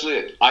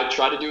especially, I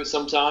try to do it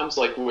sometimes,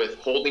 like with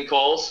holding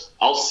calls.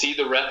 I'll see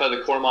the ref out of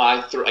the corner of my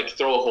eye,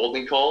 throw a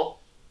holding call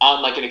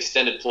on like an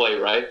extended play,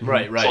 right?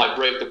 Right. So I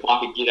break the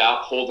pocket, get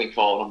out, holding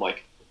call, and I'm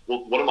like,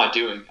 well, what am I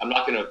doing? I'm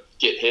not going to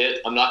get hit.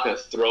 I'm not going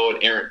to throw an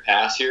errant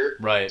pass here.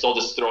 Right. So I'll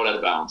just throw it out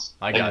of bounds.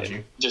 I got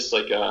you. Just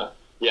like,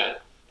 yeah.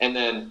 And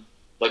then,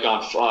 like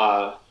on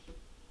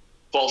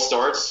false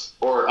starts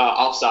or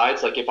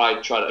offsides, like if I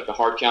try to, like a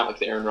hard count, like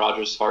the Aaron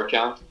Rodgers hard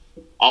count,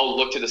 I'll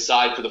look to the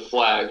side for the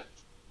flag.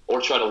 Or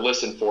try to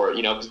listen for it,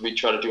 you know, because we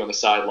try to do on the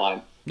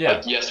sideline. Yeah.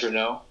 Like yes or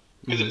no.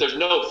 Because if there's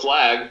no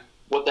flag,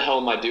 what the hell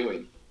am I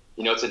doing?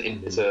 You know, it's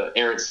an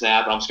errant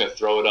snap, and I'm just going to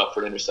throw it up for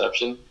an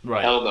interception.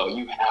 Right. Hell no,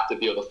 you have to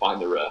be able to find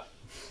the ref.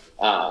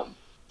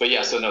 But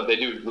yeah, so no, they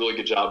do a really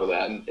good job of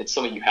that, and it's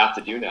something you have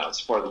to do now.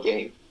 It's part of the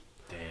game.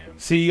 Damn.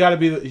 see, you have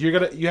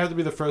to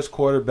be the first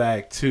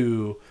quarterback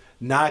to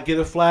not get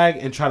a flag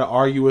and try to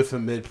argue with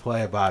him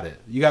mid-play about it.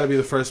 You got to be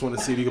the first one to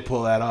see if you can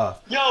pull that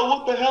off. Yo,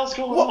 what the hell's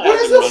going on?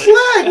 Where's the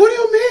flag? What do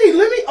you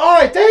mean? All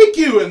right, thank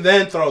you, and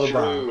then throw the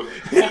ball.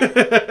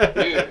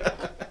 Dude,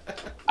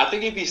 I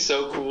think it'd be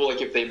so cool,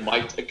 like if they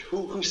mic'd. Like,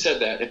 who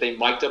said that? If they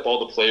mic'd up all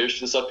the players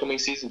for this upcoming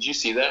season, did you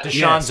see that?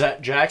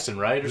 Deshaun Jackson,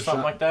 right, or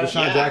something like that.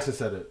 Deshaun Jackson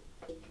said it.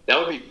 That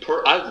would be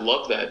I'd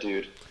love that,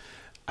 dude.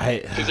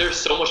 Because there's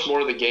so much more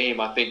to the game,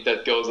 I think,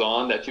 that goes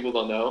on that people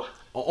don't know.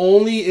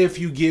 Only if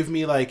you give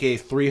me like a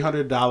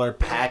 $300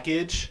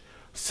 package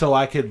so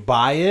I could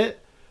buy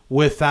it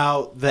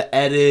without the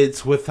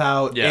edits,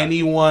 without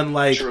anyone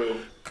like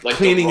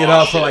cleaning it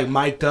up for like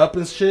mic'd up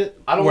and shit.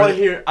 I don't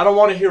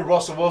want to hear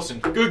Russell Wilson.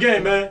 Good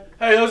game, man.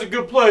 Hey, that was a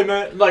good play,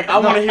 man. Like I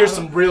want to hear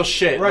some real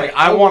shit. Right. Like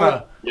I want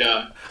to.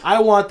 Yeah.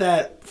 I want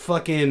that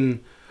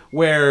fucking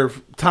where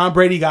Tom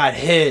Brady got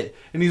hit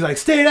and he's like,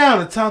 "Stay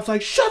down," and Tom's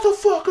like, "Shut the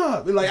fuck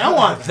up." And like, I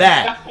want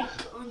that.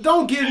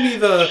 Don't give me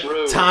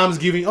the Tom's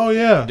giving. Oh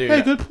yeah, dude.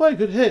 Hey, good play,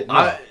 good hit.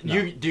 No.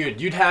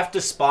 You'd have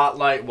to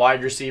spotlight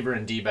wide receiver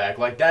and D-back.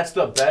 Like that's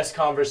the best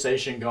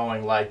conversation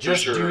going. Like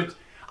just dude,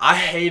 I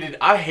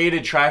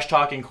hated trash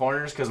talking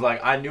corners because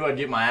like I knew I'd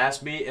get my ass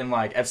beat, and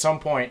like at some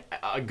point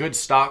a good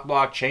stock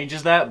block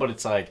changes that. But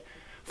it's like,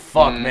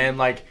 fuck, man.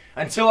 Like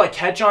until I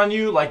catch on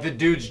you, like the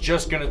dude's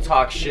just gonna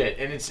talk shit,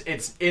 and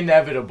it's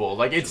inevitable.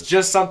 Like it's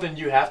just something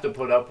you have to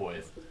put up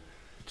with.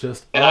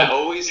 And I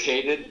always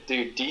hated,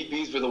 dude,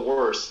 DBs were the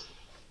worst.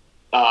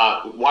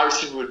 Wide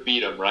receiver would beat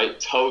them, right?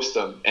 Toast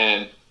them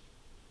and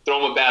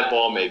throw them a bad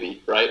ball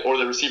maybe, right? Or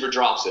the receiver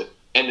drops it.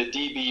 And the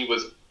DB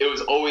was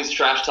always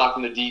trash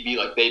talking the DB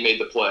like they made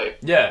the play.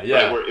 Yeah.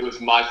 Right? Where it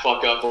was my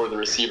fuck up or the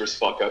receiver's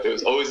fuck up. It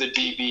was always a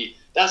DB.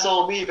 That's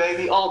all me,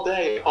 baby, all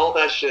day, all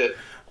that shit.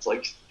 It's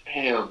like,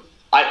 damn.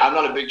 I'm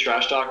not a big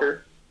trash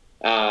talker.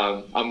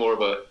 I'm more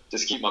of a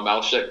just keep my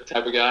mouth shut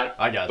type of guy.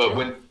 I got you. But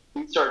when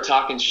you start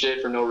talking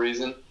shit for no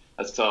reason,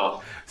 That's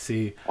tough.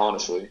 See,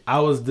 honestly, I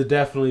was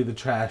definitely the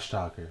trash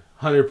talker,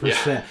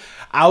 100%.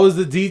 I was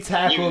the D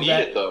tackle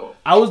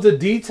I was the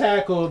D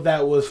tackle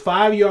that was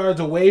 5 yards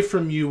away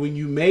from you when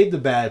you made the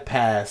bad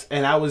pass,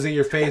 and I was in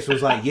your face.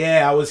 Was like,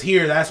 yeah, I was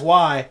here. That's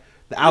why.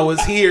 I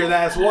was here.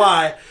 That's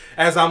why.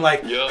 As I'm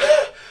like,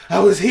 I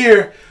was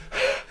here.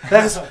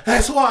 That's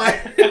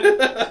why.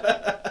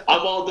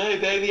 I'm all day,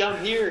 baby.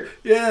 I'm here.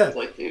 Yeah. It's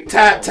like, dude,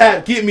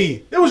 tap, get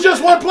me. It was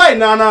just one play.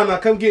 No.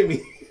 Come get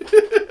me.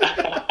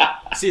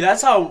 See,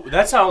 that's how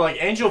like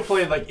Angel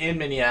played like in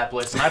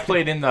Minneapolis, and I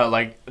played in the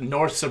like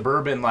north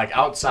suburban, like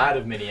outside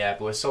of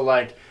Minneapolis. So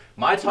like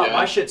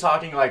my shit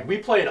talking, like we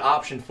played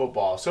option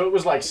football, so it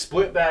was like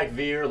split back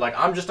veer. Like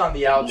I'm just on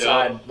the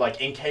outside,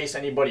 like in case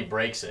anybody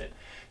breaks it.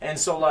 And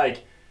so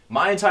like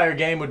my entire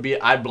game would be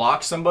I'd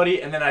block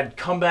somebody, and then I'd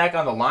come back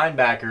on the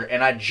linebacker,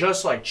 and I'd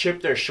just like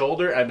chip their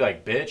shoulder, and I'd be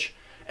like, bitch.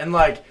 And,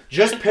 like,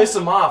 just piss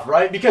them off,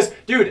 right? Because,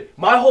 dude,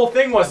 my whole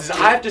thing is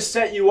I have to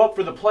set you up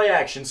for the play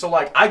action. So,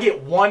 like, I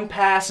get one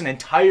pass an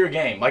entire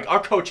game. Like, our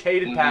coach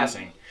hated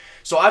passing.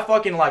 So I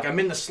fucking, like, I'm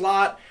in the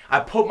slot. I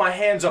put my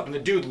hands up, and the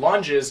dude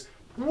lunges.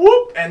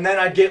 Whoop! And then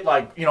I get,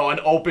 like, you know, an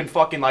open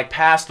fucking, like,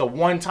 pass the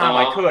one time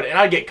I could. And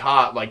I get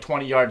caught, like,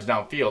 20 yards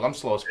downfield. I'm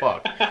slow as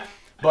fuck.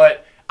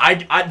 But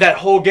I that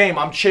whole game,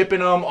 I'm chipping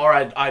them, or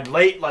I'd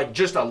late, like,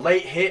 just a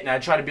late hit. And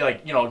I'd try to be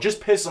like, you know,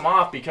 just piss them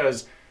off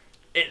because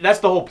that's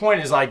the whole point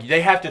is, like,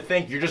 they have to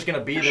think you're just going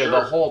to be there the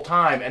whole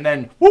time, and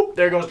then, whoop,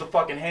 there goes the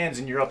fucking hands,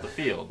 and you're up the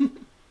field.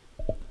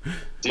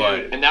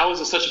 Dude, and that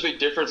was such a big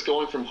difference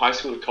going from high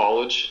school to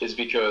college is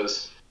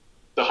because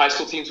the high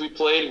school teams we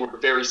played were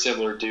very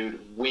similar, dude.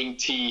 Wing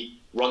T,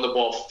 run the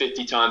ball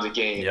 50 times a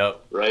game,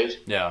 right?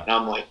 Yeah. And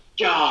I'm like,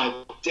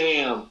 God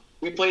damn.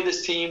 We played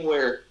this team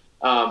where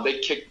they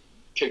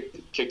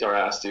kicked our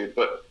ass, dude.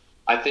 But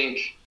I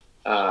think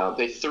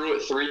they threw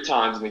it 3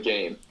 times in the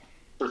game.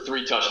 For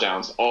 3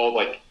 touchdowns, all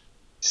like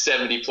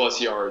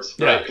 70+ yards.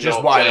 Yeah, right?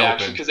 just wide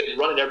open. Because they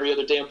run it every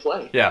other damn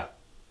play. Yeah.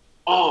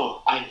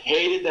 Oh, I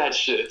hated that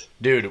shit.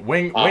 Dude,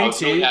 wing I was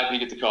T. really happy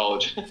to get to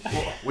college.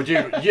 Well,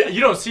 dude,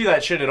 you don't see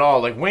that shit at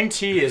all. Like wing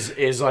T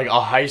is like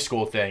a high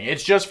school thing.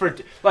 It's just for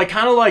like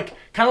kind of like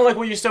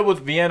what you said with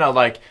Vienna.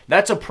 Like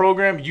that's a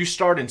program you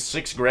start in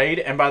 6th grade,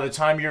 and by the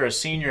time you're a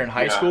senior in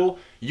high school,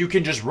 you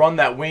can just run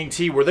that wing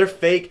T where they're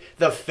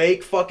the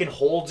fake fucking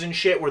holds and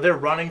shit where they're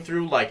running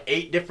through like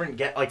 8 different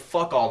like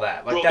fuck all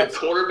that. Like bro, that's the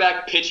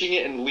quarterback pitching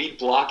it and lead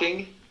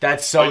blocking.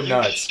 That's so Are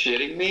nuts. You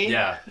shitting me?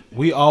 Yeah.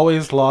 We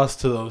always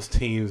lost to those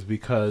teams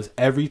because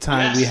every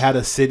time we had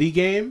a city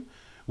game,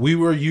 we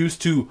were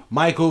used to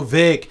Michael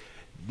Vick,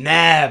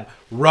 nab,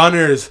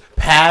 runners,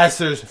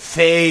 passers,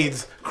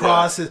 fades,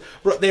 crosses.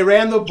 Bro, they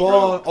ran the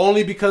ball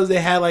only because they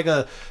had like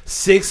a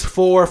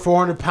 6'4",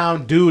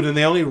 400-pound dude, and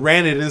they only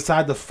ran it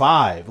inside the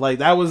 5. Like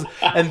that was,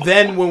 and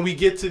then when we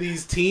get to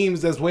these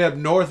teams that's way up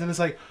north, and it's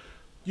like,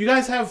 you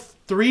guys have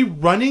 3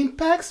 running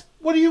backs.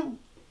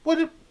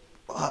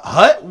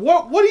 Hut?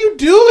 What are you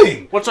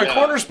doing? What's our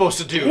corner supposed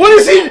to do? What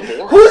is he?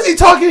 Who is he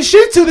talking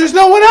shit to? There's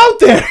no one out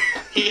there.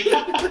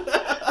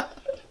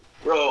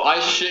 Bro, I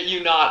shit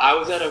you not. I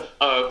was at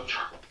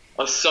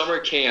a summer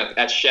camp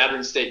at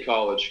Chadron State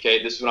College.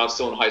 Okay, this is when I was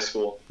still in high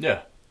school.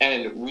 Yeah.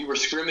 And we were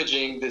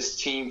scrimmaging this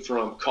team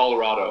from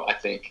Colorado, I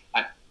think.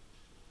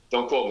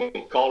 Don't quote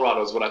me.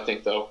 Colorado is what I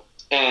think, though.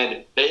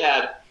 And they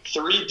had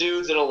 3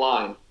 dudes in a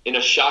line in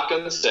a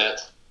shotgun set,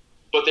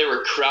 but they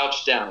were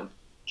crouched down.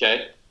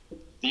 Okay.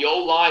 The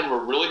O-line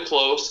were really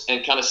close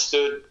and kind of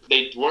stood.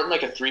 They weren't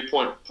like a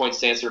 3-point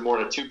stance. They were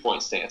more in a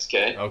 2-point stance,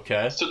 okay?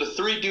 Okay. So the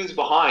 3 dudes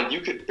behind,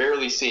 you could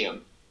barely see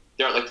them.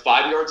 They're like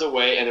 5 yards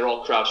away, and they're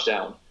all crouched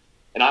down.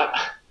 And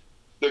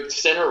the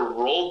center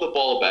rolled the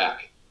ball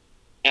back,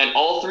 and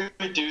all 3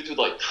 dudes would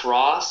like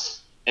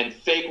cross and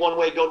fake one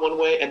way, go one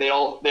way, and they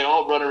all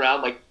run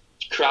around like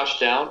crouched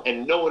down,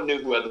 and no one knew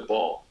who had the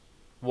ball.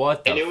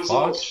 What the fuck? And it was the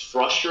most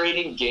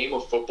frustrating game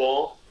of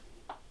football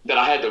that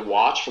I had to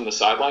watch from the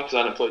sideline because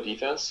I didn't play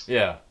defense.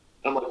 Yeah.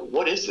 And I'm like,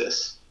 what is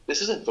this?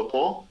 This isn't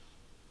football.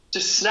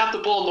 Just snap the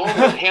ball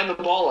normally and hand the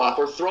ball off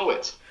or throw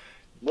it.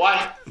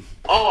 Why?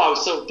 Oh, I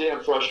was so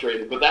damn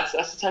frustrated. But that's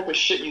the type of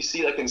shit you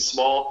see like in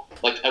small,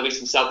 like at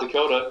least in South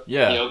Dakota.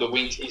 Yeah. You know, the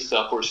wing T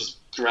stuff where it's just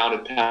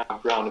ground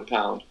and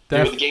pound.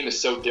 The game is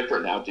so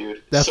different now,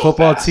 dude. That so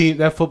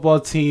football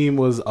team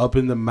was up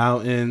in the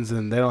mountains,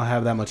 and they don't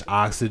have that much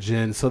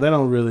oxygen, so they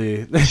don't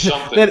really.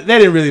 they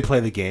didn't really play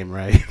the game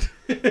right.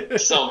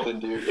 Something,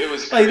 dude. It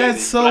was crazy. Like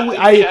that's so.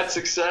 I had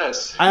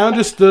success. I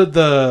understood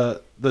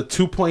the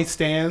 2-point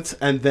stance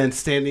and then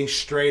standing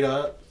straight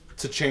up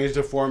to change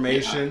the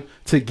formation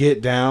to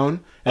get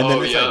down, and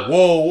then it's like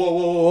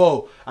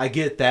whoa. I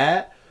get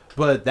that,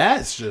 but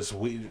that's just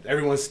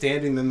everyone's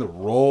standing, then to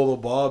roll the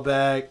ball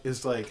back.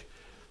 It's like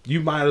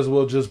you might as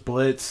well just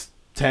blitz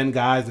 10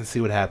 guys and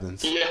see what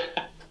happens.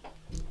 Yeah.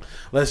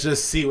 Let's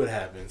just see what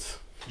happens.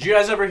 Did you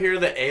guys ever hear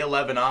the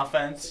A11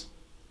 offense?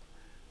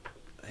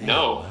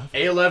 No.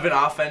 A11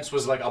 offense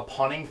was like a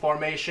punting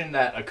formation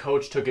that a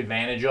coach took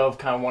advantage of,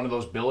 kind of one of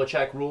those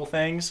Belichick rule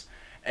things.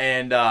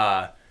 And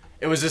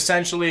It was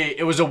essentially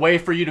it was a way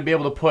for you to be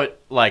able to put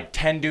like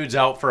 10 dudes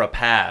out for a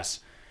pass.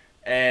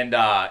 And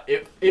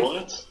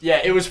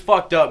it was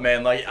fucked up,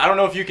 man. Like I don't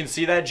know if you can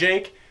see that,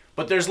 Jake,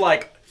 but there's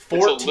like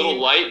 14. It's a little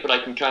light, but I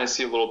can kind of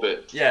see a little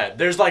bit. Yeah,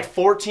 there's like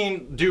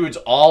 14 dudes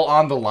all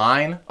on the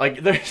line.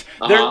 Like there's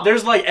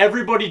like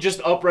everybody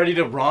just up ready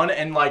to run,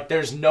 and like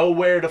there's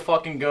nowhere to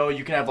fucking go.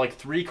 You can have like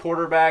 3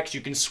 quarterbacks. You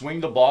can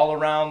swing the ball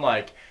around.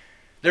 Like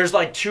there's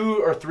like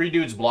 2 or 3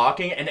 dudes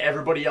blocking, and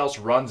everybody else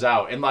runs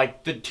out. And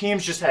like the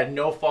teams just had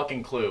no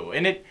fucking clue.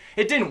 And it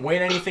didn't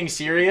win anything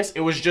serious.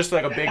 It was just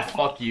like a big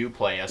fuck you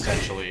play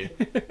essentially.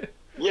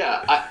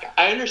 Yeah,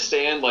 I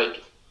understand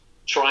like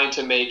trying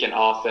to make an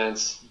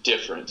offense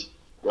different,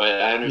 right?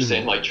 I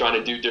understand like trying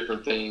to do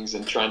different things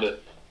and trying to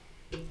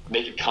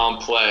make it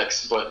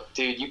complex, but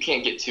dude, you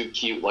can't get too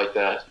cute like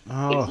that.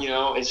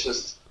 It's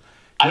just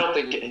I don't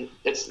think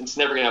it's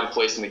never gonna have a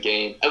place in the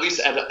game, at least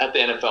at the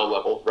NFL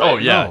level, right? Oh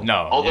yeah,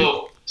 no.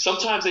 Although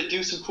sometimes they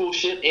do some cool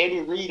shit. Andy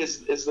Reid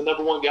is the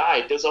number one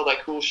guy. He does all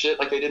that cool shit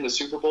like they did in the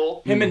Super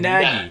Bowl. Him and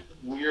Nagy. That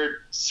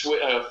weird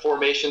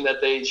formation that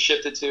they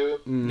shifted to.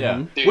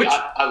 Yeah, dude,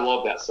 I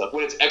love that stuff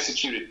when it's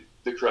executed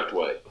the correct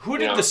way. Who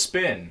did the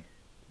spin?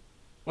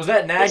 Was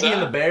that Nagy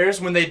and the Bears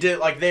when they did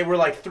like they were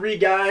like 3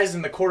 guys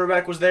and the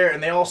quarterback was there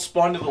and they all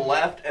spun to the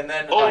left and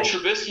then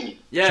Trubisky.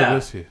 Yeah.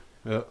 Trubisky.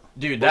 Yeah.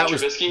 Dude, that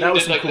was some cool shit.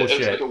 It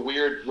was like a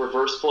weird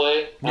reverse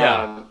play.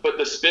 Yeah. But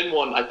the spin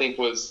one I think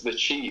was the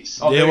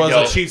Chiefs. Oh, it was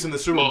the Chiefs in the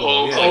Super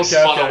Bowl. Mahomes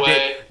spun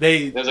away.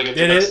 They did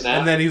it, snap.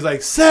 And then he's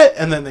like set,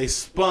 and then they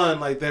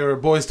spun like they were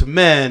boys to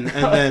men,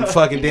 and then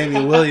fucking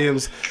Damian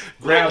Williams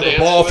grabbed the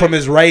ball from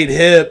his right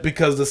hip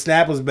because the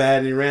snap was bad,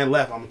 and he ran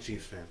left. I'm a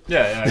Chiefs fan.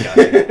 Yeah, I got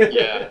it.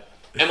 Yeah.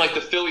 And like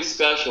the Philly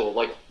special,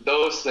 like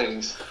those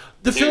things.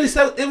 Philly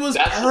special, it was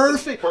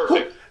perfect.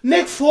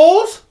 Nick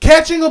Foles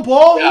catching a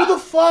ball? Yeah. Who the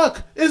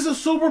fuck is a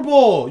Super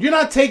Bowl? You're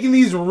not taking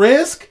these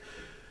risks.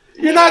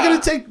 You're not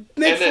going to take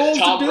Nick Foles to do it.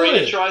 Tom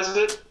Brady tries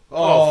it.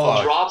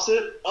 Oh, drops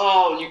it.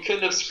 Oh, you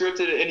couldn't have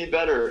scripted it any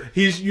better.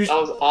 That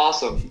was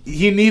awesome.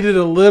 He needed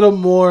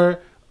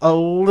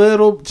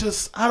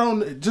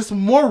just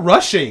more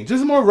rushing.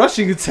 Just more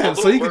rushing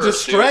attempts so he could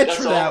just stretch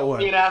for that one.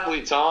 Be an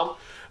athlete, Tom.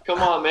 Come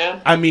on,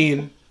 man. I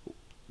mean,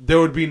 there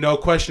would be no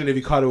question if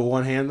he caught it with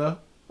one hand, though.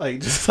 Like,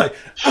 just like,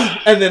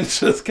 and then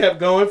just kept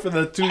going for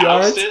the 2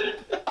 yards.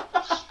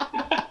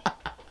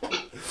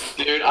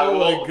 Dude,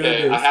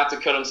 I have to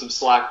cut him some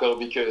slack, though,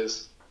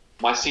 because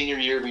my senior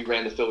year, we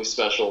ran the Philly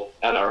special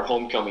at our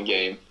homecoming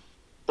game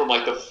from,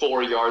 like, the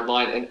 4-yard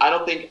line, and I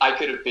don't think I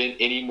could have been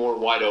any more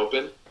wide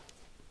open.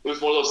 It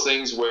was one of those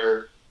things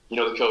where,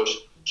 the coach,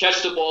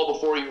 catch the ball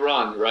before you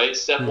run, right?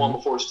 Step 1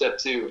 before step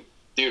 2.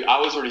 Dude, I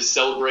was already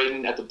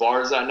celebrating at the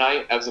bars that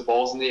night as the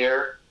ball's in the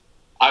air.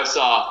 I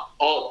saw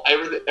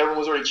everyone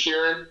was already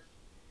cheering.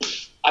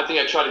 I think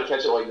I tried to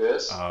catch it like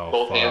this,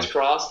 both hands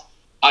crossed.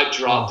 I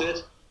dropped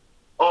it.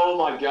 Oh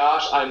my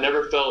gosh, I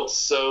never felt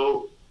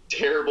so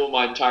terrible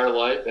my entire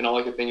life, and all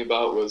I could think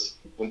about was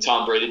when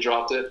Tom Brady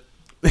dropped it.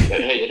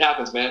 Hey, it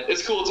happens, man.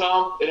 It's cool,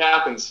 Tom. It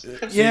happens.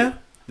 Yeah.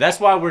 That's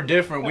why we're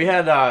different. We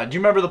had, do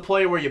you remember the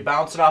play where you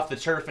bounce it off the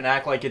turf and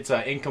act like it's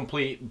an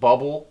incomplete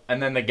bubble,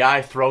 and then the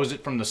guy throws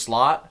it from the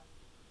slot?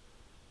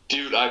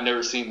 Dude, I've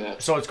never seen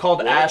that. So it's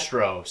called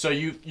Astro. So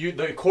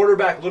the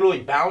quarterback literally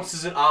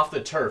bounces it off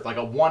the turf like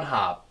a one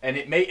hop, and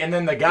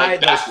then the guy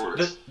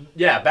backwards.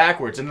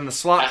 Backwards, and then the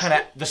slot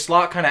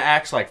kind of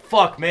acts like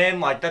fuck, man,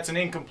 like that's an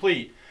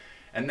incomplete.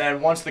 And then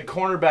once the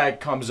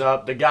cornerback comes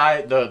up,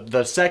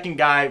 the second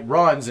guy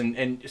runs and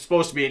it's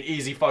supposed to be an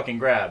easy fucking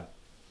grab.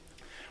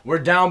 We're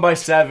down by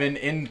 7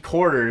 in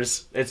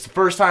quarters. It's the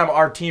first time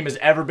our team has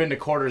ever been to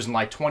quarters in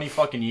like 20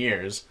 fucking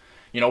years.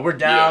 We're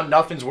down,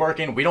 nothing's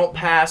working. We don't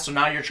pass, so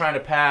now you're trying to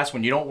pass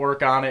when you don't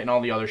work on it and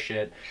all the other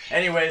shit.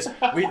 Anyways,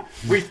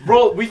 we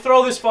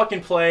throw this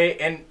fucking play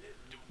and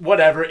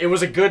whatever. It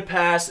was a good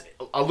pass,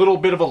 a little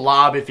bit of a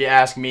lob if you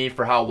ask me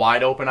for how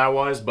wide open I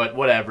was, but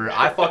whatever.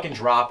 I fucking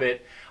drop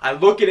it. I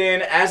look it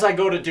in as I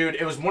go to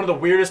it was one of the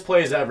weirdest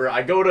plays ever.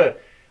 I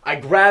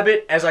grab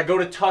it as I go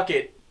to tuck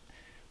it.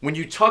 When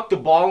you tuck the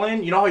ball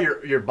in, you know how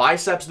your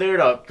biceps there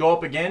to go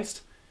up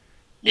against?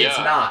 Yeah. It's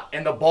not.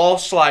 And the ball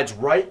slides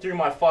right through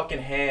my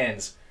fucking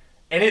hands.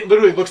 And it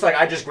literally looks like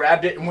I just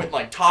grabbed it and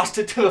went tossed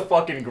it to the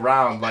fucking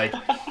ground. Like,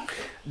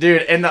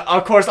 dude, and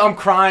of course I'm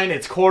crying.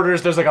 It's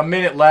quarters. There's like a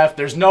minute left.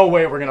 There's no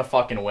way we're going to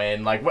fucking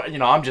win. Like,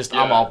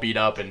 I'm all beat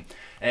up.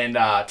 And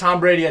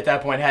Tom Brady at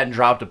that point hadn't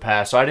dropped a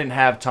pass. So I didn't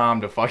have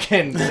Tom to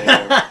fucking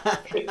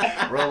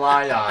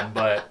rely on.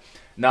 But...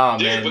 No,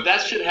 dude, man. But that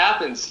shit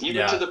happens,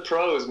 even to the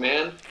pros,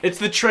 man. It's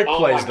the trick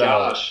plays, though.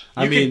 Gosh.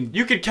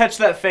 You could catch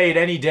that fade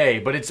any day,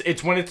 but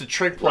it's when it's a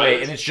trick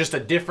play and it's just a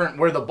different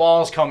where the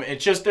ball's coming.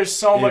 It's just there's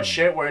so much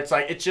shit where it's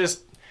like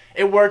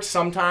it works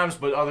sometimes,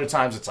 but other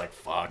times it's like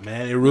fuck.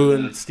 Man, it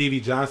ruined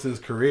Stevie Johnson's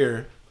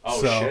career.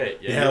 Oh shit!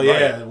 Yeah, hell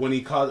yeah! When he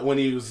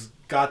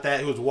got that,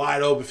 it was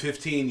wide open,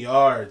 15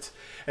 yards.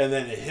 And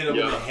then it hit him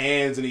in the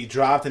hands, and he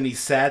dropped, and he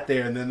sat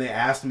there. And then they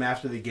asked him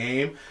after the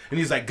game, and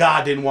he's like,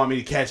 "God didn't want me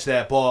to catch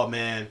that ball,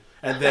 man."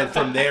 And then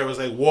from there, it was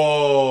like,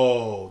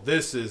 whoa,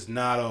 this is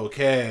not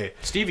okay.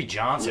 Stevie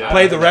Johnson. Yeah.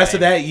 Played the rest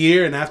of that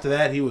year, and after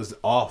that, he was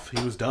off.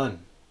 He was done.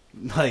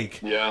 Like,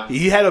 he had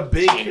he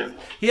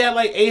had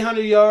like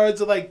 800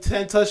 yards and like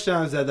 10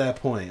 touchdowns at that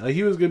point. Like,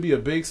 he was going to be a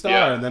big star.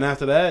 Yeah. And then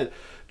after that,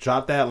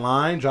 dropped that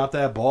line, dropped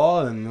that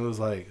ball, and it was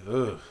like,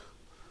 ugh.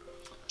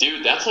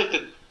 Dude, that's like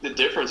the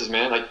difference is,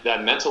 man, like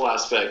that mental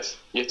aspect.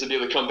 You have to be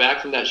able to come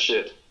back from that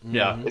shit.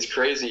 Yeah. It's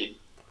crazy.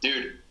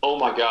 Dude, oh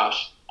my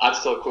gosh. I'll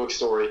tell a quick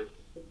story.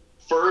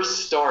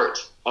 First start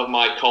of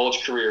my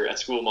college career at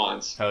School of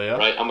Mines. Hell yeah.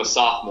 Right? I'm a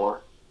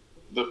sophomore.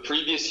 The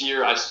previous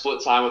year, I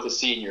split time with a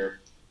senior,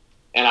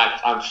 and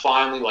I'm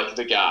finally like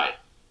the guy,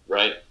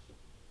 right?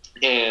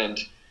 And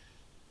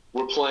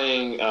we're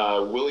playing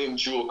William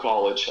Jewell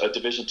College, a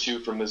Division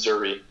II from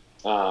Missouri,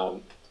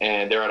 and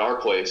they're at our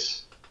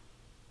place.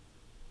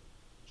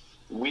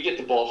 We get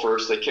the ball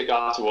first. They kick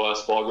off to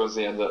us. Ball goes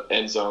in the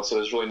end zone, so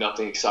there's really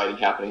nothing exciting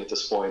happening at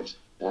this point.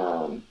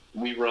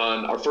 We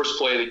run. Our first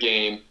play of the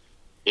game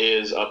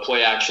is a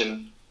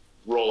play-action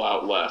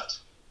rollout left,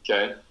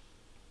 okay?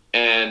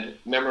 And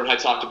remember I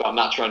talked about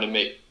not trying to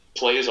make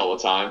plays all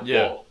the time?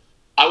 Yeah. Well,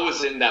 I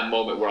was in that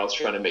moment where I was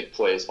trying to make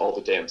plays all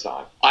the damn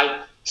time.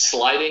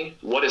 Sliding?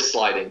 What is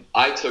sliding?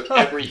 I took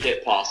every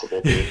hit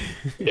possible, dude.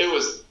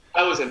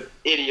 I was an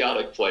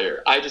idiotic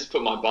player. I just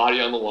put my body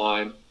on the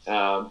line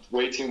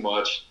way too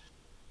much.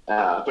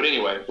 But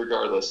anyway,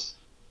 regardless.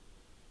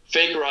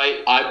 Fake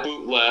right, I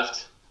boot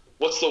left.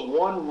 What's the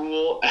one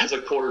rule as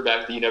a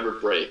quarterback that you never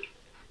break?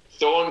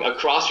 Throwing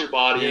across your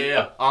body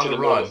on to the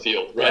the middle run. of the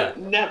field, right?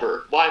 Yeah.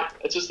 Never. Why?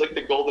 It's just like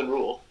the golden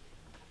rule.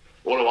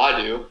 What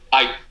do?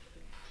 I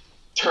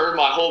turn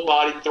my whole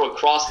body, throw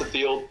across the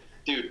field.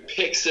 Dude,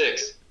 pick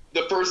six.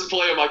 The first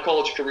play of my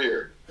college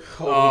career.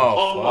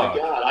 Oh my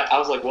God. I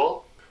was like,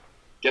 well,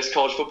 guess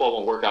college football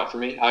won't work out for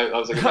me. I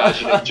was like,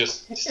 imagining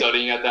just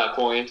studying at that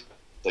point.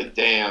 Like,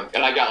 damn.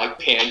 And I got like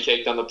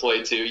pancaked on the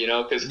play too, you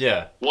know? Because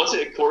once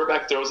a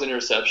quarterback throws an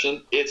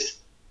interception, it's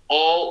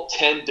all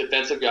 10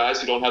 defensive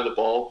guys who don't have the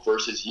ball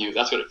versus you.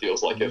 That's what it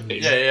feels like.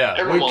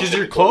 Because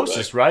you're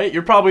closest, right?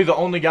 You're probably the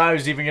only guy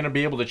who's even going to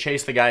be able to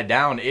chase the guy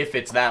down if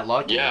it's that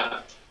lucky.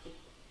 Yeah.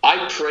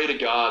 I pray to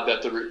God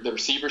that the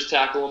receivers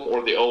tackle him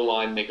or the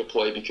O-line make a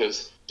play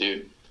because,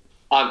 dude,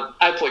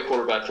 I play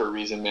quarterback for a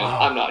reason, man.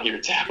 I'm not here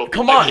to tackle.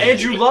 Come on,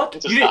 Andrew Luck.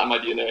 It's just not in my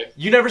DNA.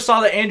 You never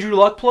saw the Andrew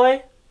Luck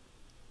play?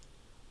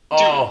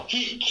 Dude,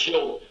 he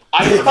killed.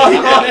 I'm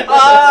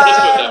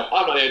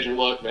not Andrew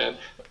Luck, man.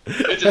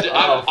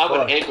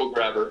 I'm an ankle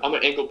grabber. I'm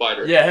an ankle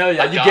biter. Yeah, hell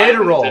yeah. You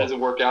gator roll. That doesn't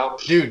work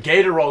out. Dude,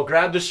 gator roll.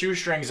 Grab the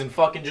shoestrings and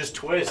fucking just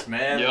twist,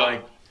 man. Yep.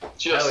 Like,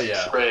 just hell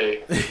yeah.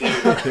 spray.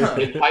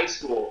 Dude, in high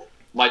school,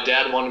 my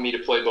dad wanted me to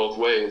play both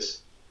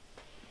ways.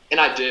 And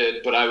I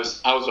did, but I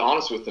was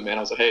honest with him, man.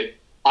 I was like, hey,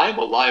 I am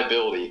a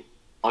liability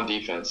on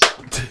defense.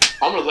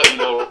 I'm going to let you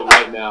know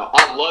right now.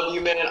 I love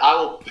you, man. I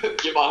will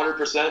give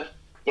 100%.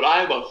 But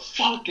I am a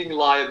fucking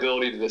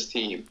liability to this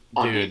team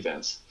on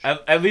defense.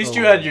 At least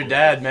you had your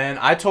dad, man.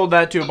 I told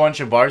that to a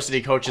bunch of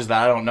varsity coaches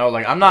that I don't know.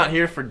 Like, I'm not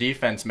here for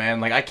defense, man.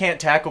 Like, I can't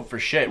tackle for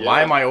shit. Yeah.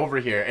 Why am I over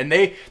here? And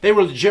they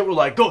were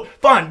like, go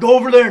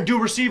over there and do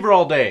receiver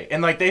all day.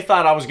 And, like, they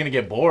thought I was going to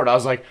get bored. I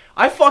was like,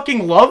 I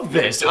fucking love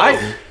this.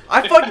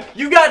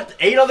 You got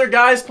 8 other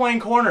guys playing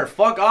corner.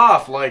 Fuck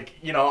off. Like,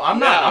 you know, I'm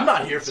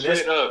not here for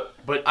this.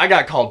 But I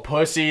got called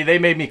pussy. They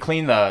made me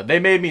they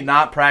made me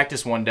not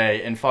practice one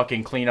day and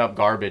fucking clean up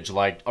garbage,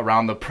 like,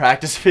 around the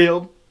practice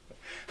field.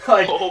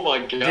 Like, oh my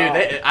God.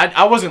 Dude,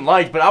 I wasn't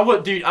liked, but I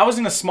was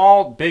in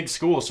a big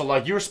school, so,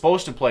 like, you were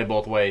supposed to play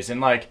both ways.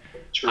 And, like,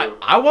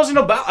 I wasn't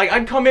about, like,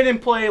 I'd come in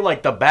and play,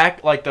 like, the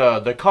back, like,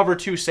 the cover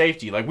 2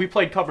 safety. Like, we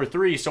played cover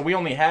 3, so we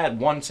only had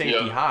one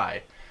safety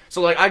high. So,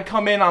 like, I'd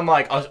come in on,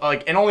 like,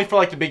 and only for,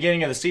 like, the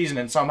beginning of the season,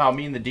 and somehow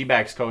me and the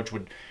D-backs coach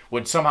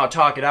would somehow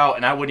talk it out,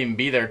 and I wouldn't even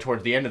be there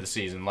towards the end of the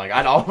season. Like,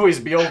 I'd always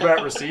be over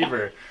at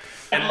receiver.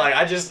 And, like,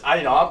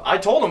 I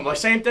told him, like,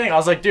 same thing. I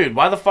was like, dude,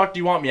 why the fuck do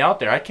you want me out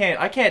there? I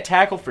can't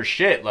tackle for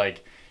shit.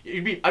 Like,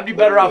 I'd be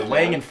better off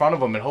laying in front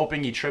of him and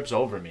hoping he trips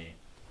over me.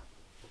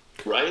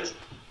 Right?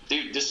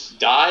 Dude, just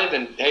dive,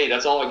 and, hey,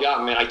 that's all I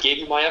got, man. I gave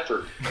you my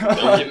effort.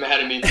 Don't get mad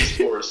at me if he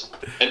scores.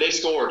 And they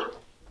scored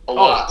a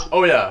lot.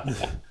 Oh, yeah.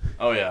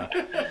 Oh, yeah.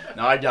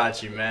 No, I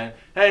got you, man.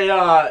 Hey,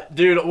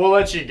 dude, we'll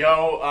let you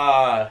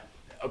go.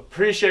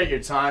 Appreciate your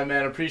time,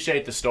 man.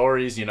 Appreciate the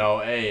stories, you know.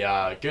 Hey,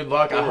 good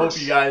luck. I hope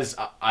you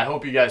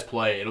guys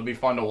play. It'll be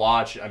fun to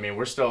watch. I mean,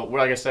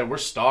 like I said, we're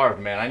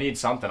starved, man. I need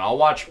something. I'll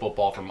watch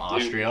football from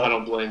Austria. Dude, I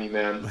don't blame you,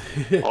 man.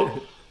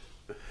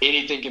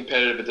 Anything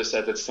competitive at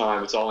this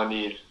time, it's all I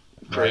need.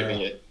 I'm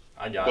craving it.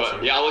 I got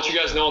you. Yeah, I'll let you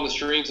guys know on the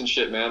streams and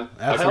shit, man.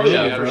 Absolutely,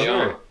 I appreciate for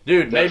you sure.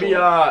 Dude, maybe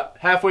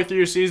halfway through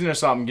your season or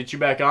something, get you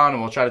back on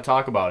and we'll try to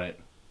talk about it.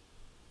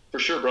 For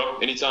sure, bro.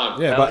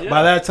 Anytime. Yeah,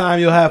 by that time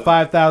you'll have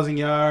 5,000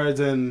 yards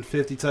and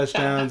 50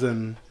 touchdowns,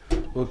 and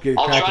we'll get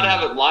I'll cracking. try to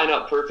have it line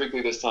up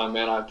perfectly this time,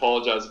 man. I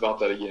apologize about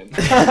that again.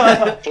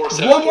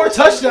 4-7, one more 4-7,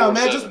 touchdown, 4-7.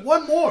 man. Just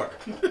one more.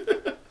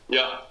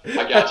 Yeah,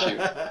 I got you.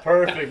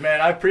 Perfect, man.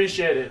 I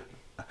appreciate it.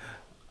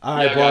 All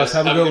right, yeah, boss.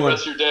 guys, have a good one.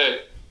 Rest of your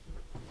day.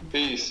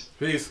 Peace.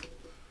 Peace.